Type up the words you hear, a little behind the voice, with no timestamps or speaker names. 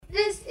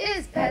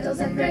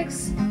Petals and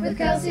Bricks with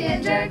Kelsey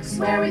and Jerks,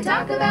 where we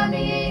talk about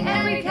me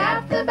and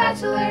recap The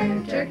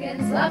Bachelor.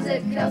 Jerkins loves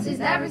it. Kelsey's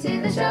never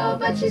seen the show,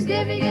 but she's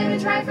giving it a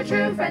try for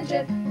true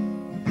friendship.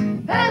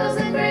 Petals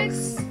and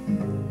Bricks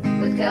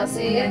with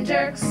Kelsey and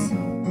Jerks.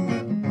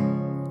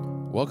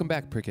 Welcome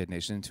back, Prickhead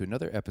Nation, to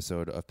another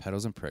episode of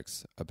Petals and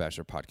Pricks, a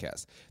Bachelor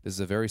podcast. This is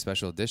a very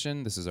special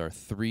edition. This is our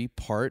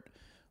 3-part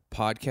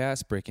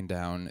podcast breaking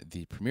down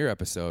the premiere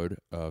episode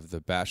of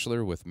The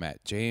Bachelor with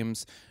Matt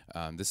James.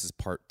 This is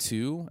part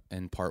 2.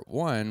 In part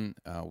 1,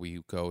 we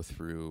go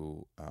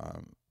through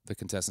the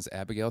contestants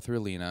Abigail through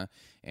Alina,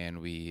 and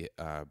we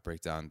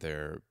break down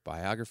their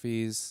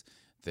biographies,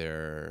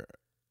 their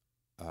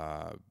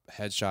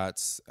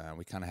headshots.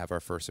 We kind of have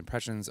our first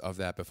impressions of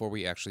that before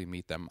we actually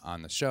meet them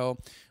on the show.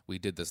 We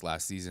did this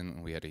last season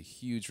and we had a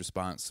huge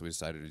response, so we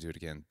decided to do it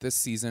again this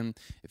season.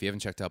 If you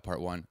haven't checked out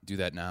part 1, do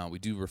that now. We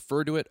do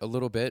refer to it a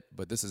little bit,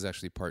 but this is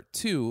actually part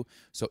 2.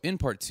 So in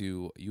part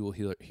 2, you will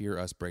hear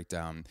us break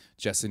down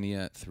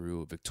Jessenia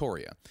through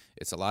Victoria.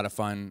 It's a lot of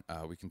fun.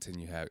 We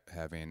continue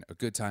having a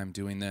good time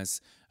doing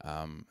this.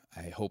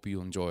 I hope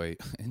you enjoy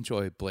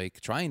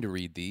Blake trying to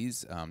read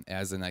these.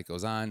 As the night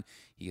goes on,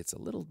 he gets a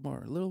little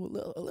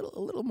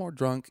more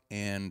drunk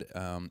and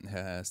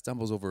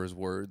stumbles over his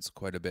words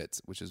quite a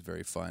bit, which is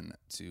very fun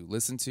to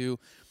listen to.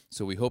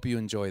 So we hope you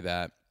enjoy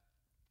that.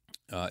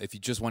 If you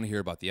just want to hear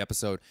about the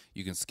episode,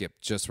 you can skip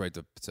just right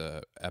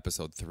to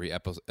episode 3.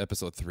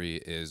 Episode 3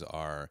 is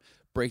our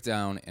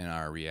breakdown and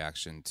our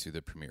reaction to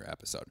the premiere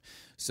episode.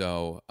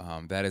 So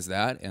that is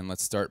that, and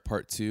let's start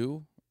part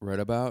 2 right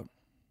about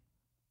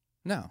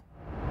now.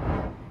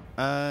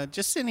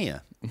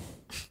 Jessenia.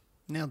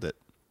 Nailed it.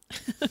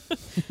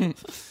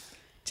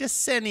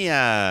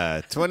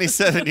 Jessenia,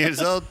 27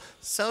 years old,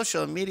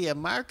 social media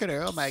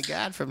marketer. Oh, my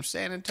God, from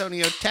San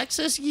Antonio,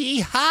 Texas.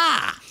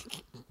 Yeehaw!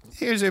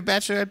 Here's her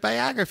bachelorette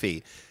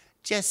biography.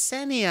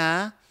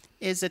 Jessenia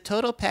is a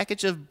total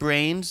package of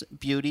brains,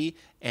 beauty,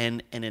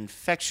 and an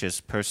infectious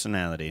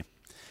personality.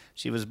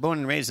 She was born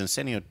and raised in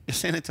San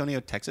Antonio,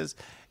 Texas,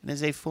 and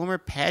is a former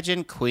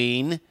pageant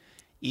queen,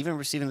 even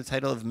receiving the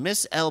title of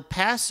Miss El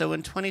Paso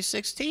in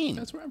 2016.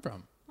 That's where I'm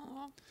from.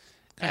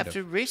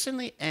 After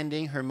recently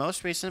ending her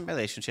most recent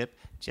relationship,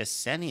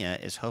 Jessenia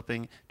is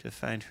hoping to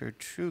find her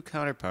true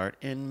counterpart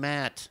in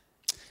Matt.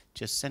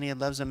 Jessenia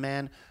loves a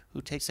man who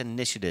takes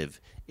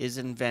initiative, is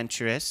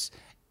adventurous,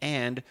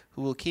 and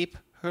who will keep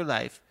her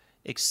life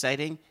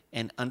exciting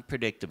and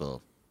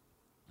unpredictable.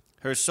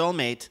 Her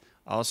soulmate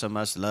also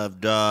must love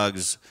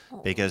dogs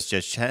because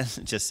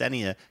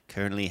Jessenia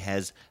currently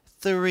has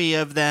 3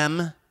 of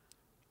them.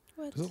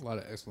 There's a lot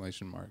of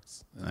exclamation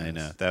marks. I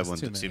know. That one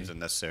seems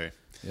unnecessary.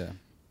 Yeah.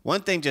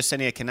 One thing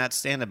Jessenia cannot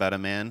stand about a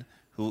man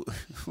who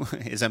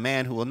is a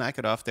man who will not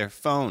get off their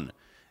phone,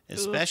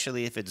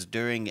 especially if it's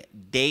during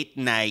date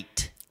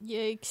night.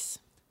 Yikes.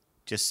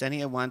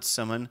 Jessenia wants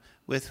someone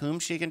with whom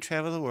she can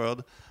travel the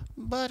world,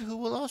 but who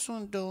will also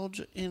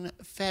indulge in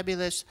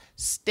fabulous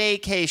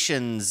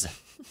staycations.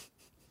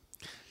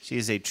 She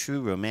is a true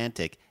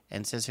romantic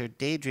and says her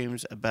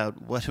daydreams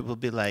about what it will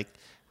be like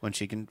when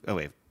she can...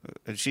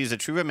 She's a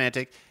true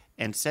romantic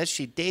and says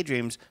she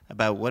daydreams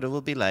about what it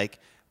will be like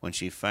when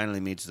she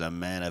finally meets the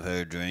man of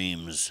her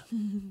dreams.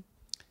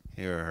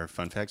 Here are her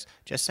fun facts.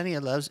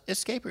 Jessenia loves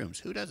escape rooms.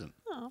 Who doesn't?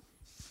 Oh.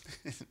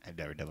 I've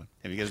never done one.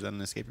 Have you guys done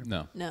an escape room?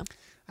 No.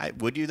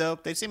 Would you, though?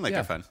 They seem like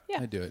they're fun.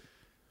 Yeah. I do it.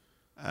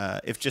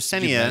 If Could you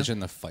Jessenia...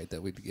 imagine the fight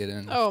that we'd get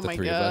in? Oh, the my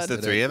 3 God. of us The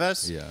today? 3 of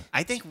us? Yeah.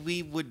 I think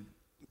we would...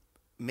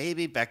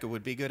 Maybe Becca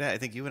would be good at it. I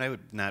think you and I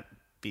would not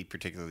be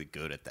particularly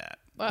good at that.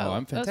 Wow. Oh,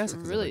 I'm fantastic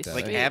That's at really that.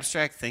 Like sweet.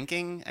 abstract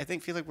thinking, I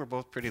feel like we're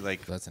both pretty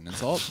like... That's an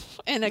insult.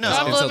 And a No.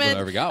 compliment.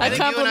 Ever got A one.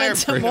 compliment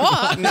to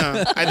moi.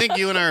 No, I think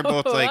you and I are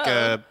both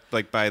Wow.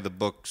 like by the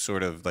book,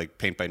 sort of like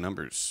paint by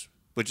numbers,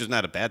 which is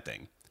not a bad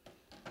thing.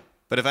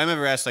 But if I'm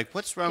ever asked, like,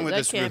 what's wrong with I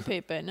this room? can't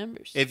paint by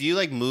numbers. If you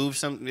like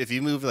if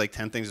you move like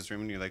 10 things in this room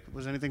and you're like,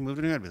 was anything moved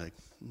in here? I'd be like,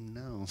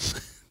 no.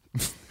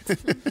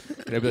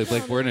 And I'd be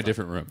like, we're in a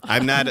different room.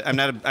 I'm not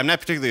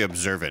particularly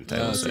observant,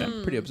 I will say.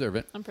 I'm pretty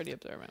observant. I'm pretty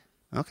observant.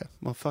 Okay,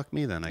 well, fuck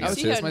me then, I I guess. would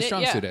say that's my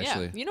strong suit,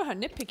 actually. Yeah. You know how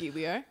nitpicky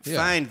we are. Yeah.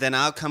 Fine, then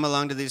I'll come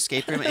along to the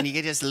escape room and you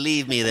can just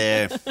leave me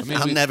there. mean,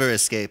 I'll never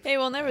escape. Hey,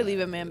 we'll never leave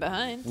a man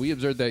behind. We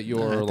observed that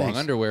your long Thanks.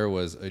 underwear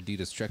was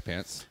Adidas check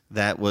pants.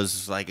 That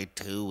was like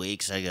 2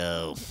 weeks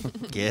ago.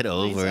 Get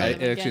over Nice.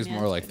 it. It actually was Again,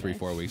 more like yesterday.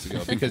 3-4 weeks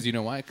ago. Because you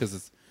know why?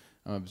 Because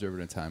I'm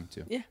observant in time,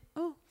 too. Yeah.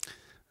 Oh,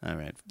 All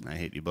right, I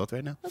hate you both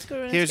right now. let's go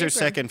to an Here's her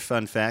escape room. second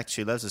fun fact.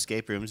 She loves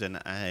escape rooms, and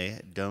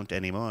I don't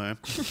anymore.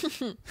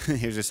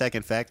 Here's her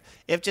second fact.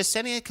 If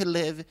Jessenia could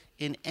live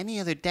in any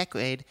other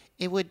decade,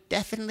 it would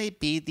definitely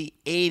be the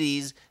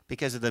 80s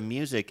because of the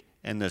music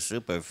and the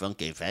super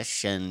funky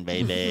fashion,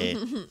 baby.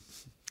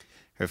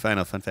 Her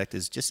final fun fact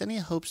is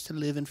Jessenia hopes to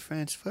live in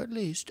France for at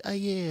least a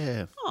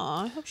year.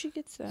 Aw, I hope she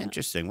gets that.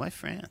 Interesting. Why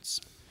France?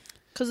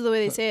 Because of the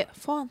way they say it.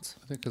 France.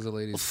 I think because the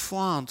ladies.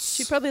 France.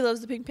 She probably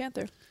loves the Pink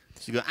Panther.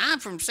 She go, I'm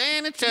from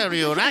San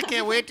Antonio, and I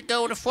can't wait to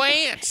go to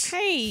France.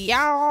 Hey,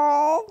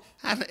 y'all.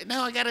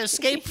 Now I got to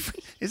escape.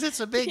 Is this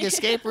a big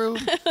escape room?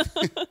 Do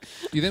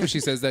you think when she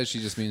says that, she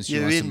just means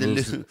You're in the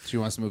loop. she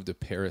wants to move to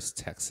Paris,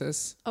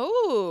 Texas?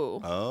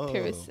 Oh.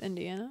 Paris,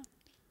 Indiana.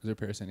 Is there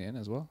Paris, Indiana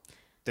as well?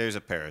 There's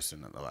a Paris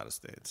in a lot of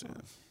states. Yeah.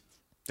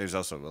 There's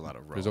also a lot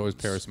of Romes. There's always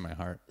Paris in my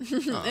heart.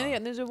 And yeah,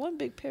 there's a one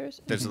big Paris.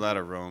 There's a lot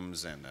of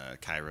Romes and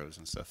Cairos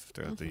and stuff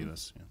throughout the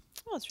U.S. Yeah.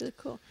 Oh, it's really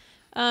cool.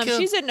 Cool.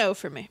 She's a no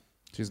for me.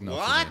 She's no.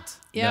 What?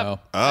 Yep. No.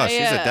 Oh, she's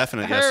a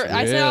definite yes.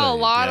 I saw a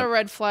Really? lot of Yep.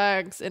 red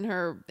flags in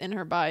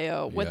her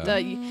bio with Yeah.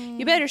 the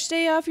you better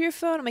stay off your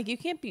phone. I'm like, you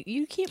can't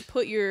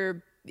put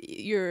your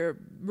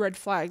red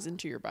flags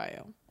into your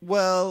bio.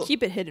 Well,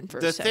 Keep it hidden for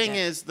a the second. thing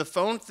is, the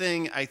phone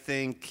thing, I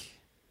think,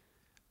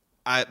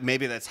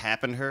 maybe that's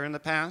happened to her in the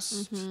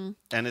past,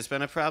 and it's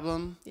been a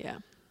problem. Yeah.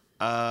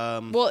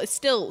 Well, it's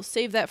still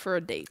save that for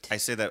a date. I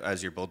say that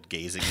as you're both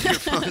gazing at your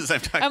phones. I'm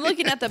talking. I'm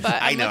looking at the bio.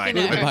 I know. At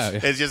her. Bio.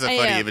 It's just a I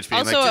funny am. image being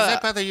Also, like, does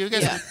that bother you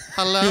guys? yeah.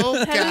 Hello,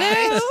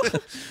 Hello.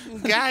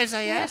 guys. Guys,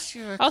 I asked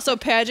you. Also,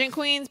 pageant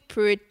queens,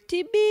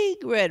 pretty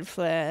big red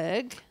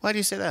flag. Why do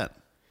you say that?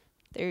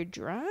 They're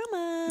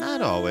drama.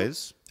 Not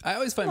always. I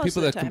always find Most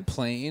people of that the time.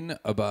 complain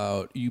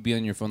about you being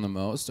on your phone the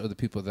most are the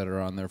people that are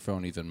on their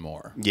phone even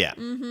more. Yeah.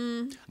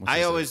 which I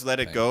is a always let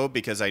it thing. go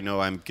because I know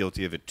I'm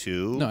guilty of it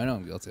too. No, I know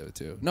I'm guilty of it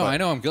too. No, But- I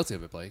know I'm guilty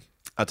of it, Blake.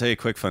 I'll tell you a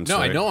quick fun No,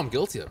 story. I know I'm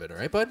guilty of it. All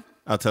right, bud.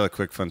 I'll tell a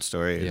quick fun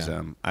story. Is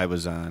Yeah. I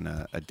was on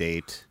a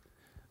date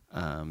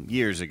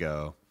years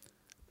ago,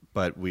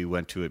 but we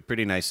went to a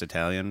pretty nice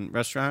Italian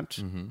restaurant.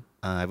 Mm-hmm.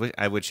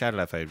 I would shout it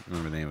out if I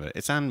remember the name of it.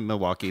 It's on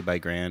Milwaukee by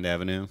Grand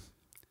Avenue.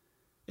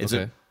 It's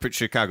Okay. a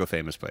Chicago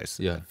famous place.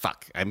 Yeah.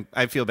 Fuck.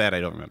 I feel bad I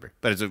don't remember,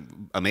 but it's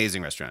an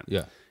amazing restaurant.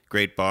 Yeah.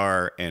 Great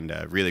bar and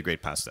really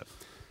great pasta.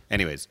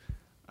 Anyways,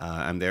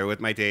 I'm there with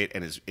my date,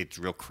 and it's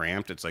real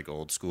cramped. It's like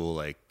old school,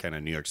 like kind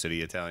of New York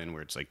City Italian,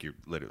 where it's like you're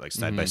literally like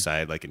side by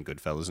side, like in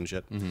Goodfellas and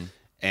shit.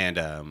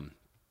 And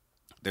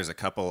there's a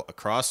couple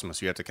across from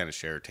us. You have to kind of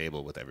share a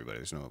table with everybody.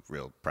 There's no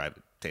real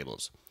private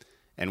tables.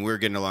 And we're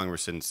getting along. We're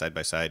sitting side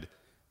by side,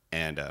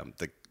 and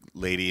the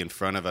lady in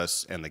front of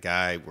us and the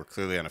guy were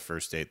clearly on a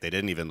first date. They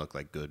didn't even look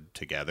like good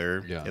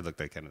together. Yeah. It looked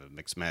like kind of a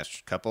mixed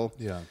match couple.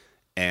 Yeah.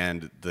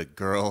 And the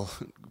girl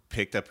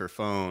picked up her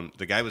phone.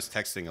 The guy was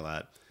texting a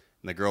lot,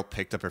 and the girl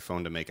picked up her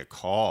phone to make a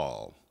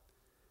call.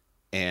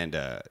 And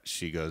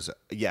she goes,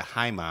 "Yeah,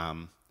 hi,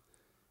 Mom.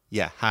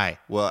 Yeah, hi.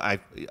 Well,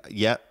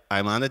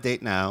 I'm on a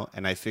date now,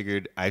 and I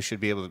figured I should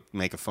be able to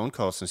make a phone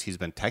call since he's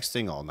been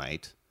texting all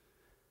night."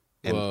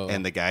 Whoa.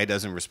 And the guy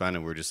doesn't respond,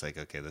 and we're just like,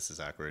 okay, this is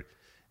awkward.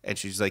 And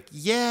she's like,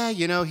 yeah,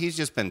 he's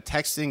just been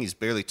texting. He's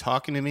barely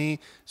talking to me.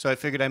 So I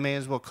figured I may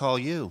as well call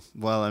you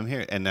while I'm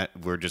here. And that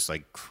we're just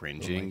like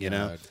cringing, Oh my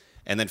God.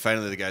 And then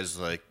finally the guy's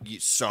like,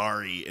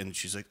 sorry. And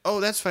she's like, oh,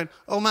 that's fine.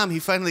 Oh, Mom, he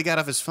finally got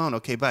off his phone.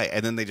 Okay, bye.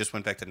 And then they just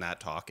went back to not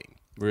talking.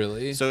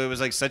 Really? So it was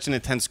like such an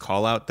intense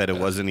call out that it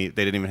wasn't. They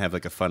didn't even have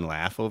like a fun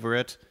laugh over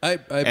it. I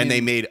and mean,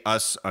 they made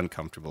us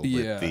uncomfortable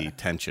Yeah. with the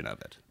tension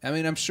of it. I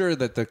mean, I'm sure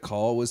that the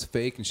call was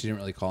fake and she didn't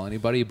really call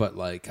anybody, but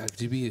like,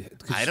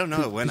 I don't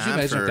know. It went could you on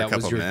imagine for if a that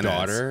was couple your minutes.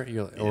 daughter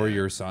or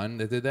your son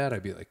that did that?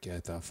 I'd be like,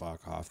 get the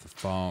fuck off the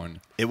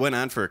phone. It went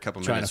on for a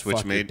couple Trying minutes, to which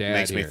fuck your dad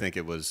makes me here. think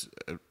it was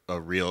a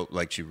real,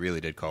 like she really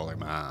did call her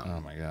mom.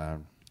 Oh my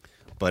God.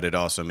 But it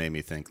also made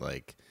me think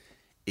like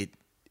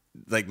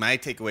my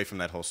takeaway from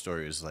that whole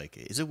story is like,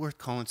 is it worth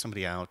calling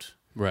somebody out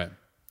Right.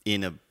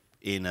 in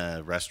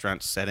a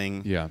restaurant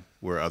setting Yeah.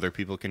 where other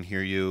people can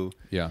hear you?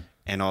 Yeah.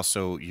 And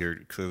also you're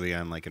clearly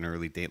on like an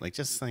early date. Like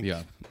just like,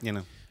 Yeah.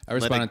 I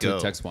let it responded to go.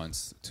 a text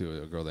once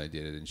to a girl that I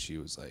dated, and she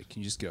was like,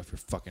 "Can you just get off your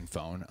fucking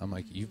phone?" I'm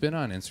like, "You've been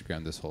on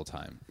Instagram this whole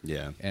time."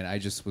 Yeah. And I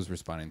just was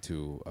responding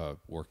to a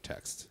work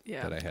text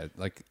Yeah. that I had.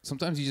 Like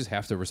sometimes you just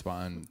have to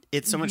respond.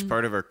 It's so much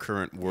part of our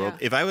current world.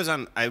 Yeah. If I was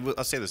on,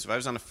 I'll say this: if I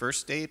was on a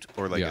first date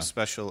or like Yeah. a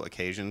special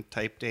occasion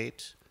type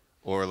date,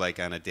 or like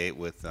on a date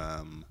with,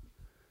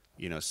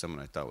 someone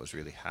I thought was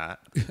really hot,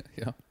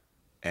 Yeah.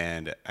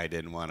 and I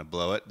didn't want to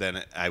blow it,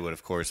 then I would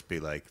of course be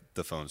like,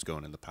 the phone's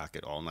going in the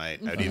pocket all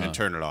night. I'd even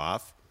turn it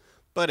off.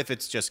 But if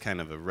it's just kind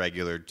of a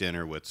regular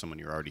dinner with someone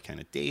you're already kind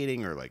of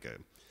dating, or like a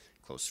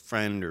close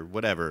friend or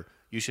whatever,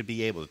 you should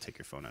be able to take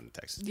your phone out and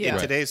text. Yeah. In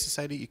Right. today's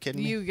society, you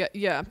kidding me?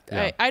 Yeah.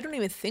 I don't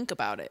even think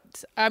about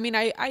it. I mean,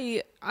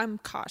 I'm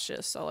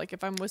cautious. So like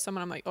if I'm with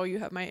someone, I'm like, oh, you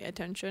have my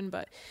attention.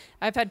 But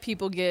I've had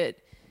people get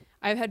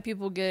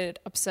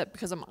upset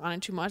because I'm on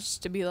it too much,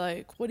 to be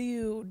like, what do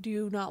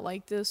you not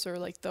like this, or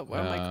like I'm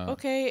like,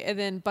 okay. And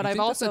then, but You I've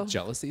think also that's a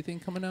jealousy thing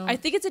coming out. I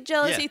think it's a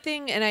jealousy Yeah.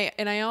 thing,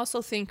 and I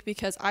also think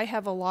because I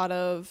have a lot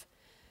of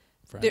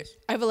Friends.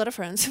 I have a lot of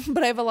friends,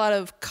 but I have a lot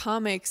of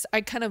comics. I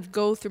kind of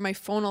go through my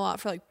phone a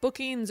lot for like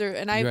bookings,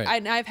 and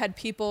Right. I've had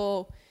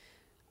people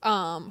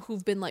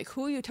who've been like,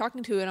 who are you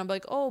talking to? And I'm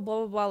like, oh, blah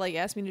blah blah, like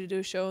asked me to do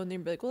a show, and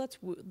they'd be like, well, that's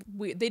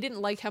weird. They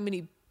didn't like how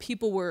many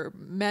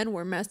men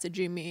were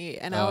messaging me,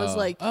 and I was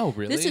like, oh,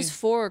 really? This is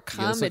for Yeah,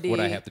 comedy. that's like what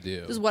I have to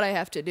do. This is what I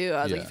have to do.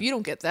 I was like, Yeah. if you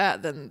don't get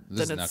that, then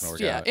This is it's not gonna work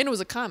yeah. out. And it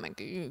was a comic.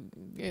 You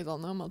guys all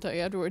know him. I'll tell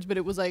you afterwards. But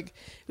it was like,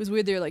 it was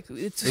weird. They're like,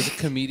 it's There's a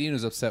comedian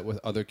who's upset with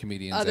other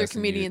comedians. Other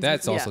asking you. comedians,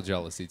 That's yeah. also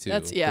jealousy too.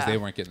 That's- because yeah. they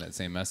weren't getting that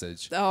same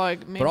message.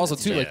 maybe But also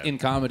that's too, true. like in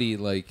comedy,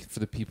 like for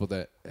the people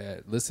that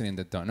listening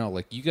that don't know,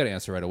 like you got to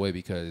answer right away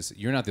because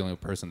you're not the only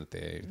person that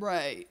they.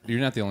 right. You're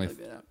not the only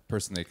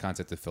person they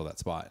contact to fill that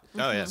spot.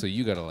 Oh, yeah. So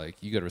you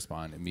gotta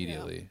respond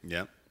immediately.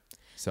 Yep.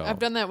 So I've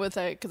done that with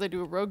because I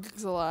do road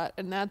gigs a lot,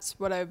 and that's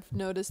what I've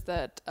noticed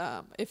that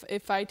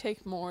if I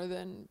take more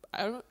than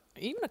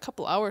even a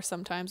couple hours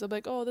sometimes, I'm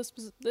like, oh, this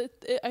was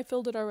I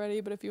filled it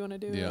already, but if you want to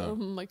do it,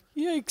 I'm like,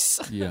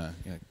 yikes. yeah,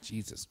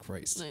 Jesus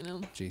Christ. I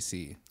know.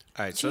 JC.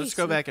 All right, so let's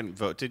go back and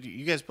vote. Did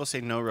you guys both say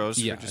no Rose?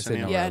 Yeah, for just I said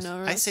any no of Yeah, us? no,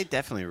 I Rose. say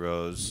definitely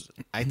Rose.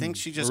 I think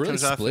she just We're really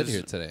comes off split as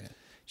here today.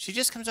 she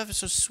just comes off as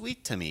so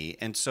sweet to me,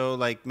 and so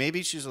like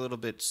maybe she's a little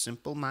bit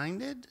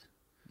simple-minded,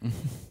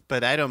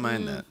 but I don't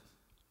mind that.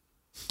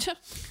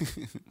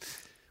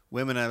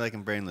 Women I like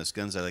them brainless,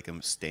 guns I like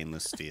them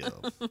stainless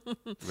steel.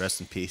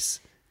 Rest in peace,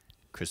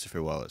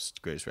 Christopher Wallace,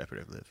 greatest rapper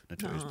to ever live.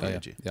 Notorious Oh, yeah.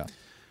 B.I.G. Yeah.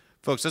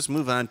 Folks, let's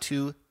move on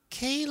to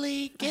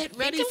Kaylee. Get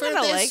ready I'm for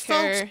gonna this, like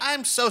folks. her.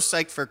 I'm so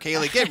psyched for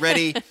Kaylee. Get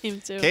ready. Me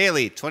too.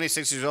 Kaylee,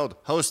 26 years old,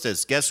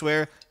 hostess. Guess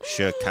where?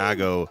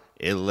 Chicago,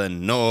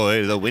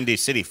 Illinois, the Windy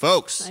City.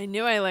 Folks, I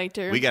knew I liked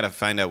her. we got to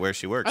find out where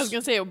she works. I was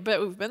gonna say, I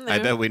bet we've been there. I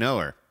bet we know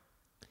her.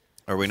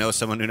 Or we know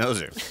someone who knows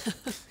her.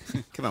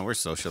 Come on, we're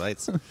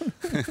socialites.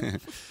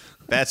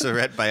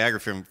 Bachelorette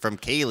biography from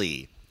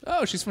Kaylee.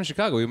 Oh, she's from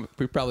Chicago.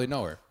 We probably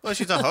know her. Well,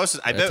 she's a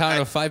hostess. A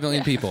town of 5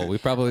 million people. We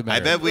probably met I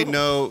her. bet we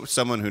know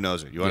someone who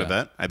knows her. You want to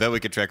Yeah. bet? I bet we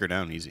could track her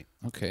down easy.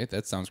 Okay,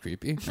 that sounds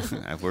creepy.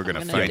 We're going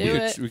to I'm gonna find do you.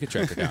 it. We could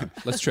track her down.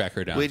 Let's track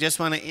her down. We just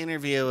want to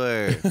interview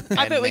her.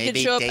 I bet we could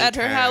show up at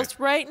her house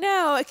right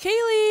now.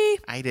 Kaylee.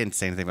 I didn't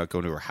say anything about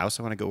going to her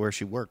house. I want to go where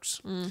she works.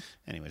 Mm.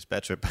 Anyways,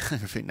 bachelorette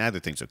biography. Neither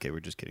thing's okay.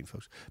 We're just kidding,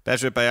 folks.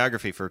 Bachelorette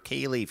biography for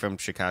Kaylee from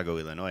Chicago,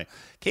 Illinois.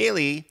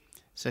 Kaylee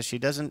says she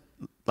doesn't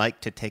like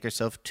to take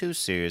herself too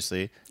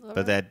seriously,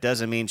 but that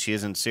doesn't mean she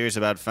isn't serious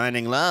about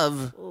finding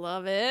love.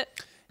 Love it.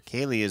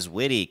 Kaylee is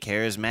witty,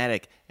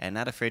 charismatic, and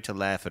not afraid to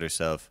laugh at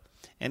herself,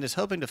 and is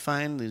hoping to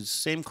find these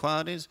same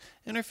qualities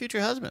in her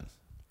future husband.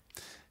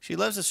 She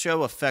loves to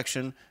show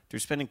affection through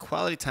spending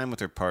quality time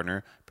with her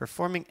partner,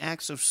 performing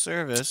acts of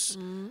service,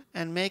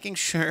 and making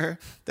sure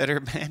that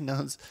her man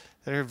knows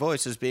that her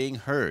voice is being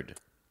heard.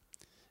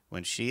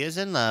 When she is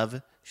in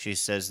love, she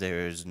says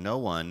there is no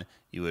one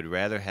you would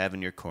rather have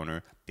in your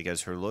corner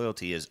because her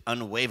loyalty is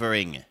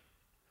unwavering.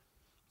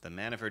 The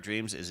man of her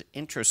dreams is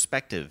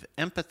introspective,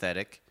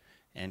 empathetic,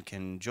 and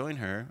can join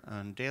her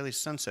on daily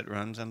sunset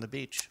runs on the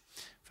beach,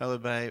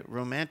 followed by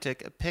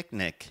romantic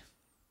picnic.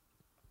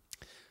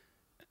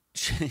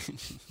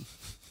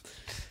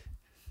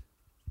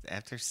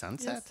 After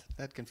sunset? Yes.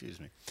 That confused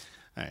me.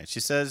 All right. She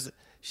says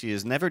she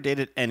has never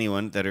dated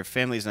anyone that her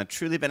family has not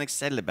truly been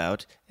excited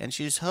about, and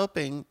she's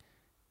hoping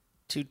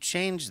to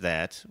change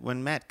that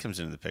when Matt comes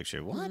into the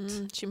picture. What?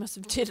 She must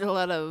have dated a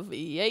lot of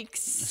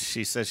yikes.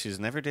 She says she's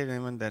never dated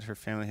anyone that her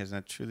family has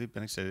not truly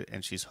been excited,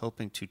 and she's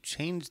hoping to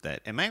change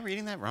that. Am I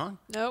reading that wrong?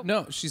 Nope.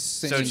 No, she's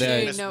saying So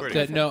that, she's no,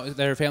 miswording.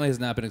 that her family has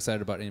not been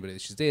excited about anybody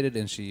that she's dated,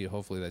 and she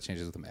hopefully that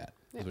changes with Matt.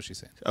 That's what she's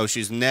saying. Oh,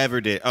 she's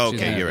never did. Oh, She's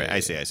okay, never you're right. I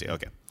dated. see.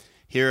 Okay.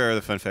 Here are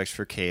the fun facts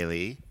for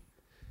Kaylee.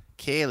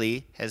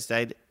 Kaylee has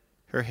dyed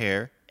her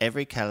hair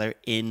every color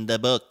in the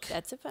book.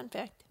 That's a fun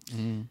fact.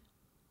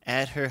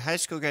 At her high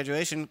school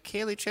graduation,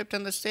 Kaylee tripped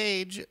on the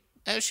stage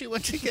as she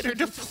went to get her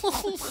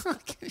diploma.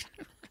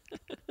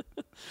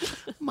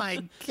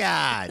 My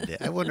God.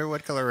 I wonder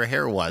what color her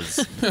hair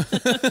was.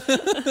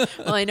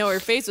 Well, I know her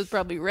face was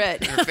probably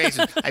red. Her face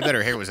is, I bet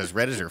her hair was as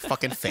red as her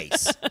fucking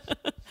face.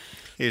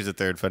 Here's the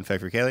third fun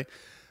fact for Kaylee.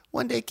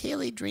 One day,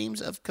 Kaylee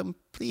dreams of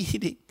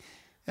completing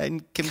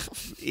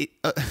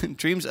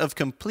dreams of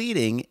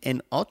completing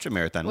an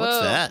ultramarathon. What's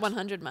Whoa, that?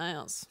 100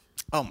 miles.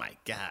 Oh my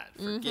God!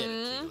 Forget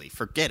it, Kaylee.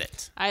 Forget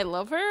it. I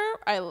love her.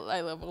 I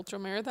love ultra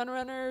marathon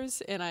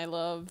runners, and I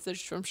love that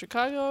she's from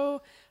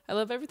Chicago. I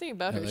love everything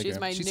about her. like She's her.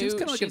 my She new. seems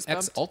kinda like an she's bumped-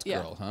 ex-alt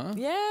yeah. girl, huh?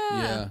 Yeah.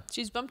 Yeah.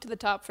 She's bumped to the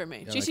top for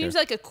me. I She like seems her.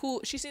 like a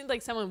cool. She seems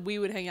like someone we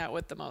would hang out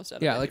with the most. Out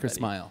of Yeah, I like her anybody.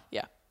 smile.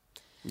 Yeah.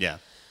 Yeah,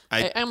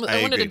 I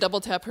wanted agree. to double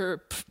tap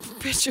her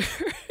picture.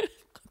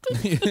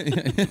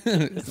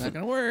 It's not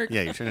gonna work.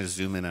 Yeah, you're trying to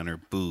zoom in on her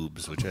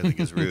boobs, which I think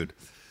is rude.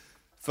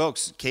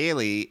 Folks,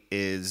 Kaylee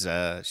is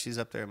she's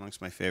up there amongst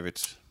my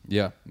favorites.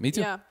 Yeah, me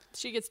too. Yeah,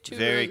 she gets two.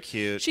 Very really-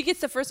 cute. She gets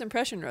the first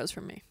impression rose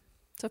from me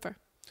so far.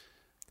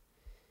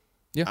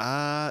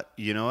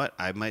 You know what?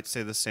 I might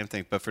say the same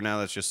thing, but for now,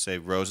 let's just say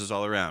roses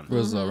all around.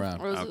 Roses all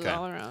around. Roses Okay.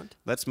 all around.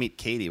 Let's meet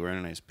Katie. We're in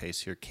a nice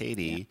pace here.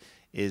 Katie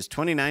is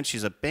 29.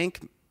 She's a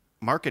bank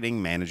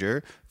marketing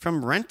manager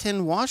from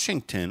Renton,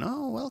 Washington.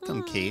 Oh,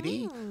 welcome,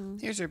 Katie.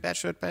 Here's her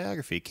bachelorette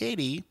biography.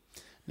 Katie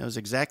knows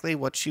exactly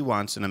what she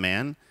wants in a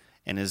man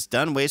and is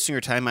done wasting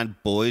her time on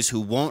boys who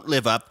won't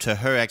live up to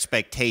her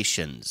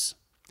expectations.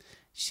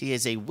 She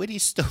is a witty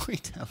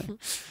storyteller,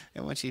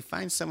 and when she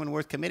finds someone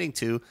worth committing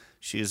to,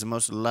 she is the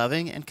most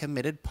loving and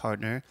committed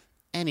partner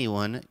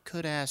anyone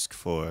could ask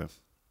for.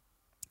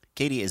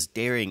 Katie is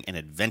daring and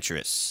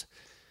adventurous.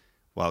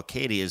 While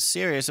Katie is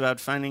serious about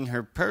finding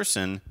her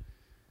person,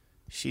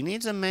 she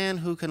needs a man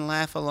who can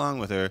laugh along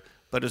with her,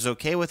 but is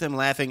okay with him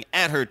laughing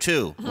at her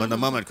too when the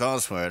moment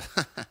calls for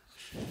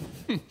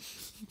it.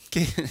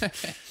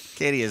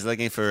 Katie is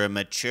looking for a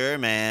mature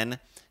man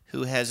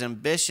who has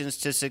ambitions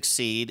to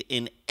succeed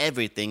in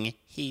everything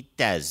he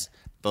does,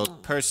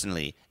 both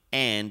personally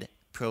and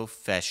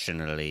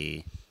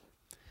professionally.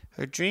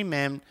 Her dream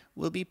man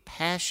will be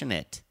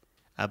passionate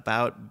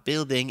about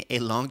building a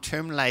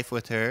long-term life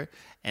with her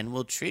and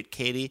will treat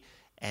Katie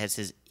as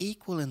his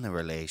equal in the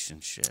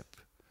relationship.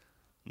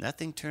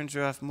 Nothing turns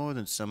her off more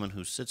than someone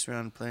who sits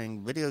around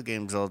playing video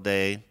games all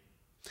day,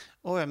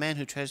 or a man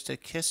who tries to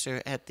kiss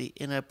her at the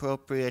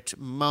inappropriate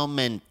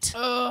moment.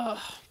 Ugh.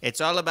 It's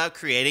all about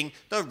creating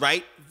the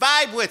right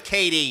vibe with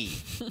Katie.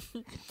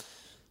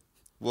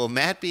 Will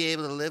Matt be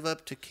able to live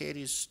up to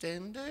Katie's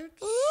standards?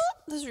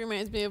 This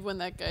reminds me of when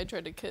that guy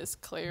tried to kiss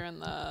Claire in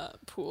the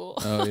pool.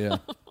 Oh, yeah.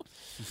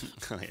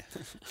 Oh, yeah.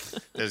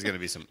 There's going to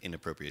be some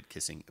inappropriate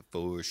kissing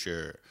for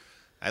sure.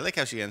 I like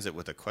how she ends it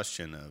with a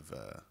question of,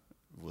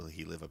 will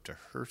he live up to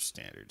her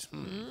standards?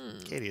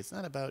 Katie, it's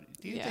not about,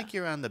 do you think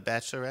you're on The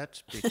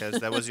Bachelorette?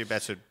 Because that was your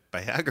Bachelor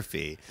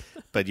biography,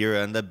 but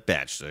you're on The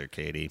Bachelor,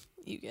 Katie.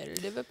 You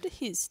gotta live up to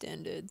his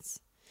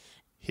standards.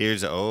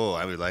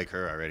 I would like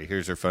her already.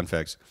 Here's her fun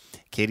facts.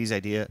 Katie's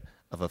idea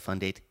of a fun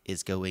date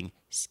is going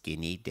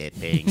skinny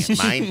dipping.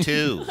 Mine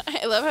too.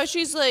 I love how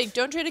she's like,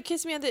 don't try to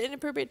kiss me at the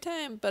inappropriate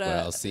time, but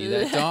Well, see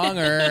that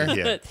donger.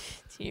 Yeah.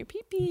 See your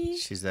pee-pee.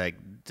 She's like,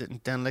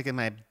 don't look at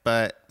my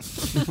butt.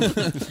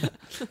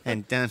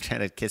 And don't try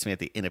to kiss me at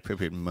the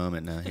inappropriate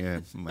moment. Now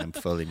here, I'm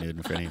fully nude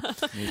in front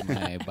of you. With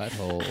my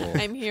butthole.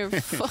 I'm here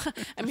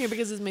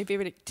because it's my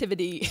favorite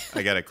activity.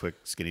 I got a quick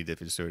skinny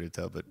dipping story to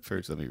tell, but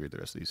first let me read the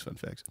rest of these fun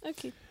facts.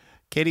 Okay.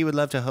 Katie would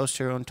love to host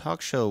her own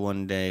talk show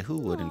one day. Who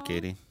wouldn't,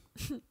 Katie?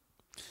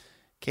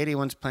 Katie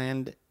once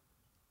planned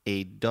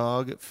a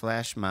dog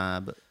flash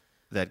mob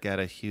that got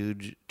a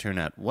huge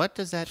turnout. What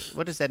does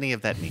any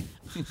of that mean?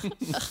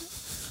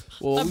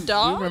 Well, Of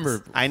dogs?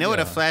 remember, I know what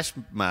a flash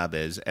mob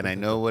is, and I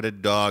know what a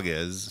dog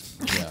is.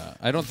 Yeah,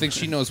 I don't think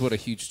she knows what a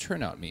huge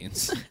turnout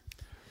means.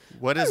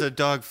 What is a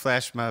dog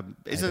flash mob?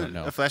 don't Isn't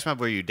know. a flash mob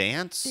where you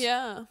dance?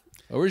 Yeah.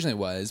 Originally it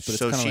was, but it's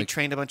So kind of she like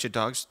trained a bunch of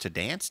dogs to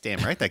dance? Damn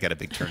right, that got a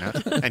big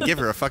turnout. And give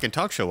her a fucking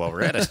talk show while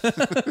we're at it.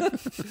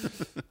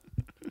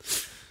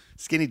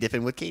 Skinny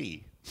dipping with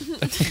Katie.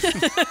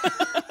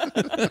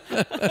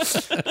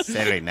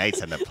 Saturday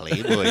nights on the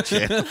Playboy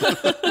channel.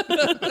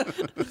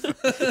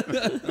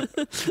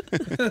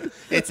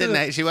 It's a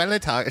night. She wanted a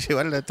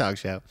talk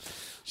show.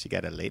 She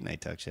got a late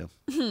night talk show.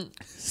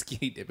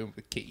 skinny dipping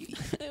with Katie.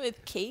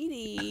 With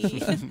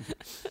Katie.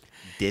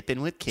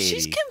 Dipping with Katie.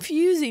 She's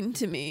confusing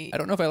to me. I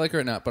don't know if I like her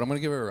or not, but I'm going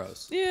to give her a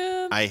rose.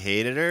 Yeah. I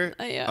hated her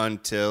Yeah.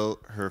 until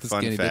her The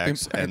fun skinny dipping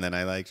facts, part. and then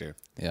I liked her.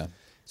 Yeah.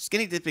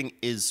 Skinny dipping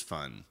is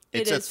fun.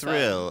 It It's a is fun.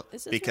 thrill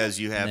It's a because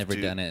you have Never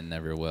to. done it and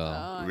never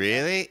will.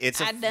 Really? It's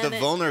I've the done it.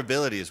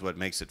 vulnerability is what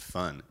makes it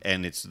fun,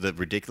 and it's the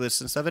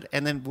ridiculousness of it,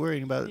 and then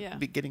worrying about Yeah.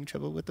 getting in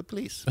trouble with the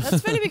police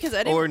That's funny because I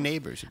didn't. or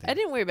neighbors. I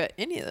didn't worry about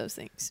any of those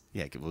things.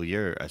 Yeah, well,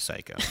 you're a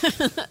psycho.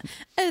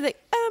 I was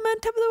like, I'm on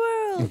top of the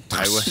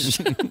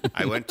world.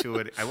 I went to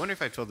it. I wonder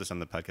if I've told this on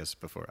the podcast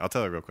before. I'll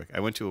tell it real quick. I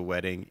went to a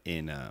wedding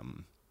in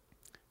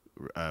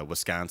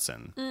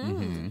Wisconsin,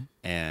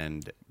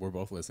 and We're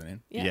both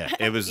listening. yeah,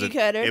 it was You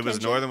got our it was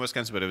attention. northern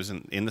Wisconsin, but it was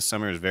in the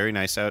summer. It was very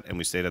nice out, and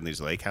we stayed on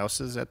these lake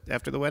houses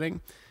after the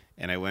wedding.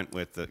 And I went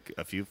with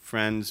a few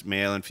friends,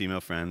 male and female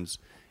friends,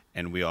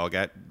 and we all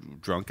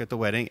got drunk at the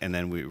wedding. And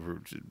then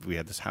we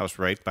had this house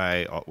right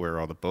by where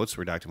all the boats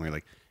were docked, and we were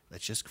like,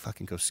 let's just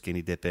fucking go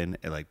skinny dip in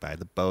and like buy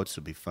the boats.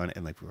 It'll be fun.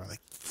 And like we were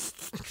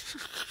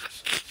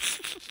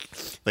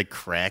like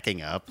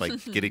cracking up,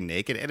 like getting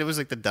naked, and it was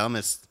like the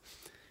dumbest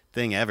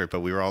thing ever.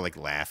 But we were all like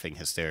laughing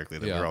hysterically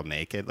that we were all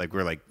naked, like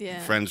we're like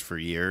friends for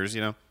years,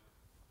 you know.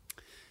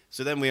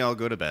 So then we all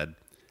go to bed,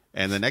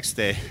 and the next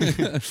day,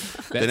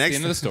 That's the end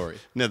of the story.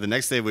 No, the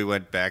next day we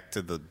went back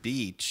to the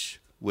beach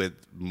with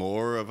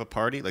more of a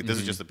party. Like this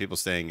Mm-hmm. is just the people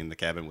staying in the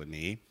cabin with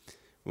me.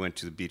 We went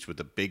to the beach with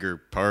a bigger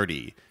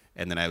party.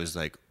 And then I was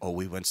like, oh,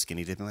 we went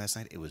skinny dipping last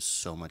night. It was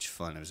so much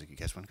fun. I was like, you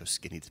guys want to go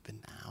skinny dipping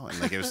now? And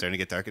like it was starting to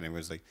get dark, and everyone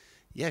was like,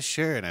 yeah,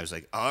 sure. And I was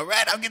like, all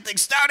right, I'll get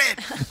things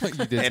started.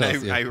 You did And tell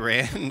us, yeah. I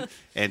ran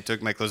and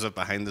took my clothes up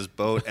behind this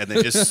boat and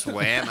then just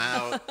swam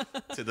out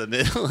to the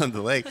middle of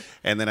the lake.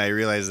 And then I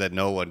realized that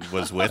no one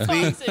was with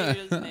me.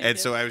 And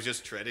so I was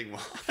just treading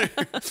water,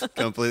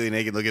 completely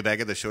naked, looking back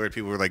at the shore.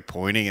 People were like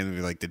pointing and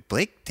were like, did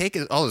Blake take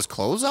all his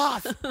clothes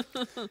off?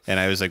 And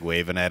I was like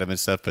waving at him and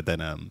stuff. But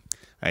then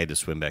I had to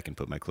swim back and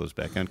put my clothes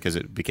back on because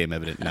it became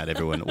evident not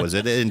everyone was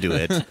into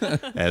it,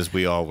 as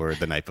we all were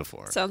the night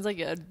before. Sounds like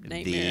a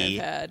nightmare The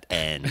I've had.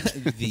 end.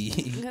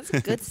 That's a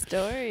good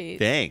story.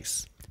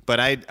 Thanks. But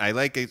I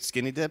like a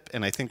skinny dip,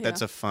 and I think that's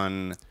Yeah. a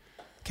fun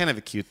kind of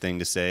a cute thing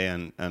to say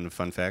on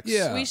Fun Facts.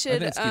 Yeah, We should, I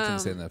think it's cute to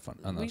say that fun.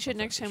 On We the should fun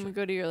next fact time we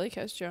go to your lake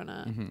house,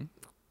 Jonah. Mm-hmm.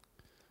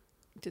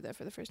 Do that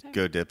for the first time.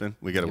 Go dipping.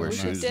 We got to Yeah, wear we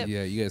should shoes. dip.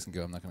 Yeah, you guys can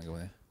go. I'm not gonna go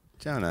with you.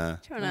 Jonah.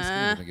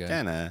 Jonah. Again.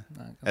 Jonah.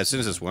 Nah, come As soon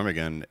as it's warm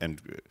again,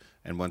 and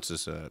once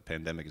this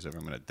pandemic is over,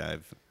 I'm going to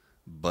dive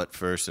butt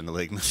first into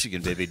Lake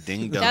Michigan, baby.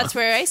 Ding dong. That's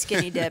where I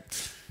skinny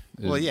dipped.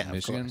 Well, Is yeah, of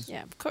Michigan. course.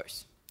 Yeah, of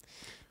course.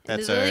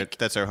 That's And our the lake-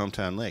 that's our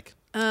hometown lake.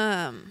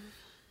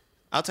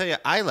 I'll tell you,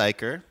 I like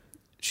her.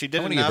 She I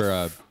did want to give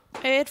enough. her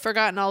a. I had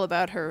forgotten all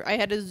about her. I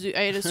had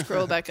to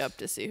scroll back up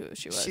to see who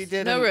she was. She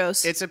did. No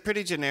roast. It's a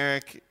pretty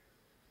generic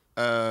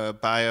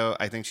bio.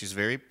 I think she's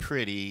very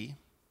pretty,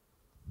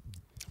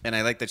 and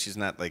I like that she's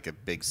not like a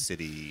big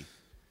city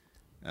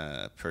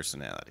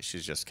personality.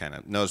 She's just kind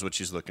of knows what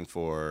she's looking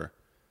for.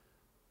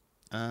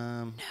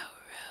 No rose.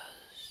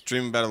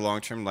 Dreaming about a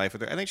long-term life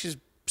with her. I think she's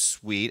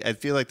sweet. I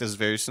feel like this is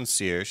very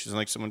sincere. She's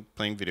like someone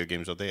playing video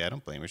games all day. I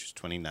don't blame her. She's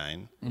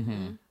 29.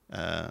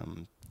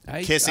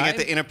 Kissing at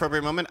the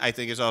inappropriate moment, I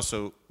think, is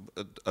also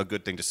a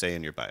good thing to say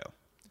in your bio.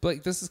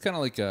 Like this is kind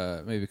of like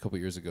maybe a couple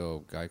years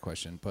ago guy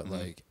question, but Mm-hmm.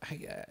 like,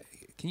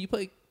 can you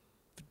play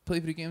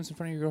video games in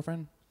front of your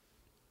girlfriend?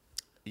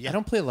 Yeah. I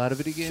don't play a lot of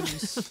video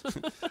games.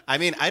 I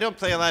mean, I don't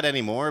play a lot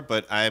anymore,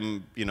 but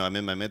I'm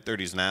in my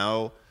mid-30s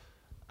now.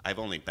 I've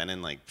only been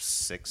in like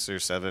 6 or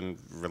 7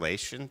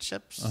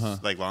 relationships,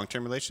 like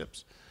long-term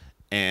relationships.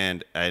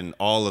 And in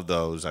all of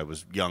those, I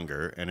was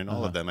younger. And in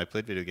all of them, I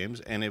played video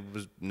games. And it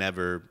was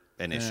never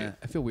an issue.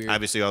 I feel weird.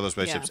 Obviously, all those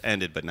relationships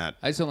ended, but not.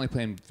 I just don't like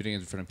playing video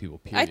games in front of people.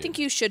 Period. I think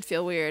you should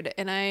feel weird.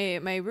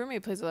 And my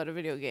roommate plays a lot of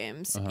video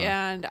games,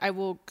 and I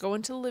will go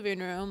into the living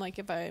room, like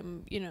if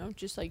I'm,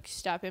 just like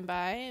stopping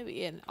by,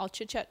 and I'll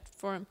chit chat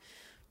for him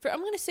for, I'm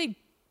going to say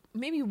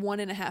maybe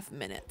 1.5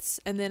 minutes,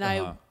 and then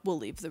I will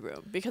leave the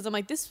room because I'm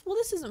like, this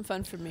isn't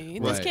fun for me.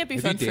 This Right. can't be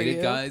Have fun you for dated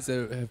you. guys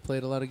that have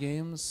played a lot of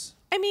games?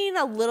 I mean,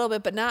 a little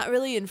bit, but not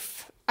really.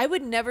 I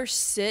would never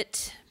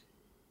sit.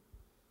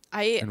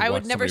 I watch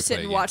would never somebody sit play a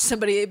and game. watch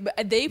somebody.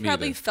 They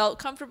probably either. felt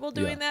comfortable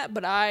doing Yeah. that,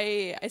 but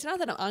it's not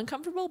that I'm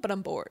uncomfortable, but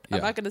I'm bored. Yeah.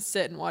 I'm not going to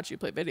sit and watch you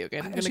play video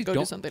games. I'm I going to actually go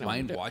don't do something. I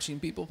mind wanna do. watching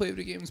people play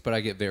video games, but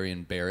I get very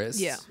embarrassed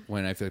Yeah.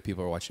 when I feel like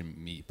people are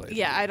watching me play.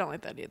 Yeah, I video don't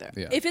like that either.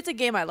 Yeah. If it's a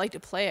game I like to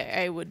play,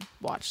 I would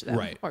watch them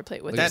Right. or play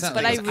it with Like, it's them. not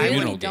But like I it's a really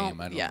communal don't.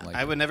 game. I don't Yeah. like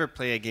I would never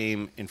play a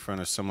game in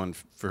front of someone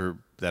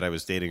that I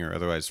was dating or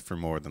otherwise for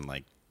more than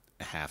like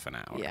half an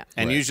hour. Yeah.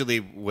 And Right. usually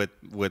with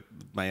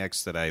my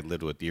ex that I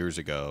lived with years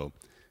ago,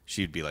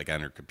 she'd be like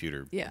on her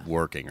computer Yeah.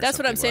 working. Or That's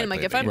what I'm something saying. while I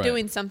Like, if played I'm video Right.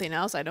 doing something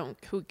else, I don't.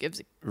 Who gives?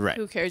 Right.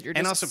 Who cares? You're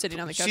And just also, sitting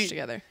on the couch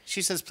together.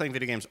 She says playing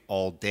video games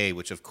all day,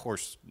 which of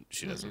course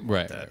she doesn't. Right,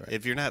 want that. right, right.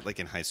 If you're not like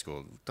in high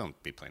school,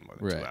 don't be playing more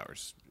than Right. 2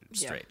 hours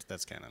straight.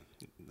 That's kind of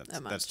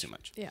that's much. too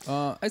much.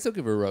 Yeah. I still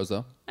give her a rose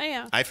though. Oh,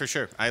 yeah.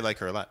 I like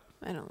her a lot.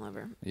 I don't love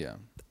her. Yeah.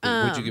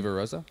 Would you give her a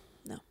rose though?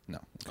 No. No.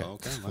 Okay. Oh,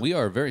 okay. Well. We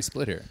are very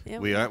split here. Yeah.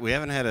 We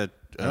haven't had a.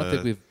 I don't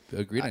think we've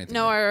agreed on anything.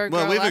 No, yet. our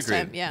Well, girl we've last agreed.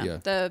 time. Yeah. Yeah.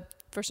 The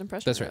first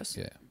impression. That's right. rose.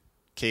 Yeah.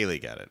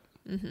 Kaylee got it.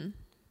 Mm-hmm.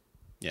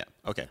 Yeah.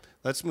 Okay.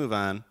 Let's move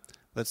on.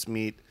 Let's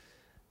meet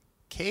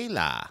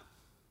Kayla.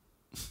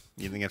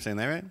 You think I'm saying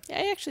that right? Yeah,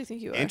 I actually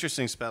think you are.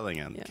 Interesting spelling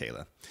on Yeah.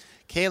 Kayla.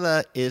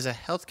 Kayla is a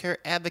healthcare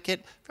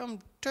advocate from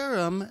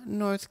Durham,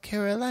 North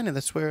Carolina.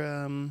 That's where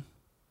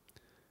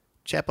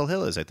Chapel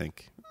Hill is, I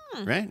think.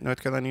 Right?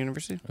 North Carolina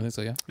University? I think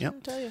so. Yeah. Yep. I'll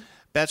tell you.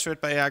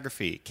 Bachelorette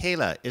biography.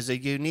 Kayla is a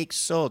unique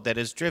soul that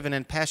is driven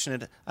and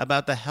passionate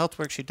about the health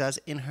work she does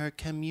in her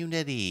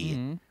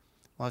community.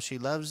 While she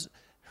loves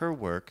her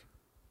work,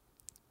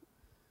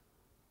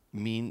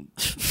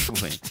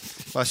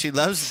 while she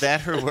loves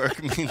that her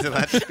work means a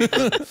lot to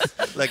people.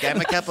 Look,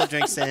 I'm a couple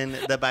drinks in.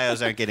 The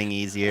bios aren't getting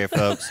easier,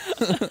 folks.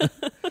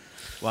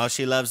 While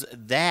she loves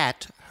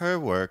that her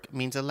work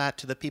means a lot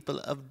to the people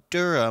of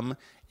Durham,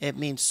 it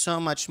means so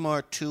much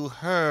more to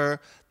her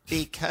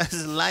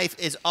because life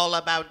is all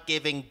about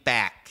giving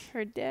back.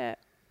 Her dad.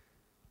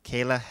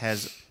 Kayla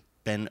has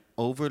been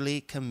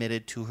overly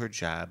committed to her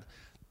job,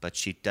 but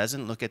she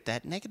doesn't look at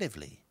that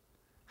negatively.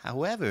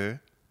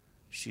 However,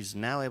 she's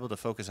now able to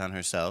focus on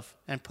herself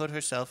and put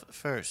herself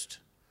first.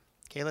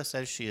 Kayla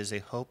says she is a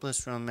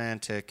hopeless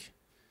romantic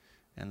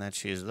and that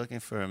she is looking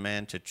for a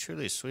man to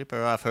truly sweep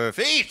her off her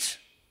feet.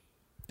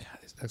 Yeah.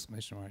 These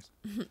exclamation marks.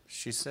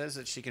 She says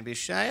that she can be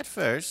shy at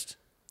first,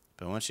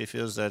 but once she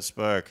feels that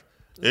spark,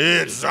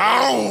 it's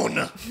on!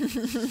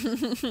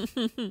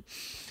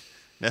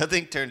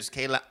 Nothing turns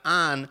Kayla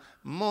on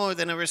more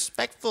than a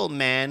respectful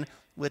man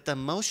with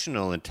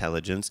emotional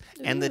intelligence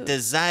and the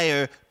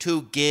desire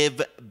to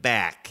give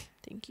back.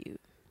 Thank you.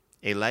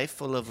 A life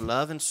full of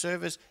love and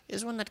service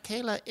is one that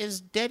Kayla is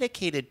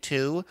dedicated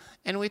to,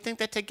 and we think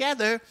that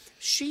together,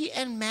 she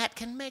and Matt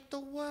can make the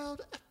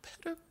world a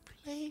better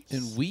place.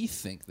 And we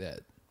think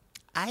that.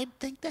 I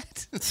think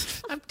that.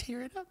 I'm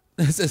tearing up.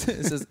 It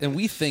says, and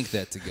we think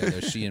that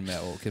together, she and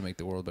Matt can make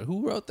the world. But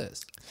who wrote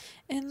this?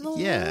 And the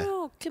Yeah.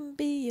 world can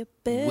be a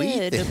We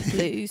better think-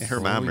 place. Her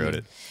mom wrote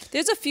it.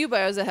 There's a few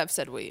bios that have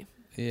said we.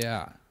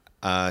 Yeah.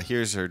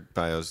 Here's her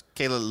bios.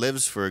 Kayla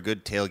lives for a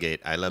good tailgate.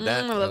 I love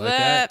that. I love like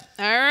that.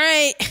 All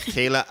right.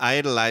 Kayla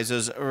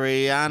idolizes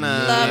Rihanna.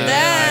 Love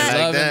that. I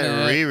like Loving that.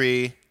 that.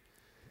 Riri.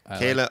 I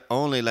Kayla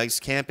only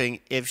likes camping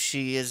if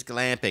she is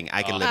glamping.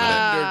 I can live with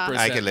it. 100%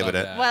 I can live with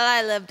love it. that. Well,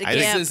 I love to I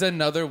This camp. is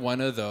another one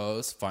of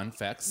those fun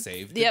facts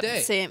saved the Yep.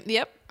 day. Same.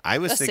 Yep. I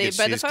was A thinking Saved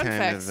by the she's Fun kind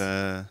Facts.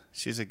 of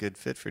she's a good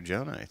fit for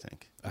Jonah, I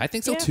think. I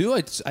think so Yeah. too.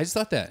 I just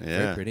thought that. Yeah.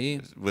 Very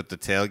pretty. With the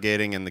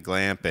tailgating and the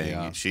glamping.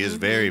 Yeah. She is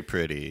very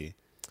pretty.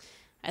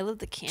 I love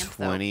the camp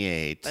though.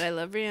 28. But I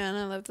love Rihanna.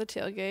 I love the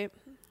tailgate.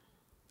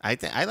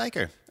 I like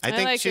her. I I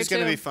think like her she's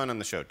going to too. be fun on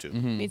the show, too.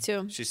 Me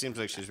too. She seems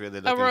like she's really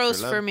A looking rose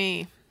for love. for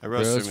me. A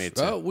rose for me,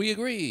 too. Oh, we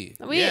agree.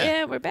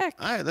 Yeah. We're back.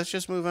 All right, let's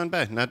just move on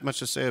back. Not much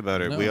to say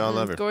about her. No. We all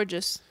love her.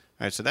 Gorgeous.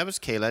 All right, so that was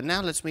Kayla.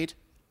 Now let's meet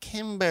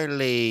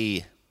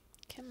Kimberly.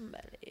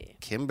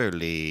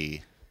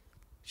 Kimberly.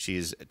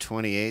 She's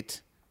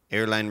 28,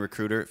 airline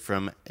recruiter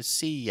from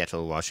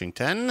Seattle,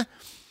 Washington.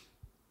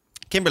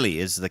 Kimberly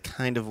is the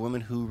kind of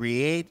woman who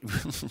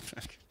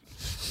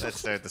Let's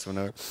start this one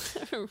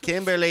over.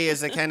 Kimberly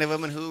is the kind of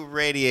woman who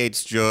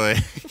radiates joy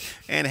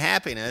and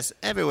happiness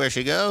everywhere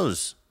she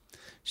goes.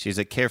 She's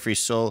a carefree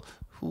soul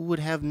who would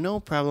have no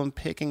problem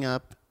picking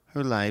up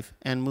her life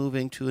and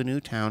moving to a new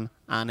town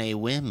on a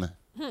whim.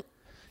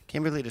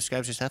 Kimberly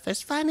describes herself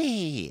as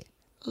funny,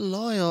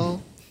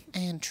 loyal,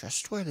 and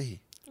trustworthy,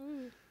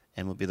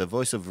 and will be the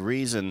voice of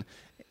reason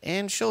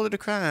and shoulder to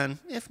cry on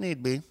if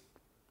need be.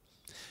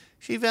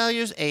 She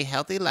values a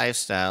healthy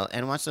lifestyle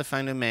and wants to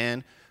find a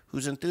man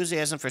whose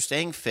enthusiasm for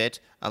staying fit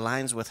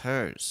aligns with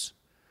hers.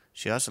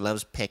 She also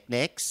loves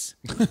picnics,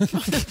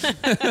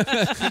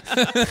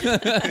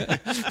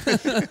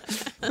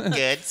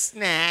 good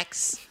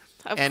snacks,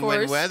 Of and course.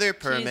 when weather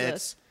Jesus.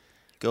 permits,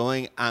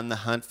 going on the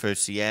hunt for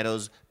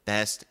Seattle's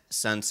best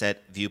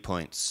sunset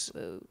viewpoints.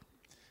 Whoa.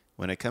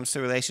 When it comes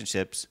to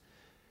relationships,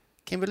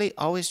 Kimberly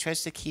always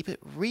tries to keep it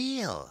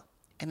real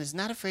and is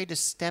not afraid to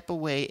step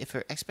away if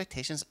her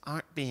expectations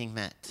aren't being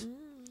met.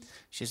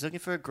 She's looking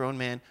for a grown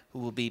man who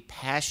will be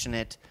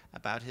passionate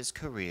about his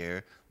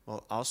career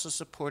while also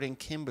supporting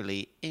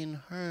Kimberly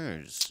in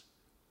hers.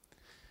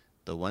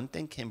 The one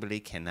thing Kimberly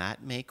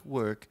cannot make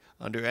work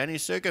under any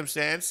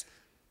circumstance,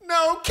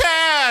 no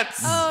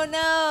cats! Oh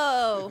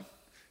no.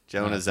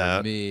 Jonah's Not for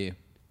out. Me.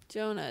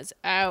 Jonah's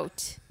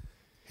out.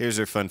 Here's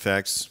her fun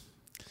facts.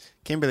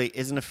 Kimberly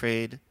isn't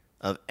afraid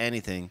of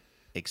anything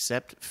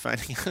except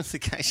finding out the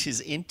guy she's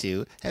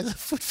into has a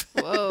foot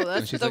fetish. Whoa,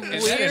 that's she's the like,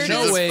 "Is that in weirdest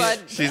no way-" fun.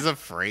 She's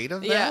afraid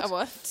of that? Yeah,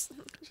 what?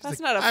 That's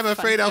not a I'm fun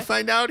afraid I'll fact.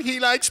 find out he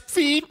likes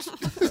feet.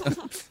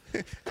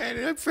 And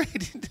I'm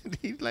afraid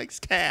he likes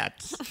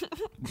cats.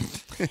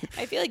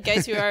 I feel like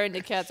guys who are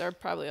into cats are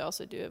probably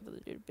also do have a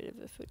little bit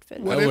of a foot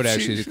fetish. What I if would she-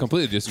 actually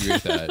completely disagree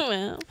with that.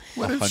 Well,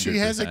 What if she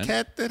has a 100%.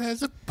 cat that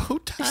has a bow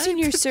tie? seen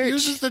your that search.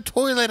 Uses the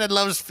toilet and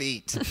loves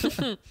feet.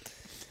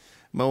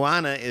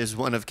 Moana is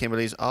one of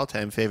Kimberly's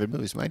all-time favorite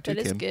movies. Mine too,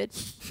 that is Kim. good.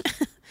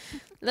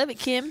 Love it,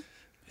 Kim.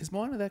 Is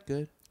Moana that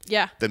good?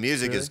 Yeah, The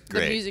music is the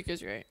great. music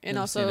is great, and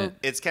Never seen also it.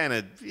 It's kind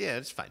of,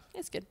 it's fine.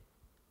 it's good.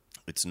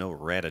 It's no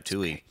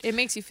Ratatouille. It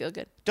makes you feel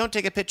good. Don't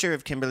take a picture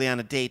of Kimberly on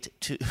a date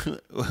to...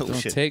 oh, Don't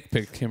shit. take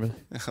pick Kimberly.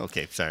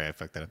 Okay, sorry, I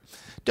fucked that up.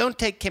 Don't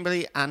take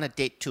Kimberly on a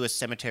date to a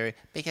cemetery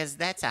because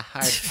that's a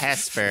hard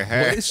pass for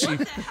her. What is she?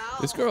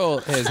 This girl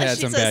has had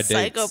some She's bad a dates.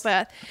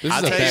 psychopath. This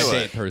I'll is a tell you bad what.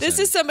 date person. This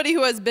is somebody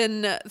who has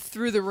been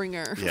through the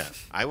ringer. Yeah,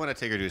 I want to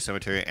take her to a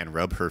cemetery and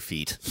rub her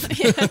feet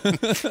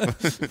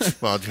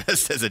while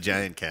dressed as a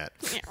giant cat.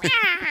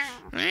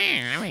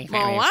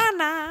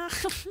 Moana.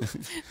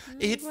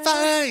 It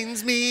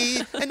finds me,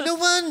 and no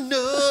one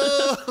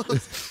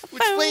knows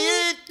which way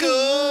it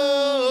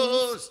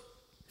goes.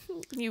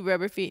 You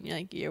rub her feet, and you're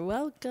like, "You're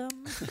welcome."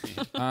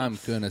 I'm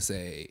gonna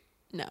say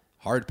No,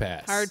 hard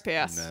pass. hard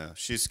pass. No,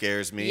 she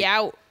scares me.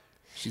 Yeah.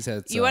 She's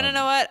had. You want to some-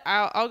 know what?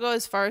 I'll go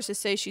as far as to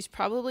say she's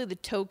probably the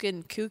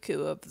token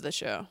cuckoo of the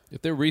show.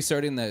 If they're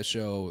restarting that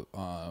show,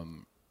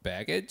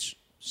 Baggage,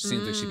 she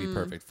seems like she'd be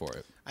perfect for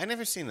it. I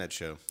never seen that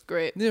show.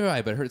 Great. Neither have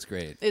I, but I heard it's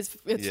great. It's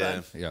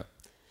Yeah. fun. Yeah.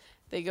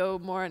 They go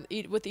more on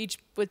with each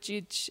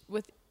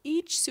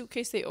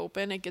suitcase they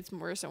open, it gets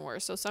worse and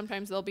worse. So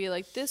sometimes they'll be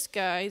like, "This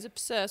guy is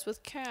obsessed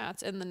with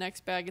cats," and the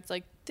next bag it's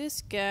like,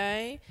 "This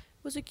guy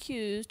was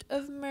accused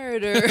of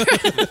murder,"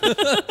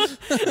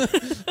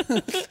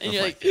 and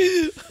you're like,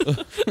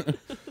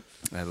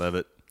 I love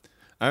it.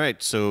 All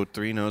right, so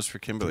 3 no's for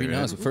Kimberly. Three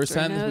right? no's. The first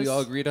Three time that we no's. all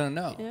agreed on a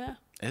no. "Yeah,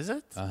 Is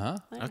it? Uh huh.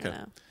 I don't Okay.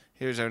 know."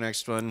 Here's our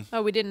next one.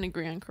 Oh, we didn't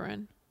agree on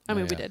Corinne. I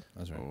mean, we did.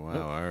 That's right. Oh,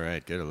 wow, all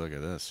right, get a look at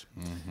this.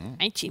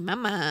 Aichi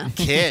mama.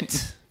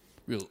 Kit.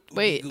 Real.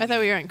 Wait, I thought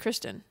we were on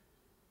Kristen.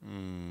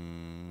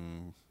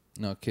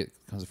 No, Kit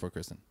comes before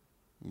Kristen.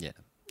 Yeah,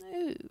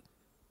 Oh.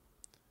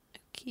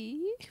 Okay.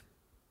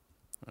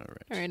 all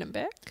right. All right, I'm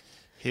back.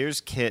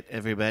 Here's Kit,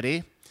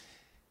 everybody.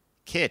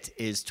 Kit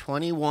is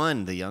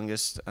 21, the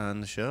youngest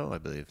on the show, I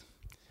believe.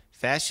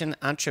 Fashion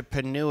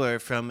entrepreneur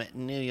from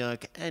New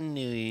York,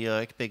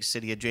 big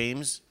city of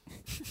dreams.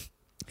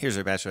 Here's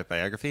her bachelorette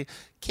biography.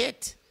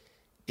 Kit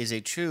is a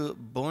true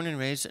born and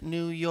raised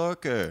New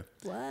Yorker.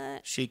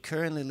 What? She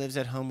currently lives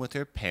at home with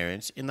her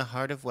parents in the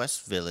heart of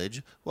West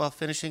Village while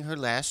finishing her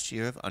last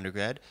year of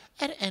undergrad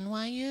at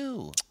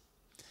NYU.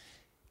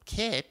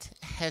 Kit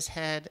has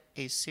had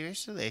a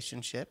serious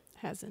relationship.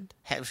 Hasn't.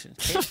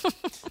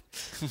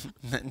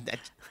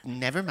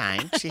 Never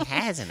mind. She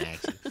hasn't,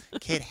 actually.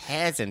 Kit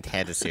hasn't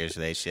had a serious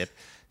relationship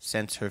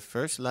since her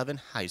first love in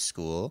high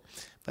school.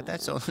 But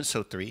that's only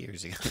 3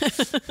 years ago.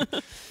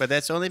 But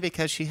that's only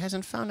because she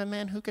hasn't found a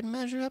man who can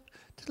measure up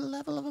to the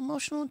level of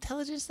emotional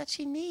intelligence that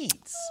she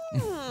needs.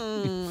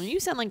 You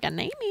sound like a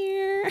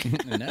nightmare.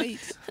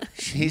 Nice.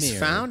 She's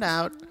found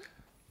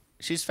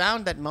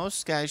that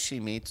most guys she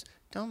meets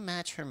don't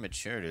match her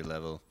maturity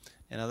level.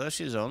 And although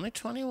she's only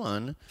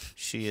 21,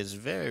 she is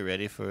very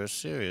ready for a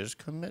serious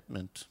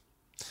commitment.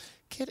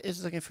 Kit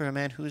is looking for a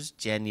man who is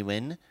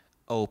genuine,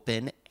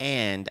 open,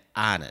 and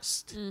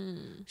honest.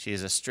 She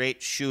is a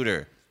straight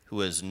shooter who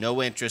has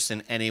no interest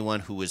in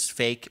anyone who is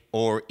fake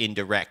or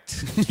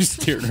indirect. You're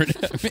staring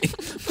right at me.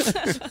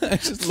 I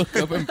just look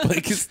up and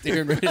Blake is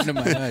staring right into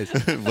my eyes.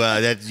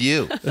 Well, that's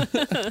you.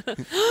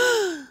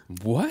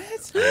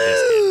 What?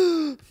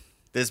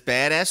 This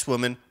badass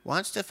woman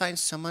wants to find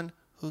someone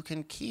who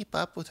can keep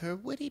up with her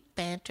witty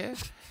banter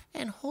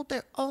and hold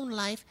their own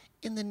life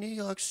in the New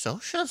York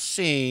social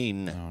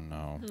scene. Oh,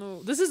 no.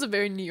 No, this is a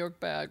very New York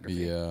biography.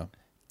 Yeah.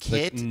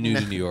 Kit, Like new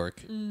to New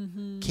York.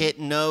 Kit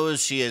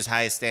knows she has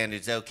high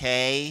standards,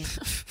 okay?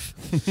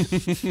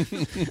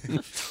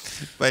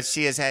 But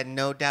she has had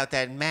no doubt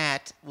that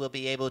Matt will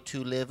be able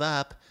to live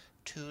up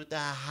to the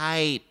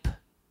hype.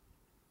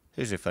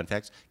 Here's your fun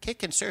facts. Kit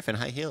can surf in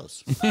high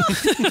heels.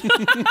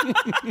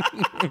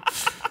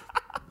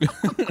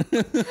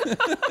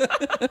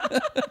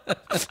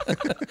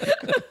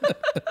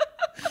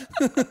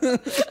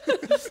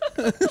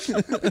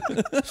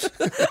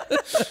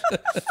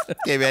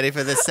 Get ready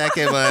for the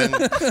second one.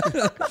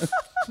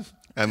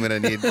 I'm gonna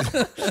need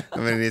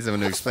someone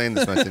to explain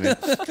this one to me.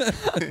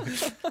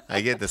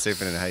 I get the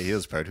surfing in high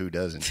heels part. Who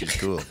doesn't? She's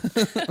cool.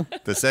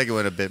 The second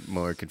one a bit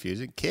more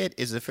confusing. Kit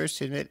is the first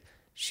to admit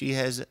she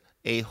has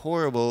a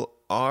horrible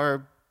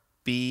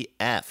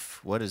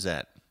RBF. What is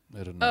that?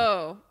 I don't know.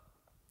 Oh.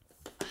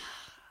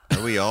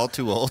 Are we all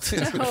too old?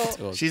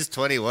 No. She's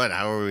 21.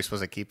 How are we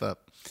supposed to keep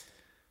up?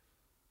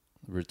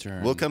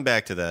 Return. We'll come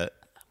back to that.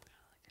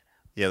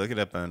 Yeah, look it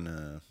up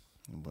on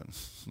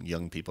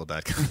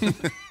youngpeople.com.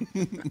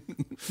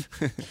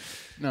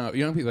 No,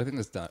 young people, I think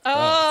that's not.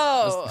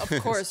 Oh,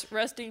 of course.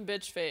 Resting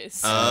bitch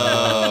face.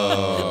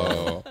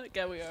 Oh.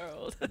 God, we are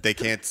old. They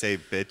can't say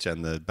bitch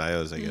on the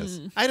bios, I guess.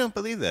 I don't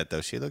believe that,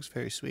 though. She looks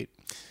very sweet.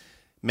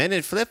 Men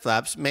in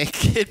flip-flops make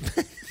Kit...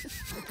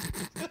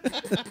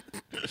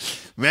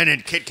 Men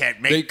in Kit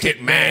Kat make Kit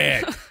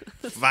mad.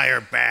 Fire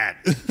bad.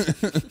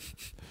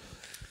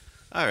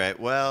 All right,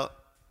 well...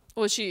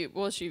 Well, she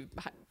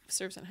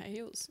serves in high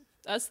heels.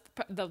 That's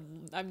the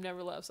I've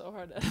never laughed so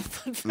hard at a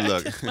fun fact.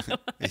 Look.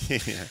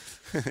 Yeah.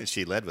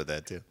 She led with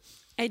that, too.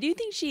 I do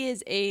think she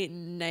is a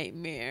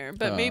nightmare,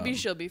 but maybe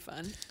she'll be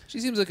fun. She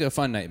seems like a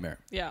fun nightmare.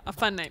 Yeah, a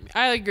fun nightmare.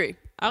 I agree.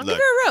 I'll Look. give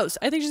her a rose.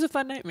 I think she's a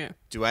fun nightmare.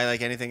 Do I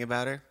like anything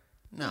about her?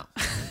 No.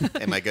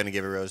 Am I going to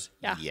give her a rose?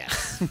 Yeah.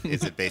 Yes.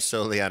 Is it based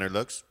solely on her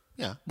looks?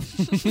 Yeah.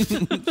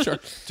 Sure.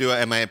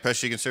 Am I impressed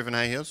she can surf in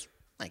high heels?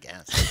 I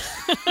guess.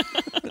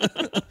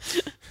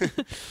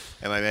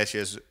 Am I mad she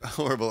has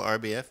horrible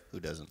RBF? Who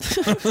doesn't?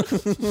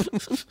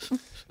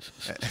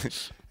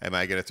 Am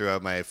I going to throw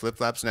out my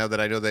flip-flops now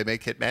that I know they make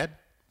Kit mad?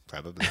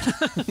 Probably.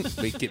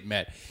 Make Kit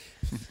mad.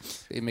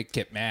 They make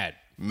Kit mad.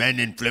 Men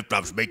in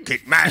flip-flops make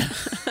Kit mad.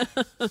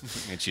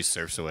 And she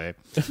surfs away.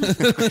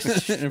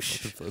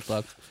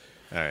 Flip-flops.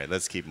 All right,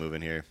 let's keep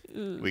moving here.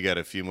 We got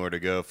a few more to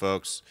go,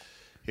 folks.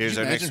 Here's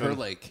our Imagine next her one.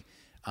 like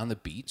on the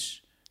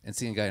beach and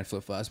seeing a guy in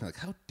flip-flops and be like,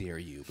 how dare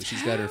you? But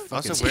she's got her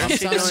fucking Also, where is pumps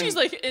she on. going? She's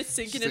like, it's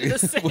sinking into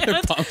the With her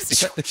sand.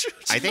 pumps.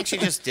 I think she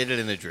just did it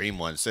in a dream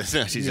once. So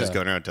now she's just Yeah.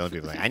 going around telling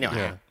people, like, I know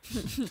Yeah. how.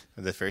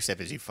 The first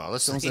step is you fall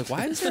asleep. Someone's like,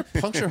 why is there a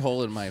puncture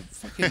hole in my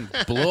fucking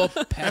blow-up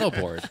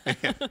paddleboard?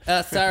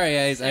 Sorry,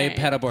 guys. I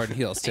paddleboard in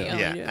heels, too.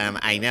 Yeah. Yeah,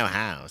 I know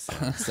how. So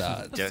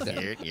So, just,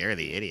 you're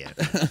the idiot.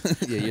 yeah,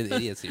 you're the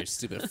idiots with your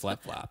stupid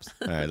flip-flops.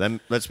 All right,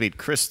 let's meet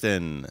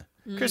Kristen.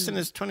 Kristen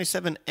is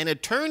 27, an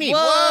attorney.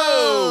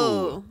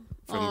 Whoa!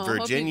 From Oh, hope you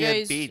Virginia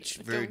guys Beach,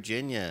 don't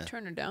Virginia.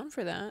 Turn her down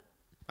for that.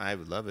 I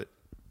would love it.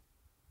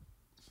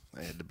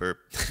 I had to burp.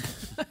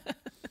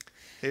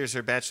 Here's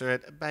her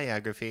bachelorette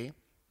biography.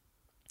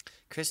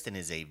 Kristen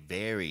is a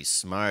very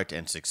smart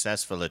and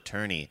successful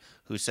attorney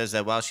who says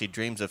that while she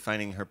dreams of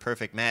finding her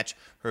perfect match,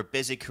 her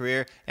busy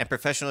career and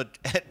professional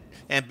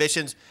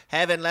ambitions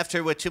haven't left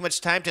her with too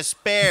much time to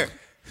spare.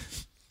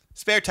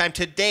 Spare time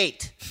to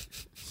date.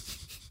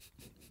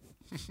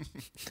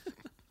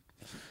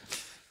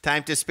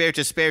 Time to spare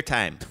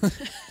time.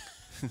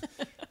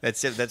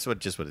 That's it. That's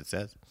just what it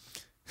says.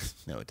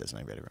 No, it doesn't.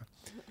 I read it wrong.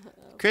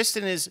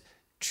 Kristen is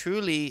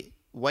truly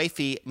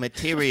wifey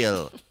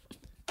material.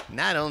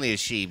 Not only is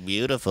she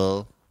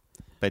beautiful,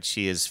 but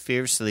she is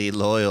fiercely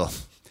loyal,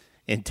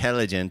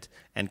 intelligent,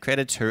 and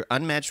credits her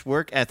unmatched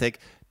work ethic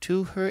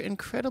to her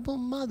incredible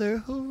mother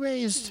who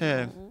raised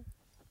her.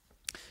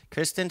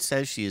 Kristen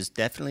says she is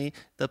definitely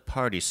the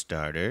party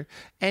starter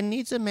and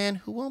needs a man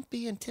who won't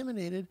be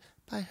intimidated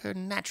by her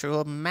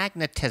natural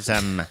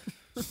magnetism.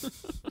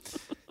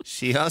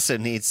 She also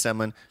needs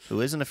someone who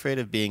isn't afraid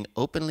of being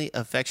openly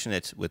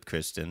affectionate with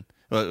Kristen.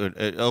 Well,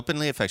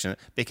 openly affectionate,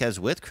 because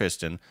with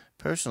Kristen,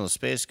 personal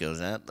space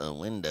goes out the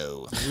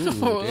window.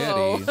 Ooh, daddy.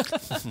 Oh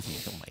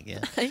my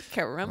God. Ay,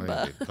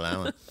 caramba. You're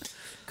plowing.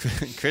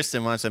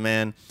 Kristen wants a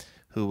man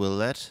who will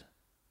let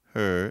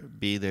her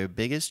be their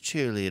biggest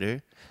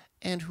cheerleader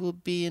and who will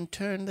be in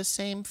turn the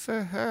same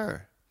for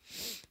her.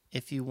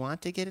 If you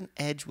want to get an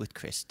edge with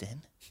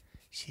Kristen,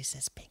 she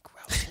says pink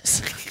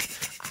roses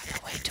on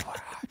the way to her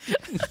heart.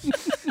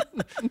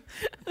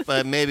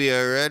 But maybe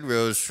a red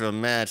rose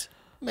from Matt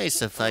may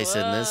suffice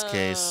in this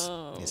case.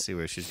 You see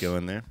where she's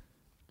going there?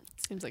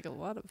 Seems like a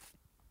lot of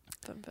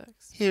fun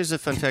facts. Here's a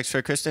fun fact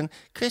for Kristen.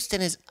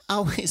 Kristen is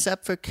always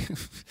up for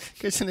karaoke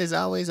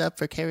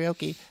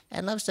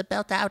and loves to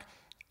belt out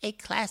a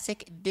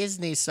classic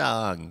Disney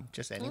song.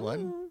 Just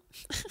anyone?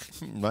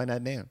 Why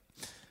not name?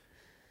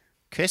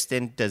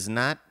 Kristen does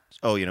not.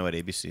 Oh, you know what?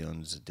 ABC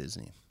owns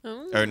Disney.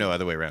 Or no,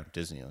 other way around.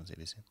 Disney owns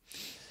ABC.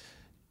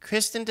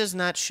 Kristen does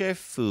not share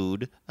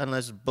food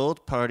unless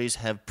both parties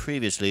have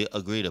previously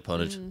agreed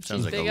upon it.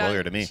 Sounds like a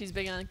lawyer to me. She's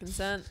big on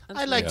consent.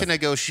 I'd like to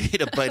negotiate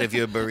a bite of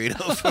your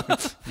burrito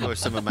for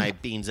some of my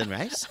beans and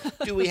rice.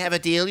 Do we have a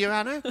deal, Your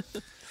Honor?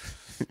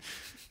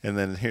 And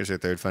then here's her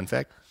third fun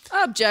fact.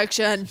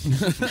 Objection.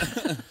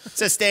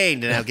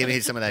 Sustained. Now give me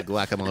some of that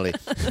guacamole.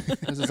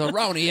 This is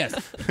erroneous.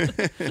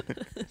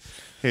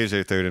 Here's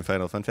her third and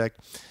final fun fact.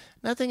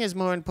 Nothing is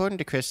more important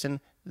to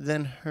Kristen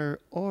than her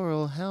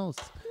oral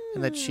health,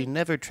 and that she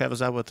never travels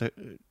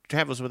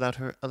without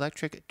her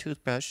electric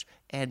toothbrush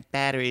and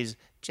batteries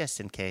just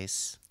in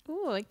case.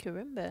 Ooh, I can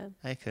remember.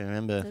 I can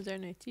remember. Those are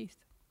nice teeth.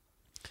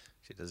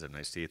 She does have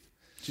nice teeth.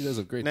 She does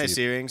a great Nice teeth.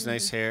 earrings,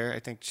 nice hair. I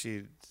think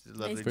she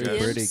lovely Nice Very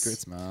dress. pretty, Yes. great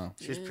smile.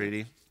 She's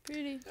pretty.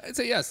 Pretty. I'd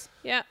say yes.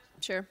 Yeah,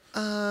 sure.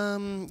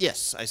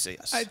 Yes, I say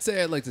yes. I'd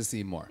say I'd like to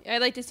see more.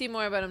 I'd like to see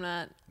more, but I'm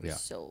not Yeah.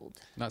 sold.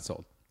 Not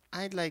sold.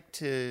 I'd like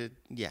to,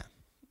 yeah.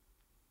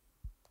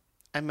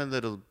 I'm a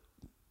little,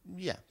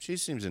 yeah, she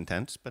seems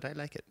intense, but I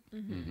like it.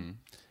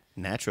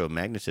 Natural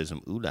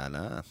magnetism, ooh la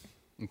la.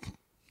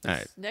 All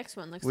right. Next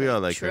one looks We like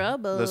all like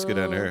trouble. her. Let's get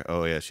on her.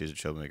 Oh, yeah, she's a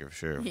troublemaker for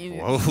sure.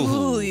 Ooh,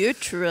 Whoa. you're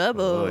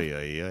trouble. Oh,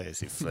 yeah. I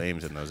see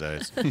flames in those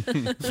eyes.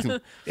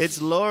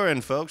 It's Lauren,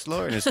 folks.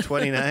 Lauren is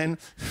 29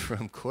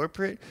 from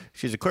corporate.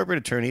 She's a corporate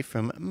attorney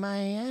from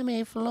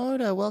Miami,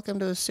 Florida. Welcome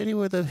to a city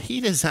where the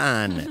heat is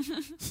on.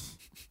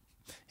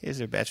 Here's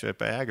her bachelorette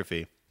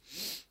biography.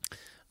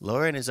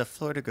 Lauren is a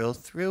Florida girl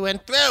through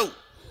and through.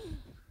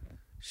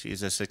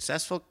 She's a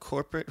successful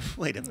corporate.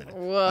 Wait a minute.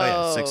 Whoa. Oh,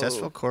 yeah,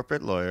 successful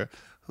corporate lawyer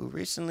who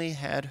recently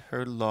had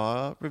her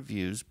law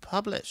reviews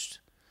published.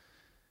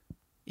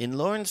 In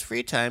Lauren's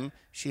free time,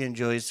 she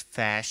enjoys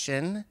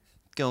fashion,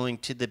 going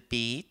to the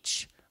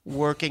beach,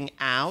 working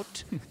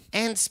out,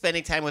 and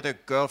spending time with her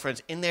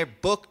girlfriends in their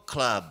book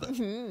club.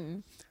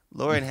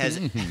 Lauren has.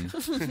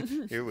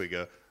 Here we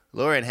go.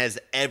 Lauren has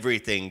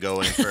everything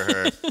going for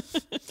her.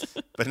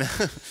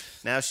 But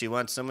now she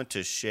wants someone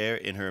to share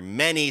in her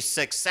many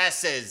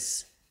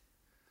successes.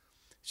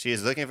 She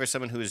is looking for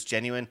someone who is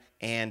genuine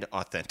and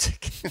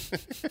authentic.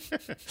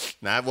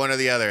 Not one or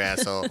the other,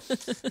 asshole.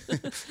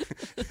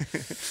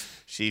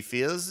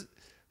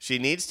 She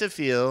needs to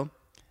feel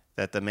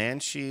that the man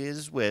she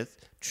is with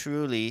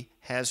truly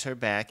has her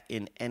back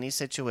in any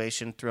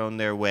situation thrown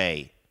their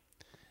way.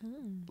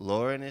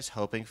 Lauren is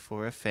hoping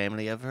for a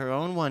family of her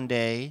own one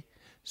day,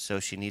 so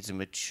she needs a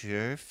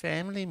mature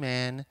family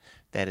man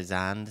that is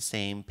on the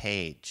same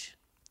page.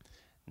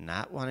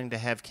 Not wanting to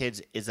have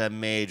kids is a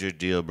major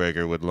deal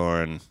breaker with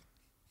Lauren.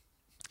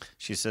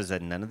 She says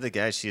that none of the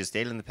guys she has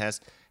dated in the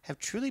past have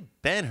truly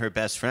been her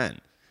best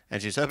friend,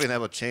 and she's hoping that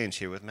will change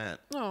here with Matt.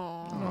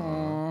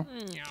 Aww.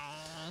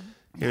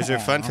 Here's her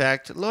fun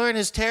fact. Lauren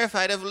is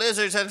terrified of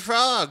lizards and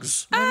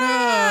frogs.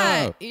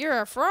 Ah, you're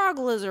a frog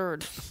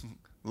lizard.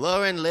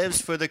 Lauren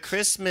lives for the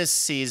Christmas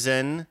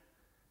season,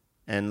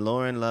 and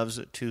Lauren loves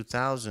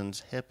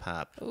 2000s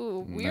hip-hop.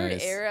 Ooh, weird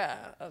Nice. era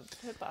of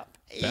hip hop.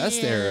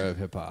 Best era of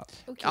hip hop.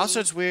 Okay. Also,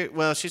 it's weird.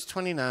 Well, she's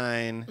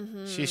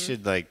 29. She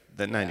should, like,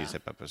 the 90s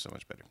hip-hop was so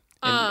much better.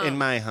 In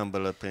my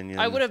humble opinion.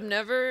 I would have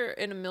never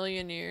in a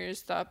million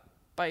years thought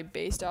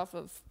based off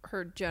of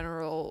her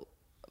general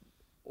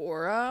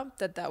aura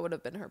that would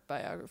have been her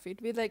biography,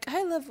 to be like,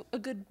 I love a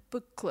good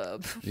book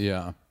club.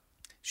 Yeah.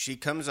 She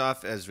comes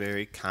off as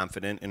very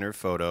confident in her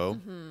photo,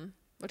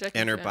 Which I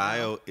can and her stand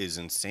bio is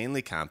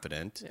insanely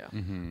confident. Yeah.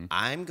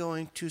 I'm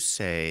going to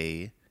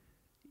say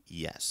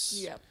yes.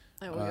 Yeah.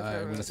 I will give her I'm a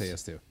going to rose. say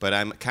yes, too. But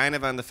I'm kind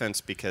of on the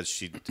fence because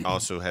she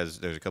also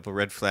there's a couple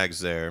red flags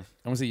there. I'm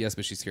going to say yes,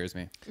 but she scares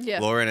me. Yeah.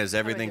 Lauren has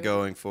everything agree with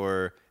going for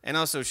her. And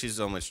also, she's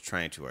almost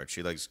trying too hard.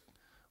 She likes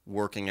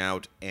working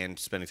out and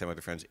spending time with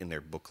her friends in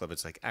their book club.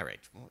 It's like, all right,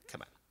 well,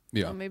 come on.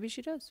 Yeah. Well, maybe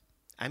she does.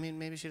 I mean,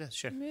 maybe she does.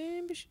 Sure.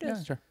 Maybe she Yeah,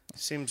 does. sure.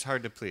 Seems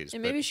hard to please.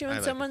 And but maybe she I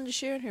wants like someone to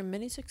share in her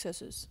many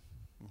successes.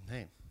 it.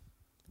 Hey,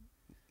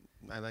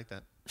 I like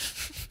that.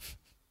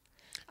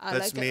 I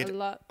Let's like it meet a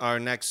lot. our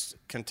next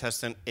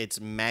contestant.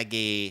 It's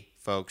Maggie,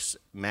 folks.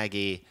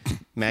 Maggie.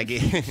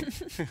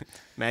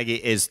 Maggie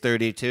is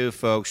 32,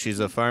 folks. She's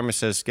a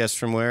pharmacist. Guess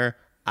from where?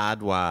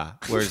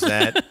 Adwa. Where's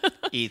that?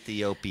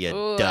 Ethiopia.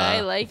 Oh, Duh. I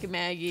like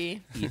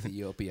Maggie.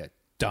 Ethiopia,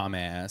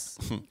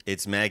 dumbass.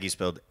 It's Maggie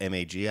spelled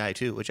Magi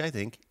too, which I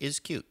think is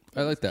cute.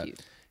 I like that. Cute.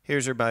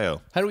 Here's her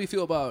bio. How do we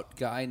feel about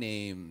guy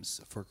names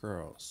for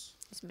girls?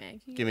 It's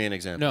Maggie. Give me an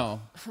example.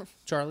 No,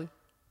 Charlie,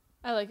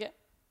 I like it.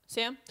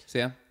 Sam,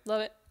 Sam,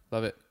 love it.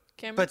 love it.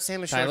 Cameron, But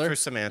Sam is short Tyler? for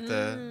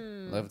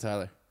Samantha. Love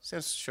Tyler.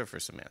 Sam's short for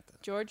Samantha.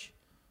 George.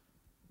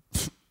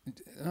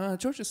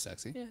 George is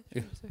sexy.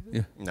 Yeah.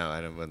 Yeah. No,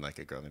 I wouldn't like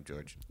a girl named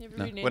George. You ever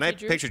No. read When I Nancy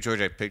Drew? picture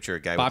George, I picture a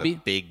guy Bobby? with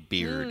a big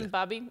beard.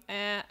 Bobby,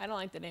 I don't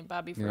like the name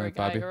Bobby for You a like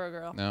guy Bobby? or a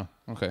girl. No.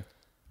 Okay.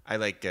 I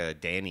like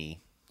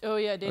Danny. Oh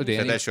yeah, Danny. Danny.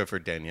 So that's short for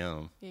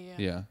Danielle. Yeah.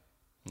 Yeah.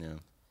 Yeah.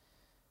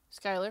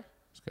 Skylar.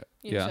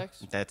 Yeah.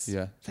 Unisex. That's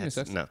Yeah. That's,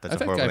 Unisex. no, that's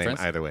I've a had horrible guy name friends.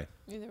 either way.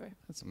 Either way.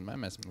 That's I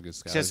met some good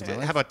guys. Just in my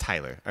life. how about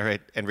Tyler? All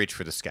right, and reach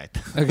for the Skype.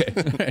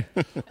 Okay.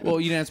 Well,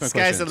 you didn't answer my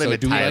Sky's question. the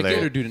limit, so do we like Tyler.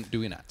 it or do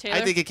we not? Taylor.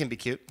 I think it can be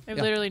cute. I've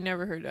Yeah. literally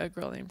never heard a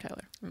girl named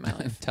Tyler in my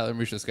life. Tyler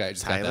reach for the sky. I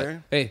just got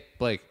Tyler? that. Hey,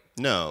 Blake.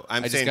 No,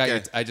 I'm I just saying got guy-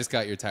 your I just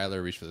got your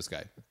Tyler reach for the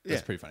sky.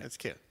 That's yeah, pretty funny. That's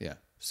cute. Yeah.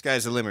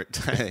 Sky's the limit,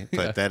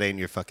 but that ain't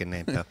your fucking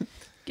name, though.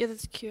 Yeah,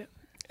 that's cute.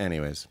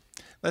 Anyways,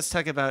 let's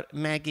talk about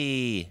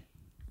Maggie.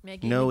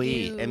 Maggie. No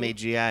E,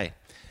 M-A-G-I.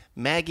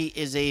 Maggie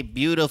is a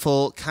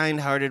beautiful,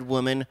 kind-hearted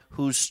woman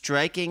whose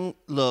striking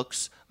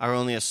looks are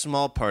only a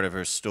small part of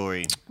her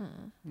story.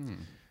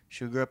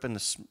 She grew up in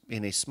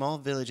a small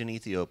village in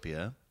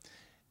Ethiopia,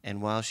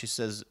 and while she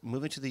says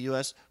moving to the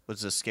U.S.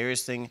 was the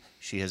scariest thing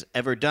she has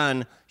ever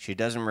done, she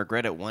doesn't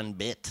regret it one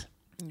bit.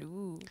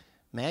 Ooh.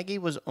 Maggie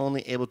was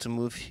only able to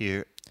move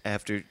here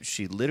after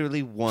she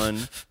literally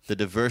won the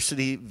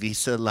Diversity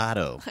Visa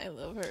Lotto. I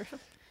love her.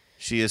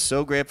 She is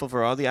so grateful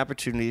for all the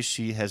opportunities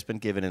she has been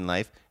given in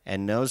life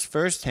and knows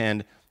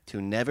firsthand to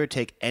never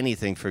take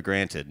anything for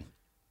granted.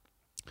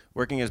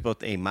 Working as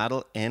both a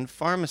model and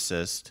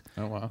pharmacist,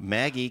 Oh, wow.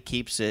 Maggie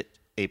keeps it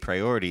a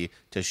priority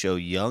to show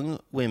young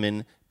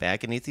women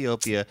back in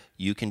Ethiopia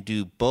you can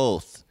do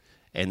both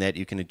and that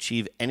you can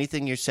achieve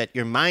anything you set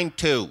your mind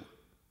to.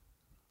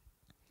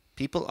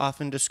 People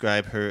often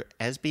describe her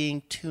as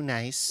being too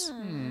nice,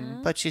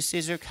 but she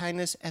sees her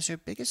kindness as her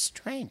biggest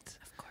strength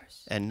Of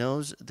course. and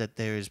knows that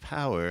there is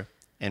power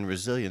and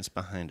resilience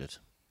behind it.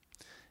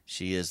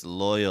 She is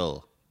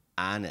loyal,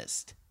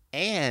 honest,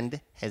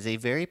 and has a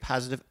very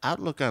positive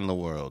outlook on the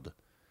world.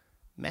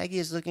 Maggie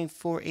is looking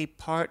for a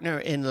partner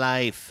in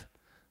life,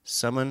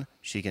 someone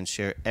she can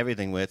share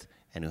everything with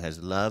and who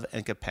has love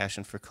and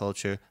compassion for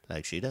culture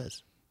like she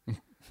does.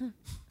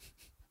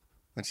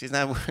 When she's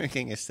not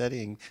working or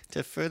studying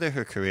to further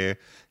her career,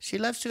 she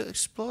loves to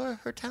explore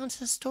her town's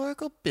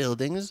historical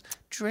buildings,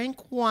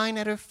 drink wine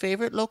at her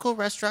favorite local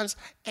restaurants,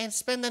 and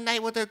spend the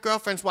night with her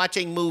girlfriends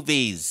watching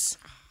movies.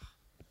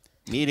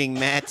 Meeting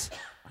Matt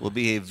will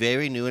be a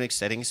very new and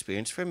exciting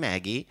experience for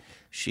Maggie.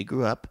 She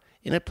grew up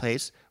in a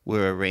place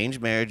where arranged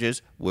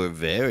marriages were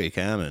very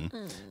common.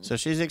 So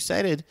she's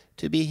excited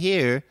to be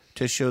here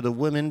to show the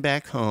women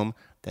back home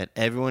that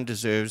everyone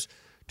deserves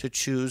to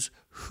choose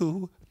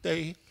who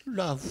they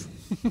love.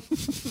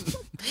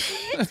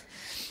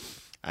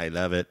 I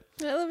love it.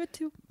 I love it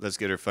too. Let's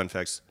get her fun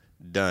facts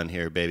done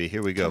here, baby.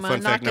 Here we go. Come Fun on,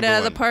 knock fact it number out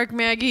of one. the park,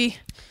 Maggie.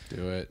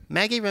 Do it.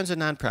 Maggie runs a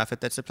nonprofit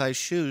that supplies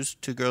shoes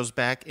to girls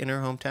back in her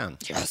hometown.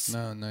 Yes.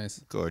 No, nice.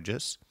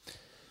 Gorgeous.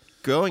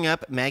 Growing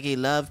up, Maggie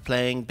loved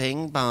playing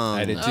ping pong.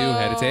 I did too.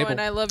 Had a table.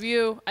 And I love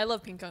you. I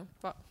love ping pong.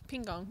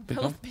 Ping pong. I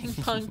love ping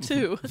pong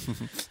too.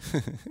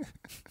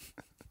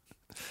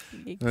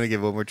 I'm going to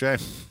give it one more try.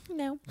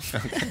 No.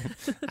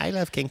 I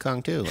love King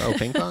Kong too. Oh,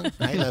 ping pong?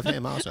 I love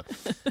him also.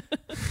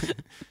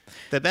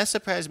 The best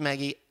surprise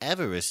Maggie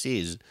ever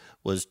received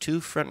was 2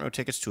 front row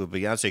tickets to a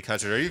Beyonce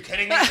concert. Are you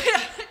kidding me? God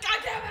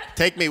damn it.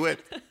 Take me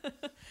with.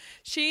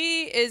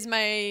 She is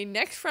my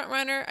next front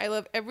runner. I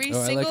love every Oh, I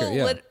like single, her,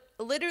 yeah.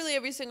 literally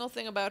every single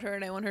thing about her,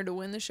 and I want her to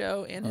win the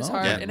show and his Oh,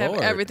 heart yeah. and have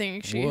Lord.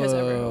 everything she has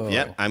ever Whoa. hoped.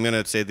 Yep, I'm going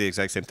to say the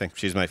exact same thing.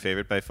 She's my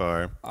favorite by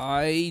far.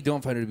 I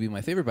don't find her to be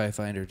my favorite, but I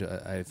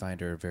find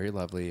her very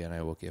lovely, and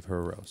I will give her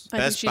a rose. I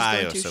Best think she's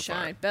bio going to so far.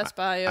 shine. Best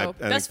bio. I think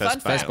best best fun bio.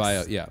 Best facts.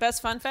 bio, yeah.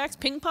 Best fun facts.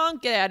 Ping pong.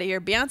 Get out of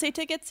here. Beyonce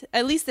tickets.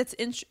 At least that's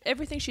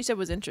everything she said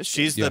was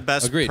interesting. She's Yeah, the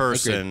best agreed,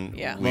 person agreed.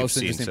 Yeah. we've Most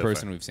seen interesting so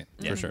person far. we've seen,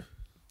 for sure.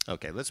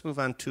 Okay, let's move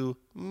on to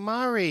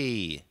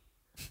Mari.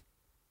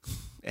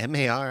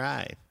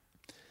 M-A-R-I.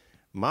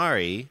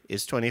 Mari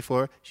is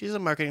 24. She's a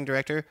marketing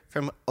director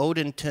from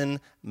Odenton,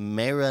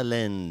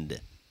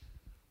 Maryland.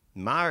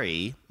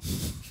 Mari,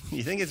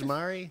 you think it's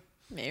Mari?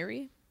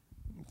 Mary.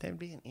 That'd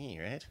be an E,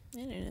 right? I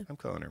don't know. I'm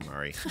calling her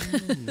Mari.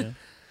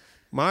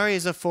 Mari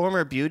is a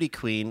former beauty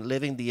queen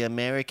living the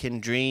American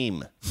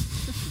dream.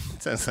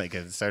 Sounds like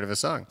the start of a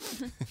song.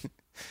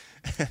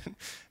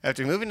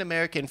 After moving to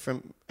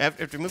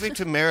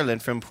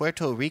Maryland from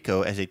Puerto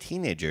Rico as a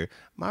teenager,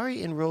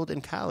 Mari enrolled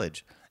in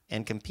college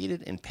and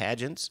competed in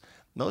pageants,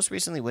 most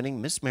recently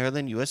winning Miss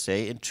Maryland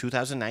USA in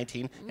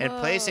 2019 and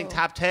placing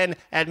top 10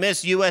 at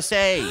Miss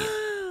USA.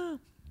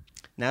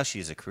 Now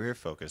she's a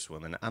career-focused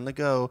woman on the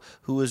go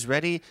who is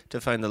ready to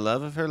find the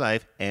love of her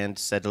life and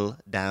settle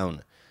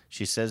down.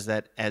 She says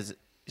that as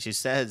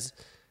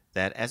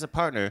a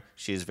partner,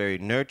 she is very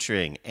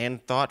nurturing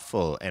and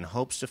thoughtful and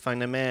hopes to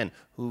find a man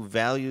who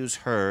values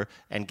her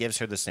and gives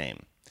her the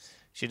same.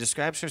 She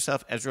describes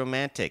herself as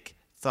romantic,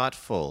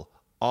 thoughtful,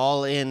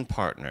 all-in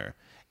partner,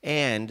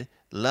 and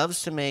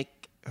loves to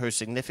make her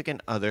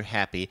significant other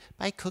happy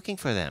by cooking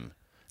for them,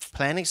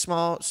 planning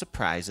small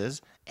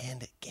surprises,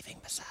 and giving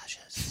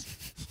massages.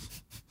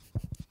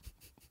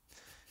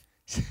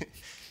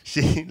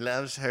 She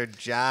loves her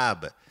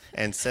job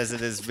and says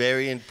it is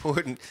very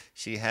important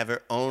she have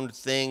her own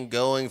thing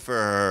going for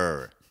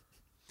her.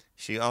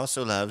 She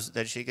also loves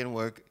that she can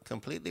work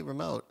completely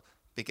remote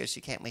because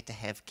she can't wait to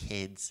have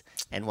kids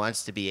and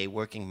wants to be a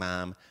working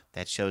mom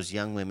that shows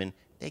young women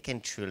they can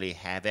truly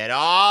have it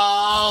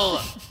all.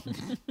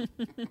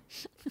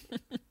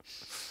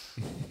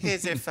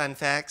 Here's her fun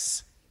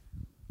facts.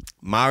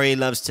 Mari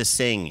loves to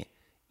sing,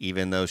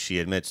 even though she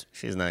admits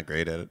she's not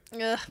great at it.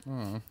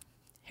 Ugh.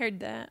 Heard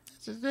that.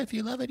 If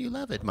you love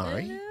it,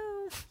 Mari. I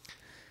know.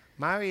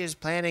 Mari is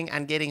planning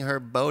on getting her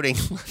boating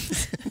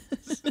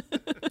lessons.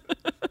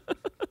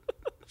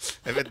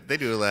 I bet they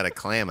do a lot of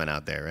clamming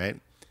out there, right?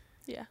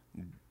 Yeah.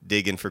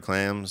 Digging for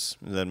clams.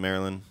 Is that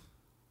Maryland?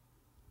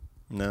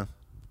 No?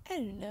 I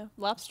don't know.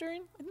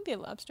 Lobstering? I think they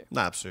have lobster.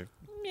 Lobster.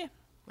 Yeah.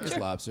 There's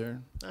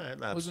lobster. All right,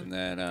 lobster. Wasn't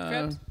that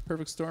Crabs?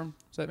 Perfect Storm?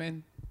 Is that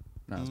Maine?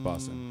 No, it's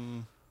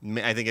Boston.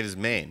 I think it is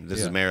Maine. This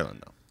is Yeah.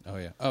 Maryland, though. Oh,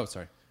 yeah. Oh,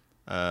 sorry.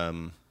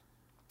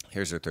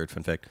 Here's our third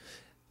fun fact.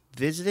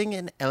 Visiting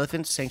an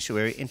elephant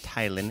sanctuary in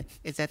Thailand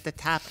is at the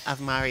top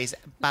of Mari's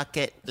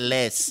bucket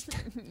list.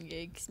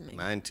 Yikes, man.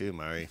 Mine too,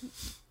 Mari.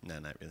 No,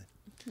 not really.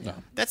 No.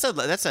 That's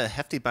a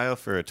hefty bio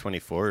for a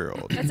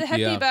 24-year-old. That's a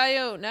hefty Yeah.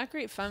 bio. Not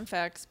great fun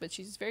facts, but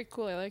she's very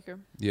cool. I like her.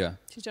 Yeah.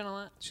 She's done a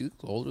lot. She looks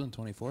older than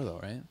 24, though,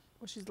 right?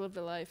 Well, she's lived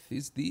a life. A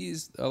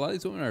lot of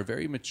these women are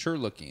very mature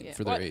looking Yeah.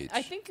 for their Well, age.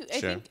 I think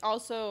Sure.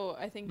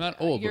 Not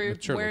old, but you're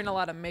mature wearing looking. a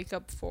lot of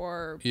makeup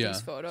for Yeah,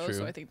 these photos, so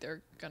true. I think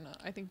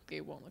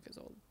they won't look as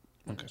old.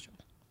 Okay.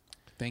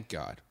 Thank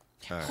God.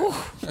 All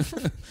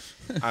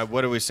right.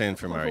 What are we saying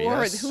for Mari?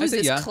 Lord, Yes? who I is say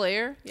this? yeah.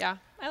 Claire? Yeah,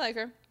 I like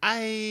her.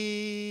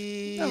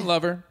 I don't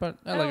love her, but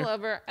I I like don't her.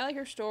 love her. I like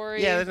her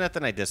story. Yeah, there's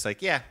nothing I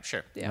dislike. Yeah,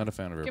 sure. Yeah. Not a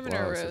fan of her Giving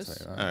her a blouse, I'll rose.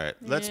 tell you All that. right.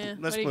 Let's Yeah,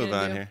 let's what are you move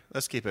gonna on do? here.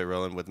 Let's keep it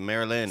rolling with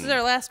Marilyn. This is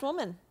our last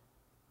woman.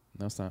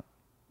 No, it's not.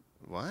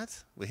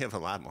 What? We have a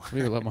lot more. We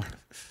have a lot more.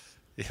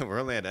 Yeah, we're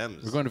only at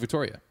M's. We're going to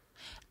Victoria.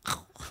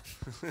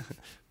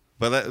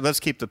 But let's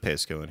keep the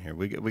pace going here.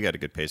 We got a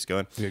good pace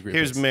going. We got a great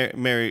Here's pace.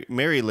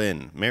 Mary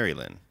Lynn.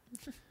 Marilyn.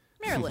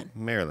 Maryland.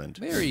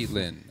 Mary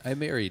Lynn. I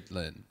married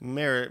Lynn.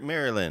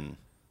 Marilyn.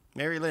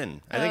 Mary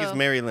Lynn. I think it's Oh.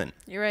 Mary Lynn.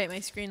 You're right. My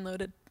screen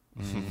loaded.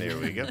 There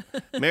we go.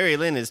 Mary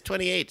Lynn is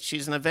 28.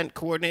 She's an event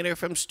coordinator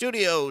from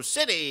Studio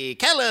City,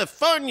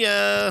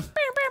 California.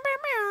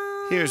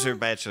 Here's her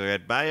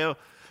bachelorette bio.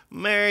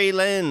 Mary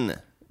Lynn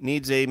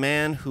needs a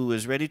man who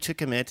is ready to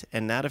commit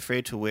and not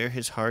afraid to wear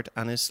his heart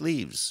on his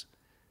sleeves.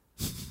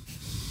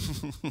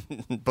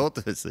 Both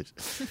of his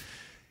sleeves.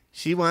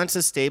 She wants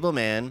a stable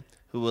man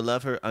who will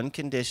love her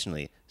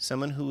unconditionally,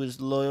 someone who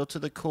is loyal to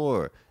the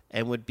core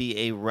and would be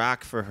a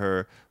rock for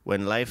her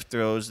when life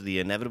throws the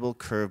inevitable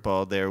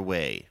curveball their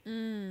way.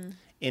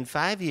 In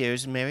 5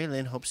 years, Mary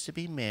Lynn hopes to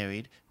be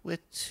married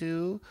with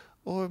 2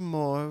 or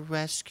more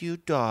rescue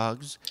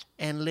dogs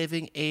and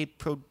living a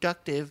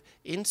productive,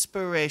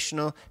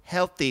 inspirational,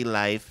 healthy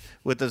life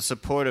with the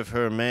support of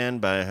her man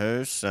by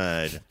her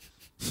side.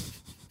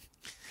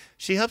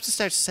 She hopes to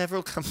start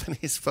several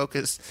companies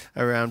focused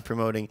around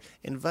promoting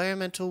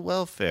environmental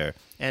welfare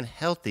and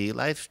healthy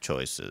life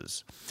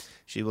choices.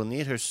 She will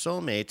need her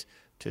soulmate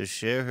to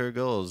share her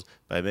goals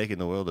by making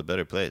the world a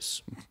better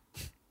place.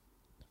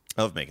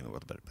 Of making the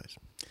world a better place.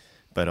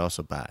 But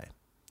also by.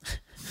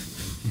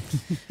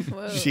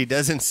 Whoa. She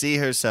doesn't see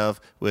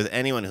herself with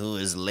anyone who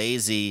is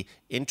lazy,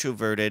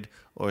 introverted,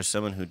 or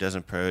someone who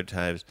doesn't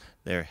prioritize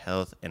their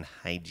health and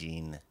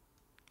hygiene.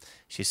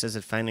 She says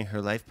that finding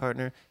her life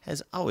partner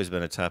has always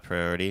been a top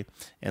priority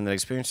and that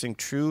experiencing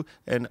true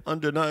and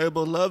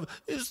undeniable love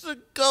is the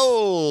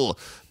goal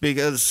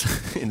because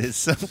it is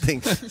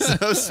something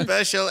so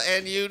special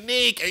and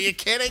unique. Are you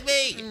kidding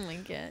me? Oh my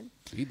god.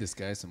 Feed this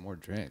guy some more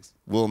drinks.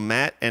 Will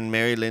Matt and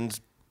Mary Lynn's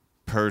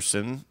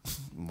person...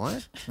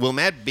 What? Will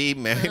Matt be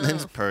Mary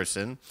Lynn's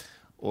person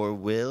or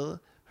will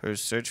her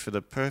search for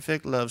the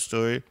perfect love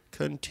story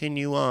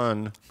continue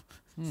on?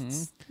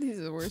 These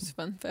are the worst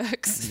fun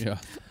facts. Yeah.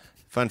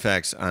 Fun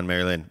facts on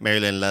Mary Lynn. Mary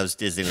Lynn loves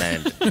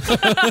Disneyland.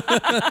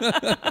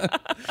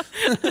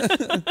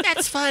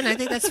 That's fun. I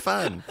think that's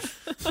fun.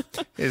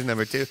 Here's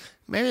number 2.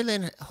 Mary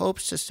Lynn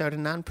hopes to start a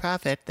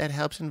nonprofit that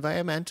helps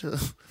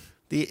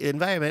the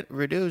environment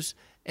reduce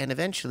and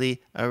eventually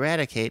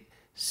eradicate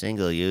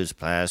single-use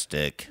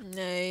plastic.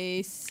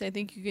 Nice. I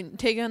think you can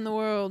take on the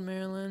world,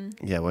 Marilyn.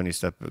 Yeah, when you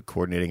stop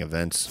coordinating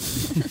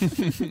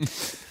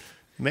events.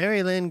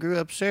 Mary Lynn grew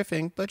up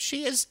surfing, but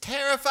she is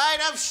terrified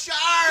of sharks.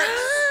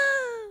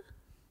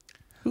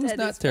 Who's That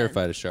not is fun.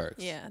 terrified of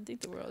sharks? Yeah, I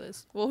think the world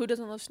is. Well, who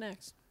doesn't love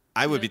snacks?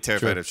 I would be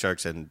terrified True. of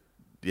sharks, and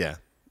yeah,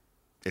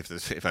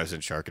 if I was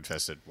in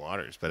shark-infested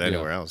waters, but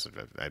anywhere else,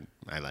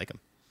 I like them.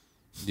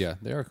 Yeah,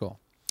 they are cool.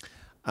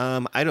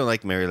 I don't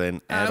like Mary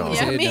Lynn at all.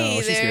 Yeah, Yeah, no, me she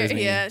either. scares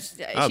me. Yeah.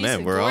 Oh she's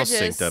man, we're all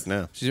gorgeous. synced up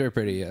now. She's very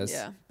pretty, yes.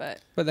 Yeah,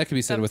 but But that could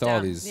be said Thumbs with all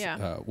down. these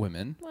Yeah.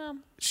 women. well,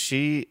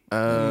 She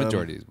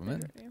Majority of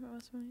women.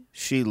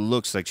 she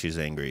looks like she's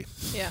angry.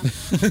 yeah.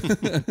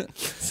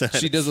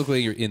 She does look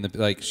like you're in the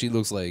like. She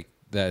looks like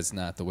that's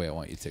not the way I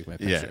want you to take my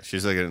picture. Yeah,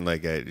 she's looking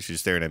like she's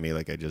staring at me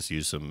like I just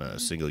used some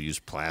single-use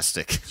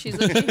plastic. She's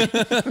looking.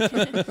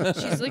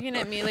 She's looking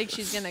at me like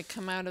she's gonna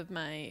come out of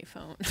my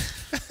phone.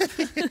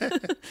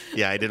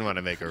 Yeah, I didn't want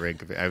to make her ring.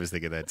 I was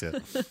thinking that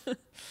too.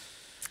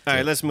 All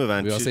right, let's move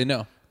on. We all She- say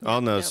no. All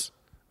knows.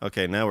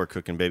 Okay, now we're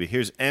cooking, baby.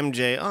 Here's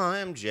MJ. Oh,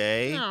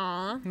 MJ.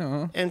 Aw.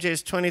 No.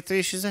 MJ's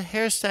 23. She's a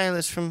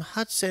hairstylist from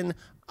Hudson,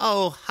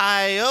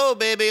 Ohio,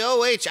 baby.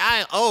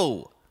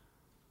 OHIO.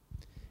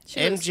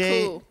 She looks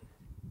MJ. cool.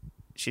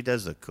 She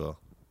does look cool.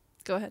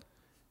 Go ahead.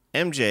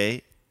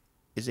 MJ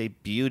is a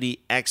beauty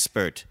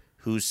expert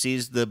who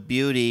sees the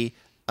beauty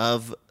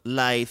of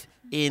life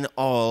in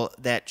all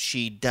that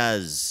she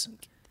does.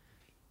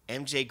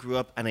 MJ grew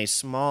up on a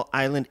small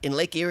island in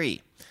Lake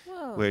Erie,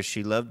 where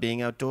she loved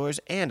being outdoors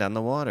and on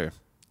the water.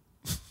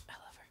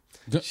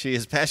 She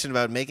is passionate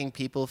about making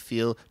people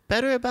feel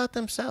better about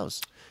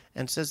themselves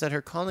and says that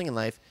her calling in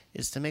life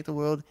is to make the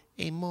world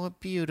a more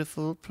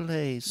beautiful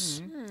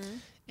place.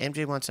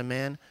 MJ wants a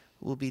man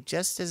who will be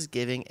just as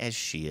giving as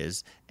she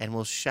is and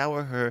will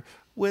shower her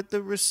with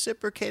the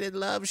reciprocated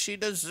love she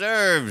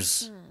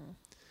deserves.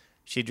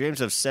 She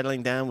dreams of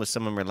settling down with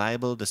someone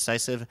reliable,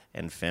 decisive,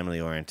 and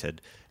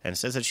family-oriented, and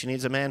says that she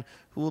needs a man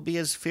who will be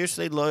as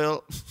fiercely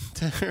loyal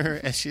to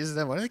her as she is to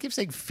them. Why do I keep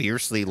saying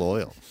fiercely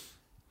loyal?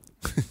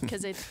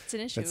 Because it's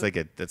an issue. That's like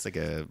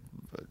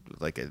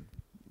a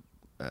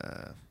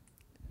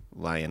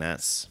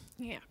lioness.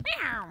 yeah.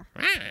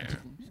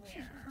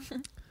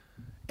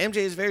 MJ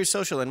is very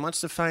social and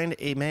wants to find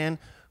a man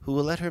who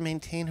will let her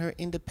maintain her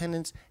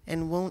independence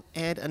and won't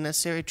add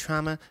unnecessary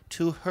trauma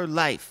to her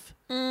life.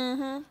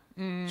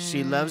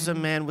 She loves a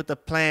man with a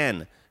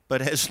plan,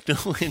 but has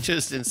no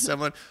interest in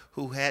someone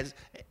who has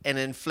an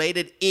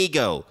inflated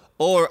ego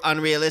or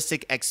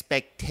unrealistic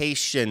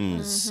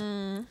expectations.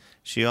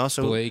 She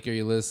also... Blake, are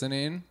you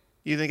listening?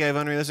 You think I have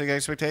unrealistic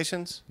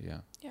expectations? Yeah.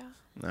 Yeah.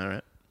 All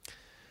right.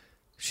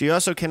 She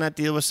also cannot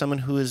deal with someone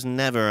who is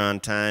never on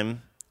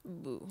time.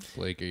 Boo.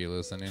 Blake, are you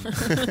listening?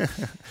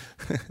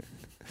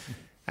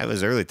 I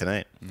was early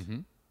tonight.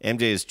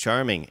 MJ is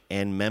charming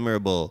and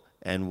memorable,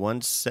 and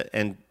once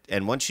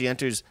she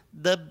enters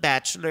the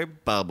bachelor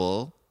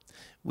bubble,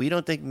 we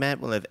don't think Matt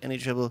will have any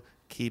trouble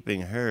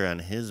keeping her on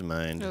his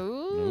mind.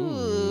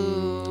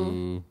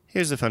 Ooh.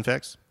 Here's the fun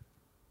facts.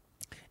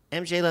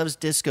 MJ loves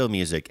disco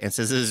music and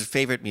says it's his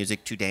favorite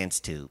music to dance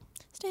to.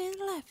 Stay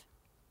alive.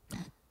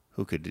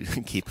 Who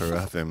could keep her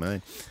off their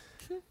mind?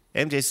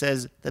 MJ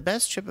says the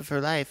best trip of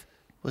her life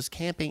was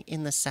camping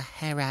in the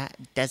Sahara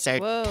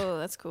Desert. Whoa,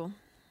 that's cool.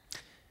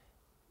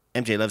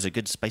 MJ loves a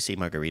good spicy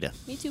margarita.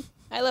 Me too.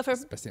 I love her.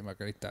 Bestia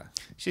Margarita.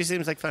 She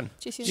seems like fun.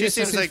 She seems She like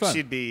seems fun. like Fun.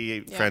 she'd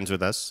be Yeah. friends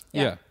with us.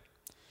 Yeah.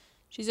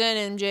 She's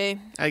in MJ.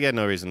 I got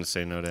no reason to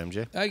say no to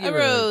MJ. I A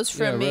rose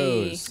from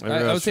me. Rose. A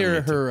I rose would say from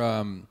me,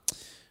 her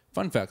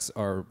fun facts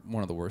are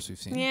one of the worst we've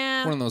seen.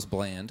 Yeah. One of those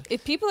bland.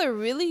 If people are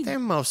really They're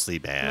mostly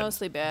bad.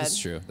 mostly bad. That's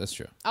true. That's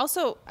true.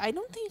 Also, I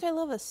don't think I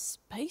love a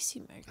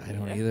spicy margarita. I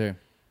don't either.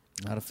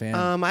 Not a fan.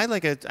 I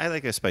like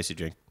a spicy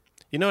drink.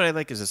 You know what I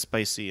like is a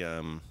spicy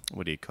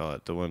what do you call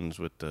it? The ones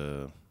with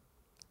the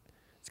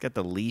it's got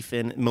the leaf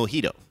in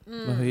mojito.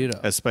 Mojito.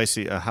 A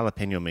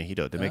jalapeno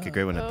mojito. They make a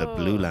great one at the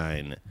Blue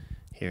Line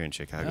here in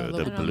Chicago. I The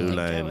love I don't Blue think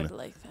I Line. would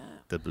like that.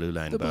 The Blue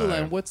Line The bar. Blue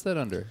Line. What's that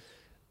under?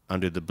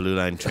 Under the Blue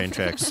Line train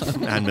tracks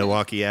on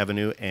Milwaukee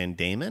Avenue and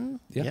Damon.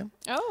 Yeah.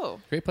 Oh,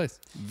 Great place.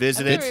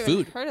 Visit I've it. never even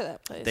food. heard of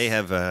that place. They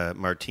have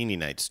martini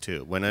nights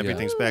too. When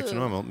everything's back to Ooh.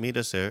 normal, meet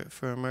us there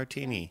for a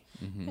martini.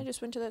 I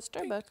just went to that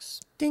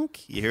Starbucks.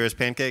 Dink. You hear us,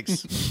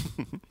 Pancakes?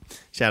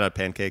 Shout out,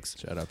 Pancakes.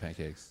 Shout out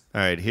Pancakes.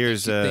 All right,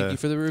 here's. Thank you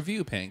for the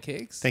review,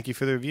 Pancakes. Thank you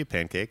for the review,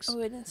 Pancakes. Oh,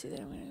 I didn't see that.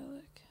 I'm gonna go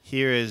look.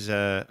 Here is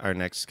our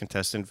next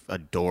contestant.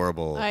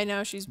 Adorable. I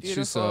know she's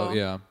beautiful. She's so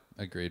yeah.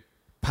 Agreed.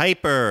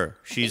 Piper.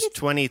 She's it's-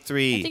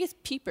 23. I think it's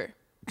Peeper.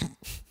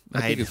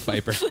 I think it's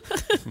Piper.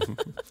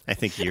 I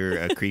think you're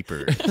a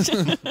creeper.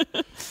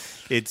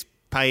 It's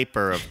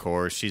Piper, of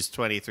course. She's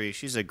 23.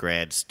 She's a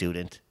grad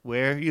student.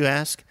 Where, you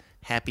ask?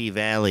 Happy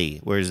Valley.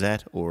 Where's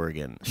that?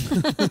 Oregon.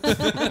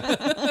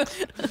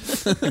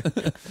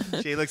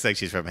 She looks like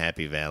she's from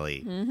Happy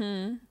Valley.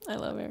 I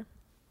love her.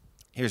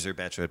 Here's her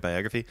bachelorette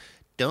biography.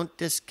 Don't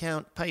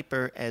discount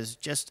Piper as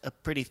just a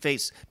pretty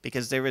face,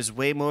 because there is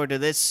way more to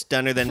this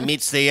stunner than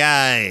meets the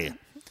eye.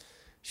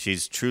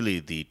 She's truly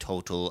the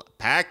total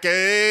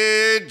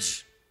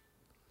package.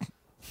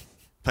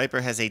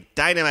 Piper has a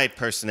dynamite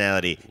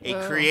personality, a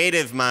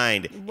creative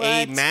mind, a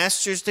What?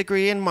 master's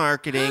degree in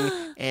marketing,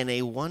 and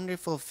a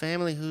wonderful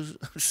family who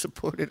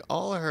supported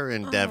all her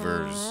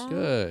endeavors.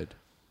 Good.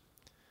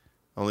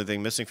 Only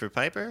thing missing for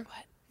Piper,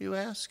 you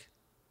ask?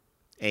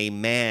 A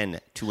man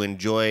to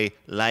enjoy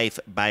life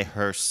by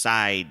her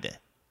side.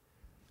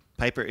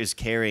 Piper is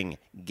caring,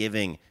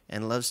 giving,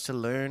 and loves to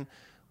learn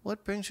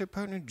what brings her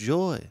partner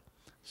joy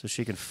so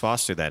she can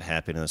foster that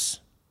happiness.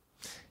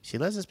 She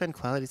loves to spend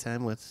quality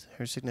time with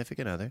her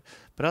significant other,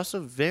 but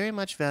also very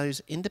much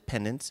values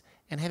independence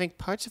and having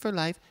parts of her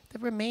life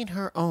that remain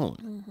her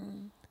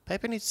own.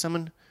 Piper needs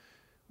someone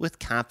with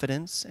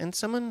confidence and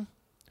someone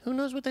who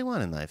knows what they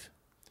want in life.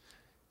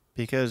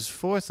 Because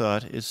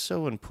forethought is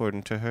so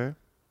important to her.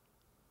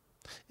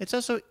 It's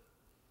also...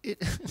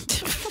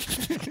 It's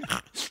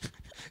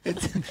You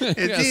got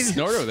a easy,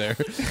 snort over there.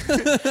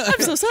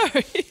 I'm so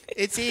sorry.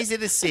 it's easy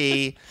to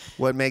see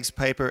what makes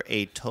Piper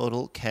a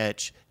total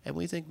catch, and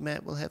we think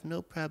Matt will have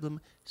no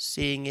problem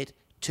seeing it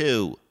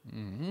too.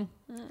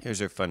 Here's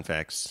her fun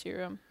facts.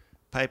 Serum.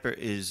 Piper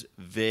is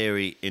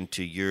very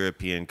into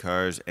European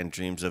cars and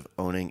dreams of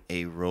owning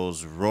a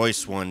Rolls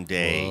Royce one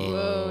day.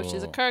 Whoa,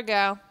 she's a car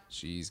gal.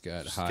 She's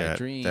got high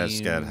dreams.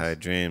 That's got high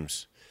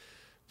dreams.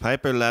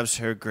 Piper loves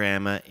her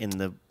grandma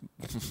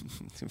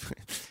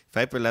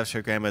Piper loves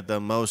her grandma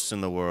the most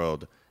in the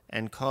world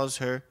and calls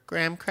her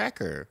Graham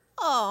Cracker.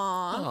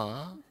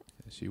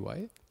 Is she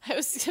white? I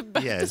was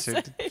about Yeah, to so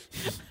say.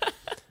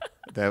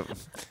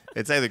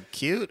 it's either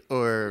cute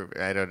or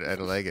I don't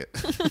like it.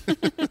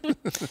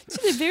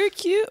 It's either very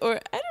cute or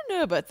I don't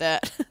know about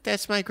that.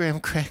 That's my Graham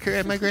Cracker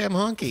and my Graham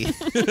Honky.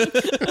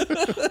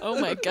 Oh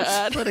my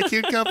God. What a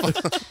cute couple. I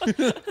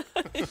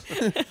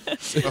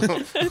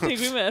think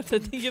we might have to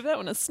give that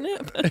one a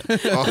snip.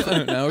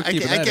 No, we're I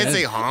keeping can't that in.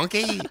 say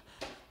honky.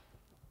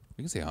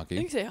 We can say You honky.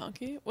 can say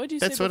honky. What'd you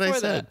That's say what before I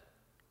said. that?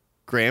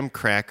 Graham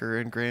Cracker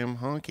and Graham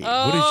Honky.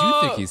 What did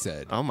you think he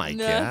said? Oh my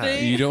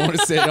Nothing. You don't want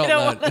to say it out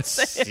loud. God.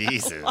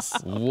 Jesus.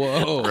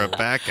 Whoa.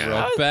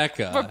 Rebecca.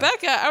 Rebecca.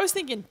 Rebecca, I was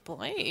thinking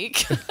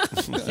Blake.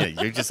 Yeah,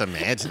 you just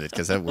imagine it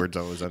because that word's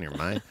always on your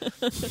mind.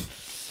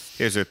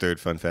 Here's her third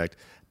fun fact.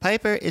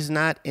 Piper is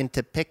not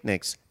into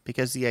picnics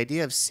because the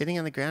idea of sitting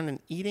on the ground and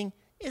eating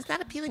is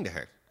not appealing to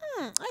her.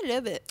 I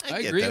love it.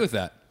 I get agree that. with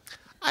that.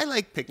 I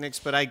like picnics,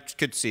 but I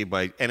could see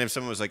why. And if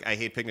someone was like, I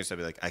hate picnics, I'd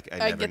be like, I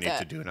never get need that.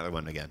 to do another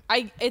one again.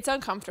 It's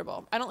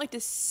uncomfortable. I don't like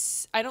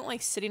I don't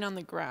like sitting on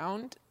the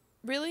ground.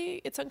 Really,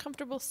 it's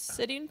uncomfortable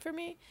sitting for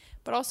me.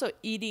 But also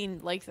eating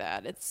like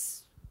that,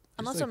 it's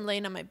unless like- I'm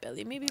laying on my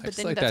belly, maybe. I But just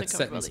then like that's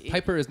that uncomfortable sentence. to eat.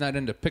 Piper is not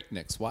into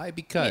picnics. Why?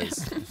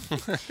 Because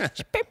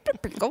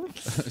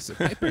so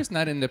Piper's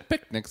not into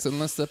picnics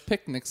unless the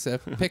picnics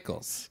have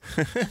pickles.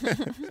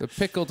 The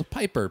pickled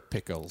Piper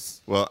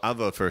pickles. Well, I'll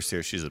vote first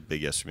here. She's a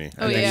big yes for me.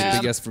 Oh I think yeah,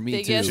 big yes for me,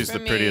 Big too. yes She's for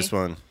the me. prettiest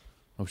one.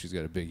 Oh, she's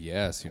got a big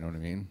yes. You know what I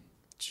mean?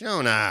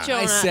 Jonah.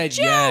 Jonah. I said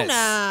Jonah.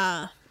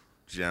 yes.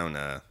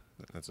 Jonah.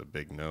 That's a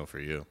big no for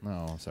you.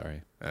 Oh,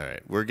 sorry. All right.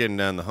 We're getting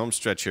down the home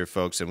stretch here,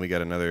 folks, and we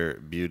got another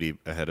beauty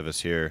ahead of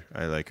us here.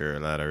 I like her a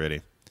lot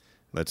already.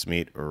 Let's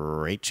meet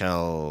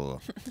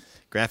Rachel,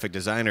 graphic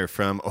designer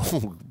from,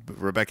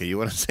 Rebecca, you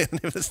want to say the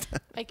name of this town?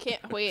 I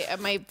can't wait.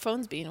 My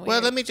phone's being weird.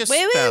 Well, let me just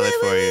Wait, spell wait, it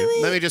for wait, you.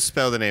 wait. Let me just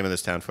spell the name of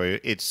this town for you.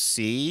 It's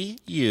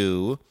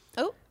CUMMING.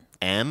 Oh,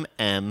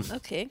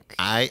 okay.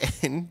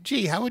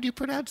 How would you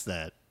pronounce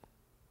that?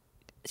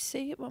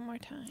 Say it one more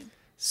time.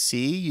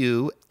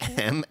 CUMMING.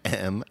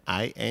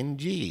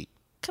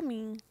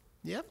 Coming.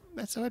 Yep,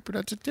 that's how I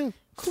pronounce it too.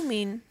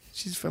 Coming.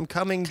 She's from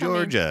Cumming, Cumming.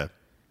 Georgia.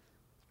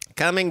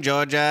 Cumming,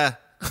 Georgia.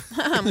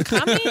 I'm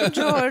coming,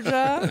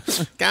 Georgia.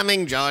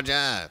 Cumming,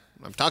 Georgia.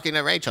 I'm talking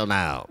to Rachel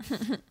now.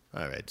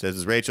 All right. So this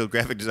is Rachel,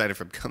 graphic designer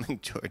from Cumming,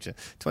 Georgia,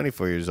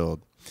 24 years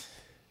old,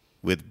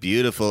 with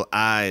beautiful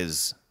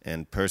eyes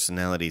and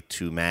personality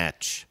to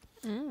match.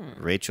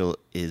 Rachel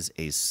is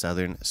a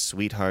Southern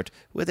sweetheart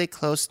with a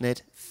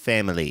close-knit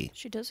family.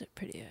 She does have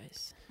pretty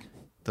eyes.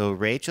 Though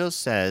Rachel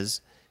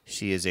says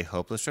she is a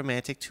hopeless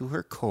romantic to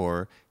her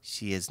core,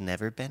 she has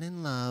never been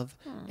in love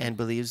and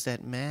believes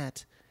that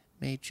Matt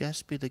may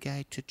just be the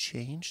guy to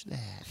change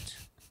that.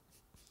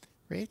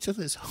 Rachel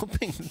is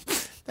hoping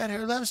that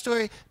her love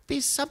story be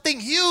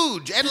something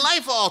huge and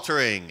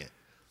life-altering.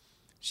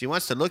 She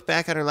wants to look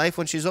back on her life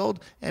when she's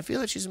old and feel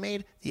that she's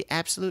made the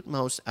absolute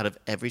most out of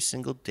every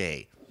single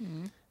day.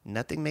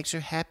 Nothing makes her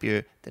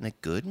happier than a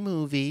good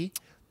movie,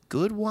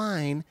 good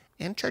wine,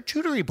 and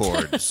charcuterie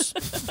boards.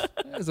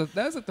 That was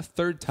like the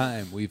third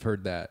time we've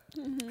heard that.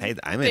 Hey,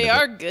 I'm They into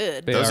are it.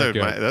 good. They Those are are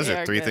good. those They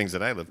are are three good. things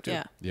that I live to.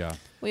 Yeah. Yeah.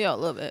 We all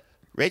love it.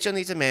 Rachel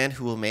needs a man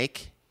who will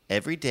make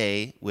every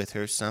day with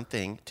her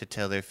something to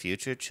tell their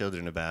future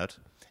children about,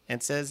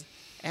 and says,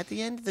 at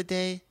the end of the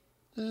day,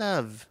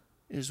 love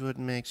is what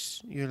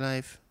makes your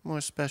life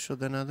more special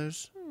than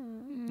others.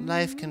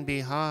 Life can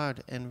be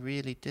hard and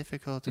really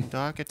difficult and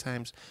dark at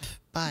times,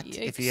 but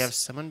if you Yikes. have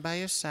someone by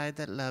your side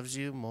that loves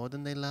you more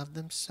than they love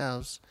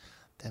themselves,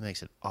 that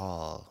makes it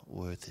all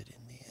worth it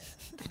in the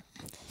end.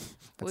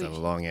 That's a Wait.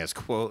 long-ass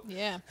quote.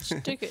 Yeah.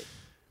 Stick it.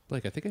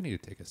 Blake, I think I need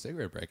to take a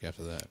cigarette break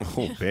after that.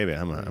 Oh, baby,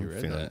 I'm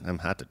read feeling, that. I'm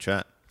hot to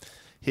trot.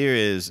 Here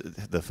is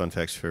the fun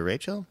facts for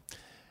Rachel.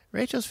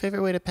 Rachel's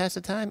favorite way to pass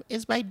the time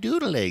is by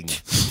doodling.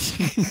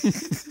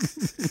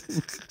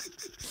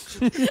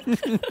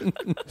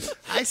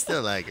 I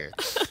still like her.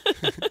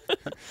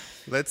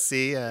 Let's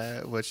see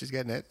what she's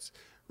got next.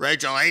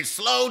 Rachel hates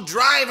slow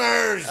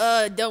drivers.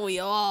 Don't we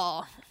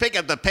all? Pick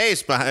up the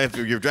pace if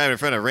you're driving in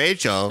front of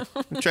Rachel.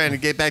 I'm trying to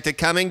get back to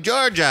Cumming,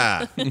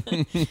 Georgia.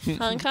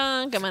 Hong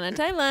Kong, come on a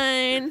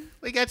timeline.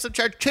 We got some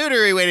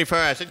charcuterie waiting for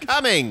us at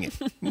Cumming.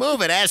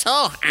 Move it,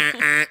 asshole.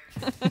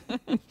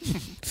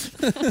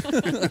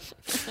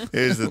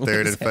 Here's the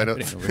third and final.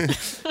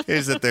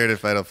 Here's the third and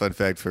final fun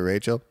fact for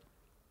Rachel.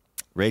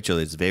 Rachel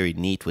is very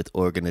neat with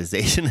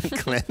organization and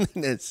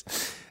cleanliness,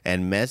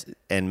 and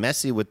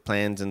messy with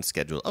plans and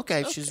schedule.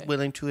 Okay, she's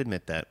willing to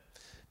admit that.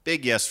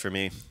 Big yes for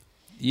me.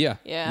 Yeah.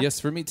 Yeah. Yes,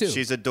 for me too.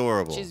 She's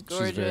adorable. She's She's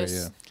gorgeous.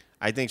 very, yeah.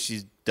 I think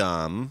she's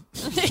dumb,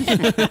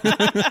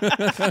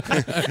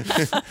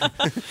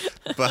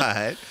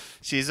 but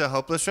she's a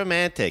hopeless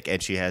romantic,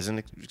 and she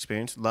hasn't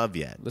experienced love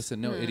yet.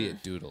 Listen, no idiot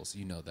doodles.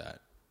 You know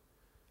that.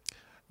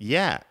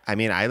 Yeah, I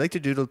mean, I like to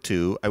doodle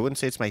too. I wouldn't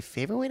say it's my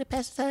favorite way to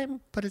pass the time,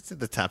 but it's in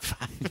the top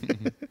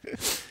 5.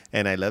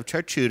 And I love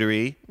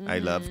charcuterie. I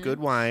love good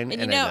wine,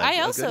 And and you know,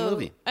 I love a good also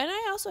movie.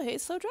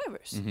 hate slow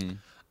drivers.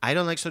 I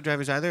don't like slow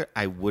drivers either.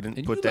 I wouldn't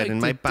And put you that like in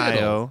to my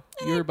bio.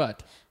 diddle your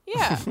butt.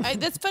 Yeah,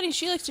 that's funny.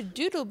 She likes to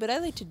doodle, but I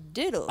like to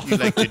diddle, You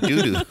like to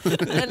doo-doo.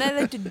 and I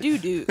like to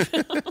doo-doo.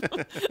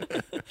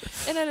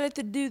 And I like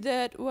to do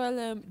that while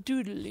I'm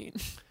doodling.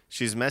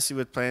 She's messy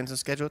with plans and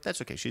schedule. That's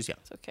okay. She's young.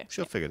 It's okay.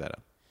 She'll figure that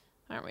out.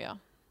 Aren't we all?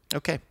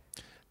 Okay.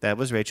 That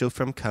was Rachel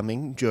from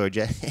Cumming,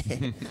 Georgia.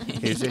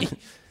 Is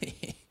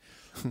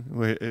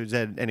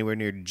that anywhere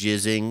near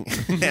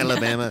Jizzing,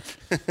 Alabama?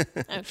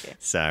 Okay.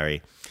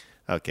 Sorry.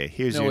 Okay,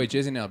 here's No, your wait,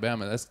 Jizzing,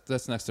 Alabama.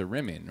 That's next to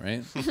Rimming,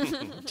 right?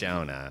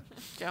 Jonah.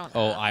 Jonah.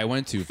 Oh, I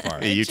went too far.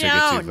 Hey, you took it too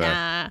far.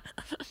 Jonah.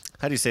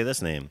 How do you say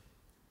this name?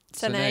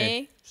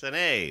 Sanae.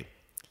 Sanae.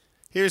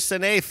 Here's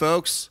Sanae,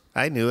 folks.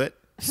 I knew it.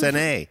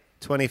 Sanae,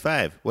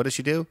 25. What does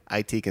she do?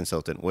 IT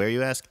consultant. Where,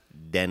 you ask?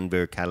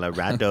 Denver,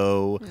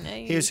 Colorado.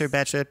 Nice. Here's her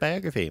bachelorette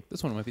biography.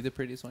 This one might be the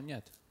prettiest one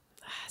yet.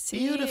 See,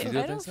 Beautiful. You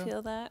don't I don't think so?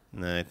 feel that.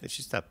 No, I think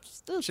she's top.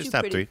 Still She's too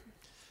top pretty. 3.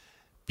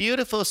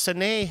 Beautiful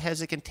Sanae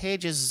has a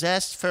contagious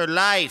zest for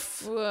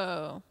life.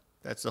 Whoa.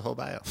 That's the whole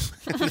bio.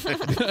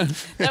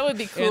 That would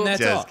be cool. And that's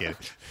Just all. kidding.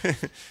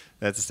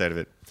 That's the start of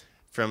it.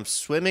 From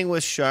swimming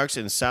with sharks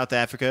in South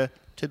Africa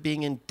to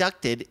being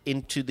inducted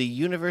into the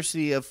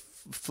University of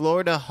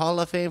Florida Hall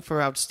of Fame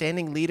for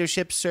outstanding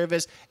leadership,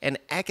 service, and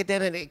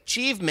academic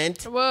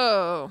achievement,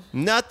 Whoa.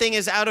 nothing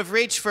is out of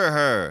reach for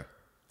her.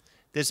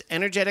 This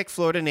energetic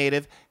Florida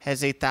native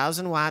has a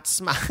 1,000-watt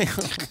smile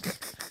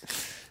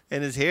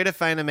and is here to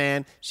find a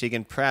man she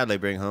can proudly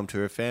bring home to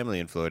her family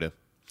in Florida.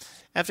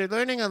 After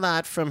learning a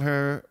lot from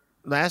her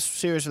last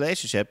serious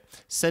relationship,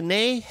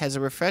 Sanae has a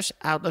refreshed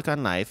outlook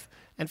on life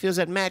and feels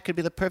that Matt could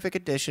be the perfect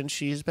addition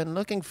she's been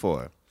looking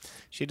for.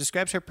 She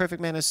describes her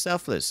perfect man as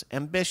selfless,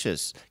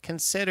 ambitious,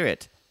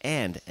 considerate,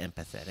 and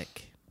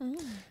empathetic.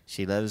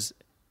 She loves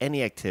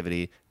any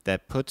activity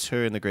that puts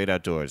her in the great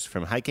outdoors,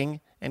 from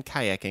hiking and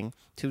kayaking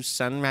to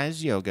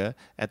sunrise yoga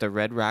at the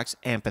Red Rocks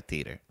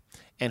Amphitheater,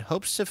 and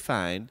hopes to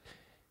find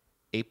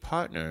a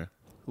partner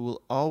who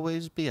will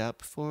always be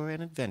up for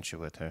an adventure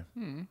with her.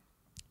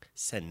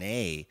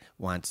 Sanae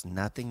wants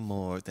nothing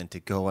more than to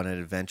go on an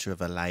adventure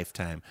of a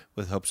lifetime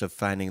with hopes of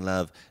finding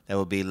love that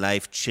will be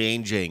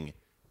life-changing.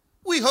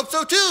 We hope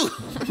so, too!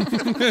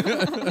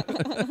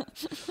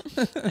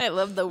 I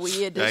love the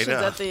we additions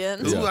know. at the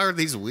end. Who are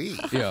these we?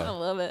 I Yeah.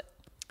 love it.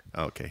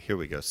 Okay, here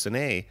we go.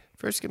 Sanae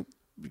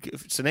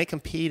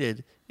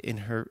completed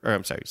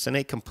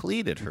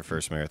her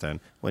first marathon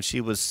when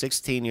she was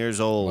 16 years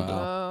old.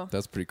 Wow.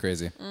 That's pretty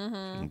crazy.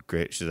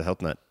 Great, she's a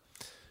health nut.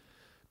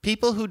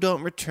 People who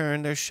don't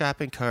return their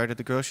shopping cart at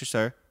the grocery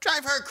store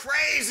drive her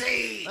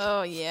crazy.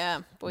 Oh,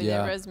 yeah. Boy,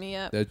 that revs me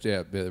up.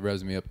 That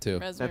revs me up too.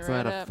 Revs me That's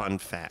right not a up. fun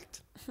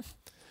fact.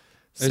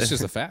 It's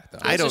just a fact, though.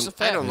 I just a don't.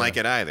 fact. I don't like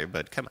it either.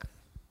 But come on,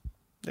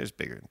 there's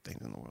bigger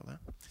things in the world. Huh?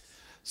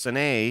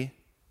 Sanae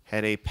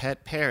had a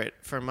pet parrot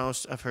for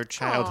most of her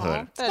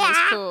childhood. Aw, that is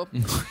cool.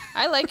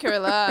 I like her a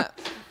lot.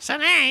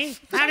 Sanae,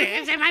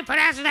 am I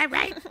pronouncing that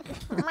right?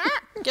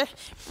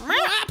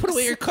 Put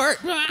away your cart.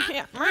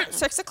 Yeah.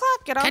 6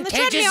 o'clock. Get on the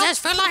treadmill.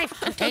 for life.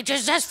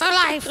 Contagious zest for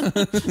life.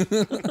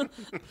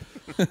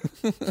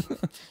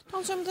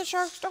 Don't swim with the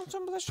sharks. Don't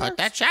swim with the sharks. Put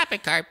that shopping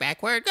cart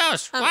back where it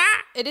goes.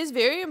 It is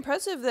very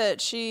impressive that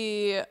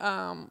she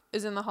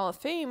is in the Hall of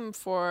Fame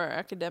for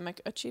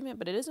academic achievement,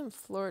 but it is in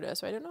Florida,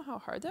 so I don't know how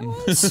hard that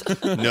was.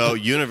 No,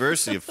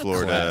 University of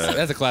Florida.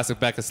 That's a classic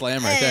Becca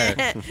Slam right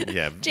there.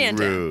 Yeah, Jan.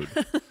 rude.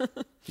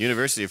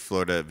 University of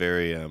Florida,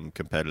 very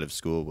competitive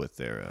school with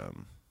their.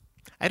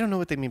 I don't know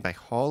what they mean by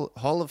Hall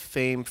of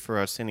Fame for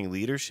outstanding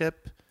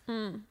leadership.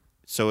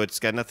 So it's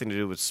got nothing to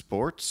do with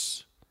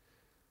sports.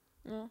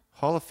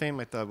 Hall of Fame,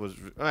 I thought was.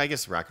 Oh, I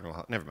guess Rock and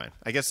Roll. Never mind.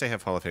 I guess they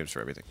have Hall of Fames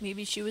for everything.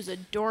 Maybe she was a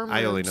dorm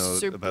I room only know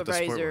about the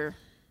sport supervisor.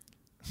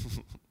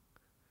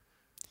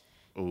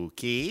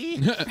 Okay.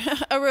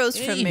 A rose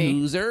from me.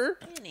 Loser.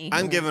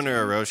 I'm giving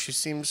her a rose. She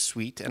seems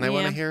sweet, and I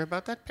want to Yeah. hear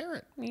about that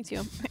parrot. Me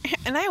too.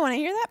 And I want to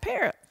hear that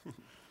parrot.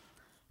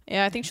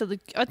 Yeah, I think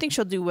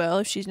she'll do well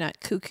if she's not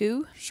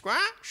cuckoo. Squawk.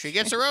 She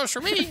gets a rose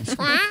from me.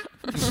 Squawk.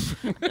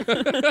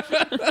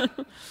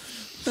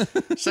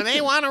 So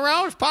they want a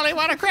rose, Polly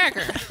want a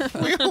cracker.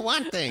 We all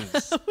want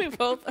things. we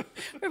both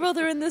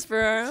are in this for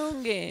our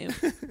own game.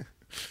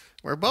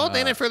 We're both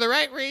in it for the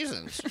right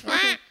reasons.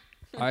 Squawk.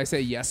 I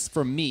say yes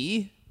from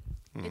me.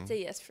 It's a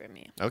yes for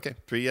me. Okay,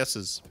 3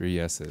 yeses. 3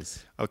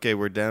 yeses. Okay,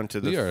 we're down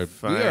to the We are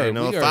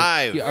final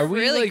 5. Yeah, are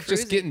we Really like just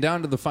cruising. getting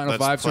down to the final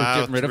Let's 5 so we're plow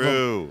getting rid of them?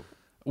 through.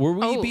 Were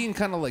we Oh. being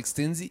kind of like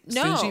stingy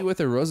No. with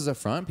the roses up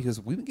front? Because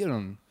we've been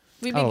getting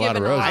We've a been lot of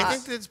given a roses. lot. I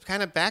think that's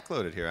kind of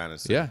backloaded here,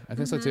 honestly. Yeah, I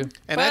think so too.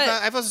 And But-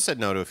 I've also said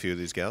no to a few of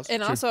these gals.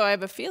 And also, I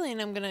have a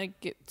feeling I'm gonna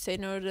say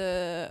no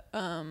to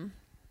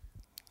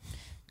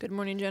Good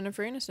Morning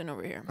Jennifer Aniston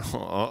over here.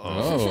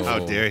 Oh. How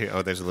dare you?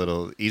 Oh, there's a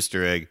little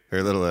Easter egg, or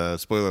a little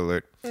spoiler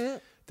alert.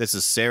 This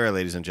is Sarah,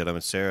 ladies and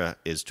gentlemen. Sarah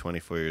is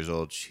 24 years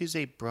old. She's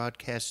a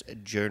broadcast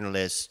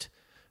journalist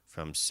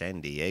from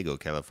San Diego,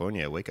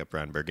 California. Wake up,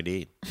 Ron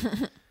Burgundy.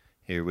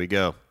 Here we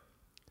go.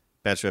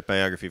 Bachelorette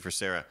biography for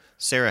Sarah.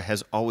 Sarah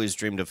has always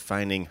dreamed of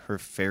finding her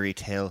fairy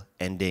tale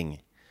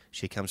ending.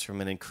 She comes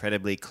from an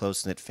incredibly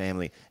close-knit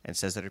family and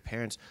says that her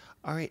parents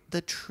are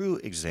the true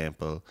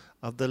example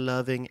of the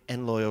loving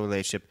and loyal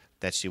relationship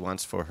that she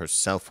wants for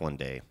herself one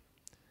day.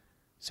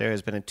 Sarah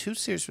has been in 2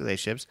 serious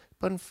relationships,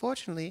 but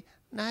unfortunately,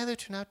 neither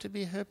turned out to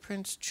be her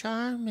Prince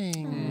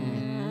Charming.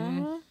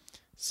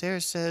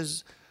 Sarah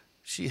says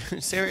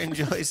Sarah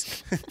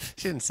enjoys,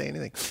 she didn't say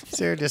anything.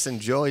 Sarah just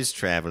enjoys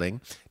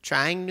traveling,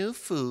 trying new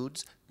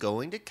foods,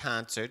 going to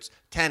concerts,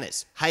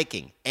 tennis,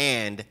 hiking,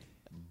 and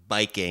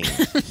biking.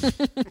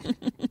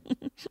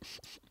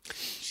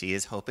 She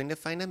is hoping to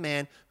find a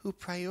man who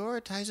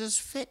prioritizes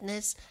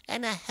fitness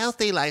and a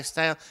healthy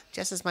lifestyle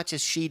just as much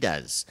as she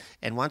does,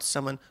 and wants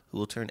someone who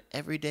will turn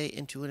every day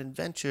into an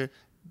adventure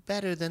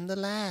better than the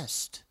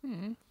last.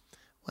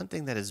 One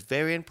thing that is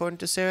very important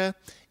to Sarah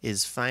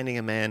is finding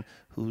a man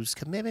whose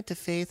commitment to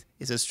faith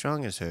is as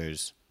strong as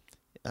hers.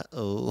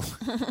 Uh-oh.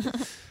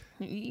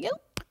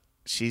 Yep.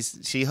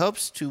 She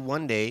hopes to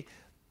one day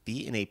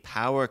be in a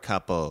power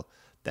couple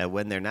that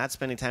when they're not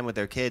spending time with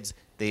their kids,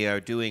 they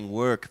are doing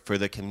work for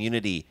the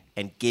community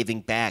and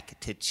giving back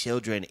to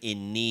children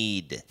in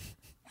need.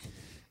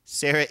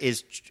 Sarah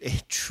is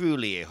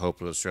truly a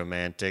hopeless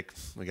romantic.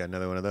 We got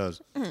another one of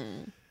those.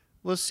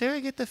 Will Sarah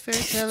get the fairy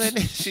tale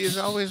ending she has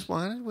always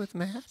wanted with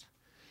Matt?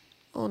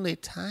 Only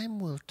time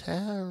will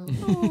tell.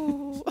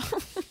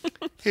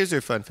 Here's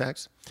her fun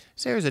facts.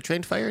 Sarah's a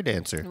trained fire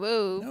dancer.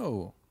 Whoa.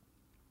 No.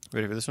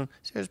 Ready for this one?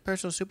 Sarah's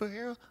personal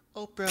superhero,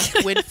 Oprah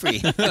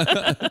Winfrey.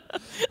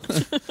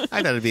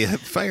 I thought it'd be a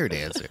fire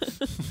dancer.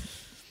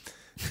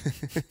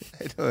 I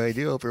had no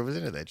idea Oprah was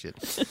into that shit.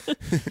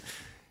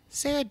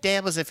 Sarah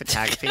dabbles in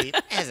photography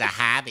as a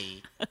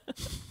hobby.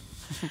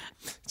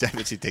 I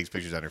bet she takes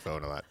pictures on her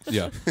phone a lot.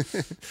 Yeah.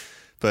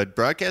 But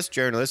broadcast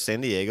journalist, San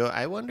Diego,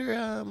 I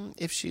wonder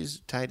if she's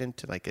tied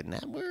into like a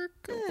network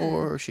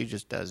or she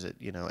just does it,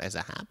 as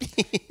a hobby.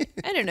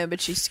 I don't know,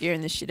 but she's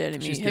scaring the shit out of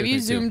me. She's Have scared you me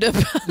too. zoomed up?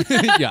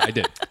 Yeah, I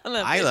did.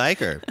 I like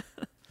her.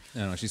 I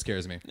don't know. She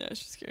scares me. No,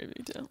 she scared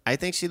me too. I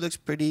think she looks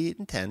pretty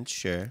intense,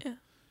 sure. Yeah.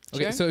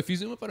 Okay, Sure. so if you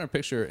zoom up on her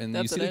picture and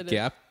That's you see what the I did.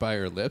 gap by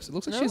her lips, it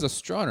looks like she has a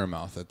straw in her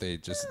mouth that they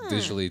just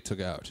visually took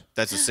out.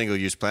 That's a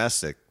single-use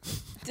plastic.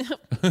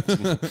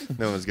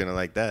 No one's going to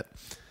like that.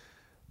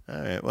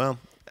 All right, well,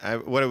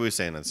 what are we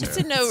saying on Sarah?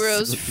 It's a no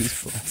rose.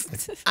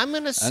 I'm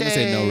going to I'm gonna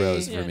say no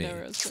rose. Yeah, For me. no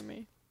rose for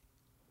me.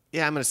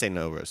 Yeah, I'm going to say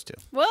no rose, too.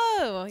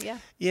 Whoa, yeah.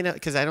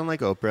 Because I don't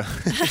like Oprah.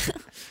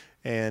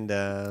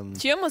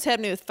 And She almost had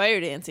me with fire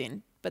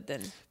dancing, but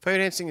then fire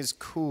dancing is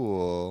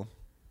cool,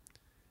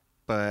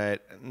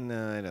 but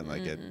no, I don't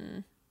like it.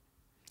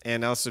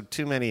 And also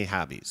too many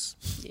hobbies.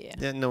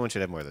 yeah, No one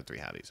should have more than 3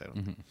 hobbies. I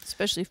don't.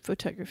 especially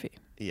photography.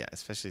 Yeah,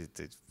 especially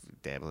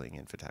dabbling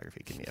in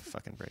photography. Give me a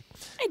fucking break.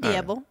 I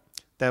dabble.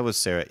 That was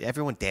Sarah.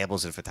 Everyone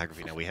dabbles in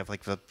photography now. We have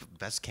like the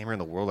best camera in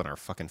the world on our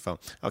fucking phone.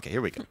 Okay,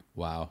 here we go.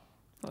 Wow.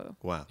 Whoa.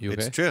 Wow, You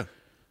it's okay? true.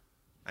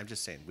 I'm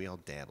just saying, we all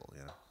dabble.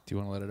 Do you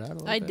want to let it out a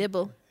little I bit?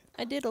 dibble.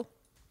 I diddle.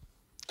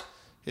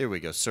 Here we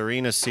go.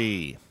 Serena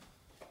C.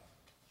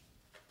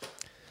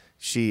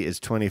 She is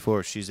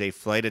 24. She's a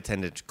flight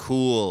attendant.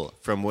 Cool.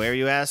 From where,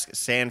 you ask?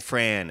 San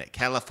Fran,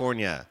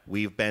 California.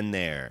 We've been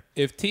there.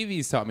 If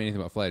TV's taught me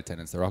anything about flight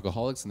attendants, they're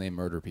alcoholics and they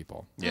murder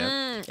people. Yeah. I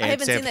And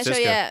haven't San seen that show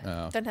Francisco. yet.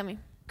 Oh. Don't tell me.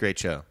 Great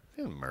show.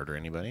 She didn't murder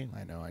anybody.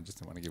 I know. I just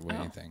don't want to give away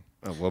anything.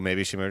 Oh, well,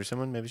 maybe she murdered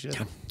someone. Maybe she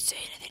doesn't. Say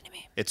anything to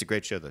me. It's a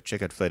great show, though.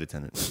 Check out Flight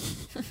Attendant.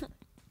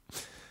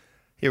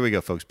 Here we go,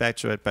 folks.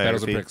 Bachelorette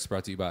Battles of biography. Bricks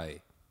brought to you by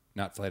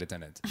Not Flight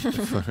Attendant.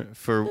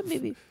 For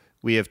Maybe.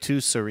 we have 2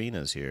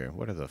 Serenas here.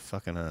 What are the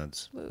fucking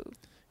odds? Whoa.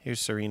 Here's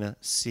Serena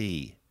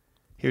C.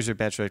 Here's her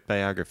Bachelorette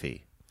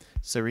biography.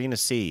 Serena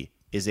C.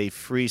 is a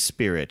free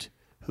spirit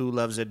who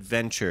loves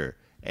adventure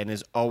and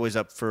is always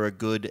up for a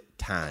good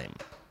time.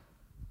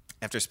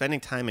 After spending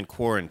time in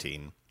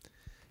quarantine,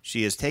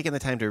 She has taken the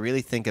time to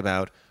really think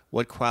about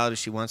what qualities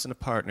she wants in a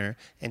partner,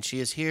 and she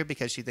is here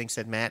because she thinks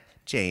that Matt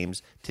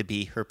James to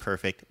be her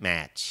perfect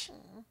match.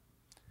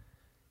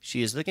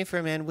 She is looking for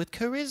a man with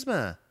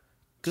charisma,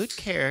 good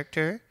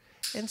character,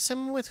 and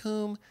someone with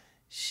whom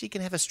she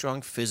can have a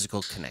strong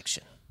physical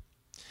connection.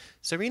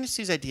 Serena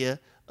C's idea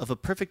of a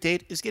perfect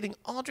date is getting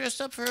all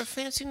dressed up for a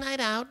fancy night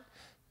out,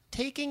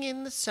 taking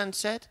in the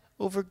sunset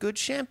over good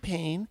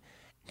champagne,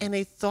 and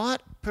a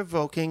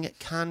thought-provoking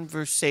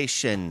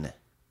conversation.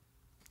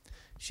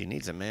 She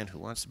needs a man who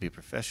wants to be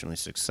professionally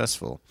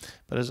successful,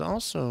 but is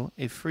also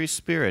a free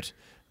spirit,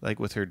 like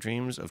with her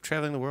dreams of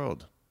traveling the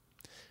world.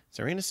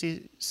 Serena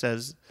C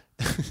says,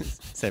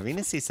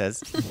 Serena C says,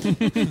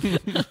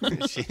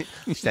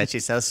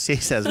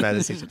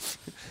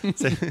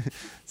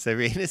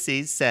 Serena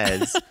C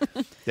says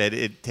that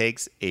it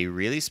takes a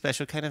really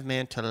special kind of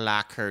man to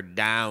lock her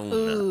down.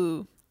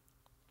 Ooh.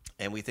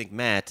 And we think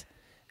Matt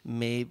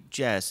may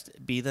just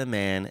be the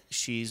man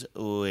she's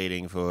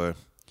waiting for.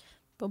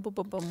 Bum, bum,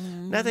 bum,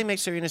 bum. Nothing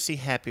makes Serena C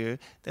happier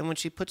than when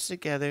she puts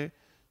together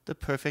the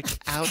perfect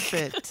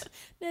outfit.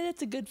 Yeah,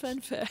 that's a good fun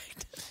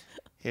fact.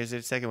 Here's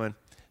the second one.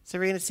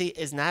 Serena C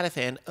is not a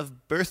fan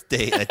of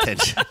birthday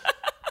attention.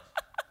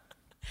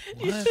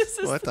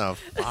 What the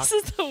fuck? This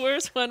is the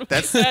worst one we've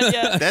had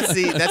yet.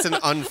 That's an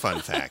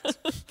unfun fact.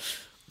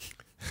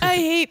 I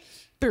hate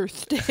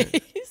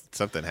birthdays.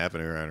 Something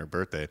happened to her on her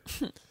birthday.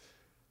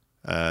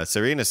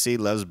 Serena C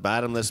loves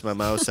bottomless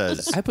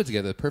mimosas. I put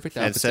together the perfect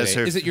And outfit says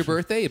today. her- Is it your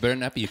birthday? It better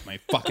not be my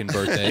fucking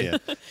birthday. Yeah.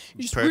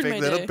 just ruined Perfect my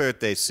little day.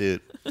 birthday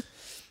suit.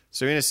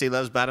 Serena C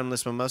loves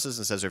bottomless mimosas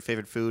and says her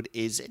favorite food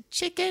is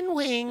chicken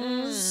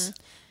wings.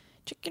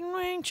 Chicken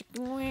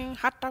wing,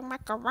 hot dog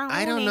macaroni.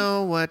 I don't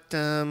know what. I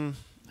don't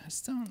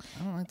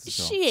like this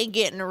show. She ain't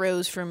getting a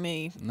rose from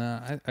me.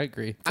 No, I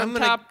agree. From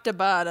top to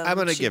bottom. I'm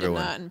gonna she give her did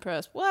one. Not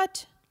impressed.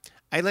 What?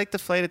 I like the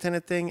flight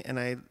attendant thing, and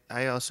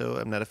I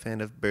also am not a fan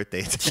of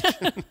birthday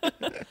attention.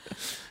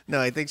 No,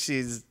 I think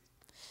she's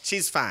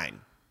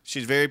fine.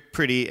 She's very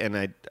pretty,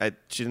 and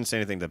she didn't say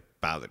anything that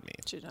bothered me.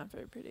 She's not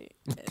very pretty.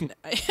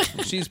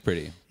 She's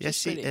pretty. Yes,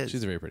 she pretty. is.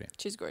 She's very pretty.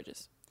 She's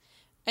gorgeous.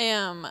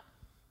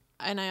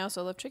 And I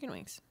also love chicken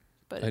wings.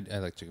 But I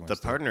like chicken wings.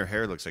 The part in her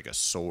hair looks like a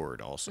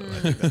sword. Also, I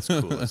think that's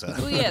cool as hell.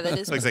 oh yeah, that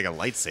is. Looks like a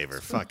lightsaber.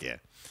 Fuck yeah!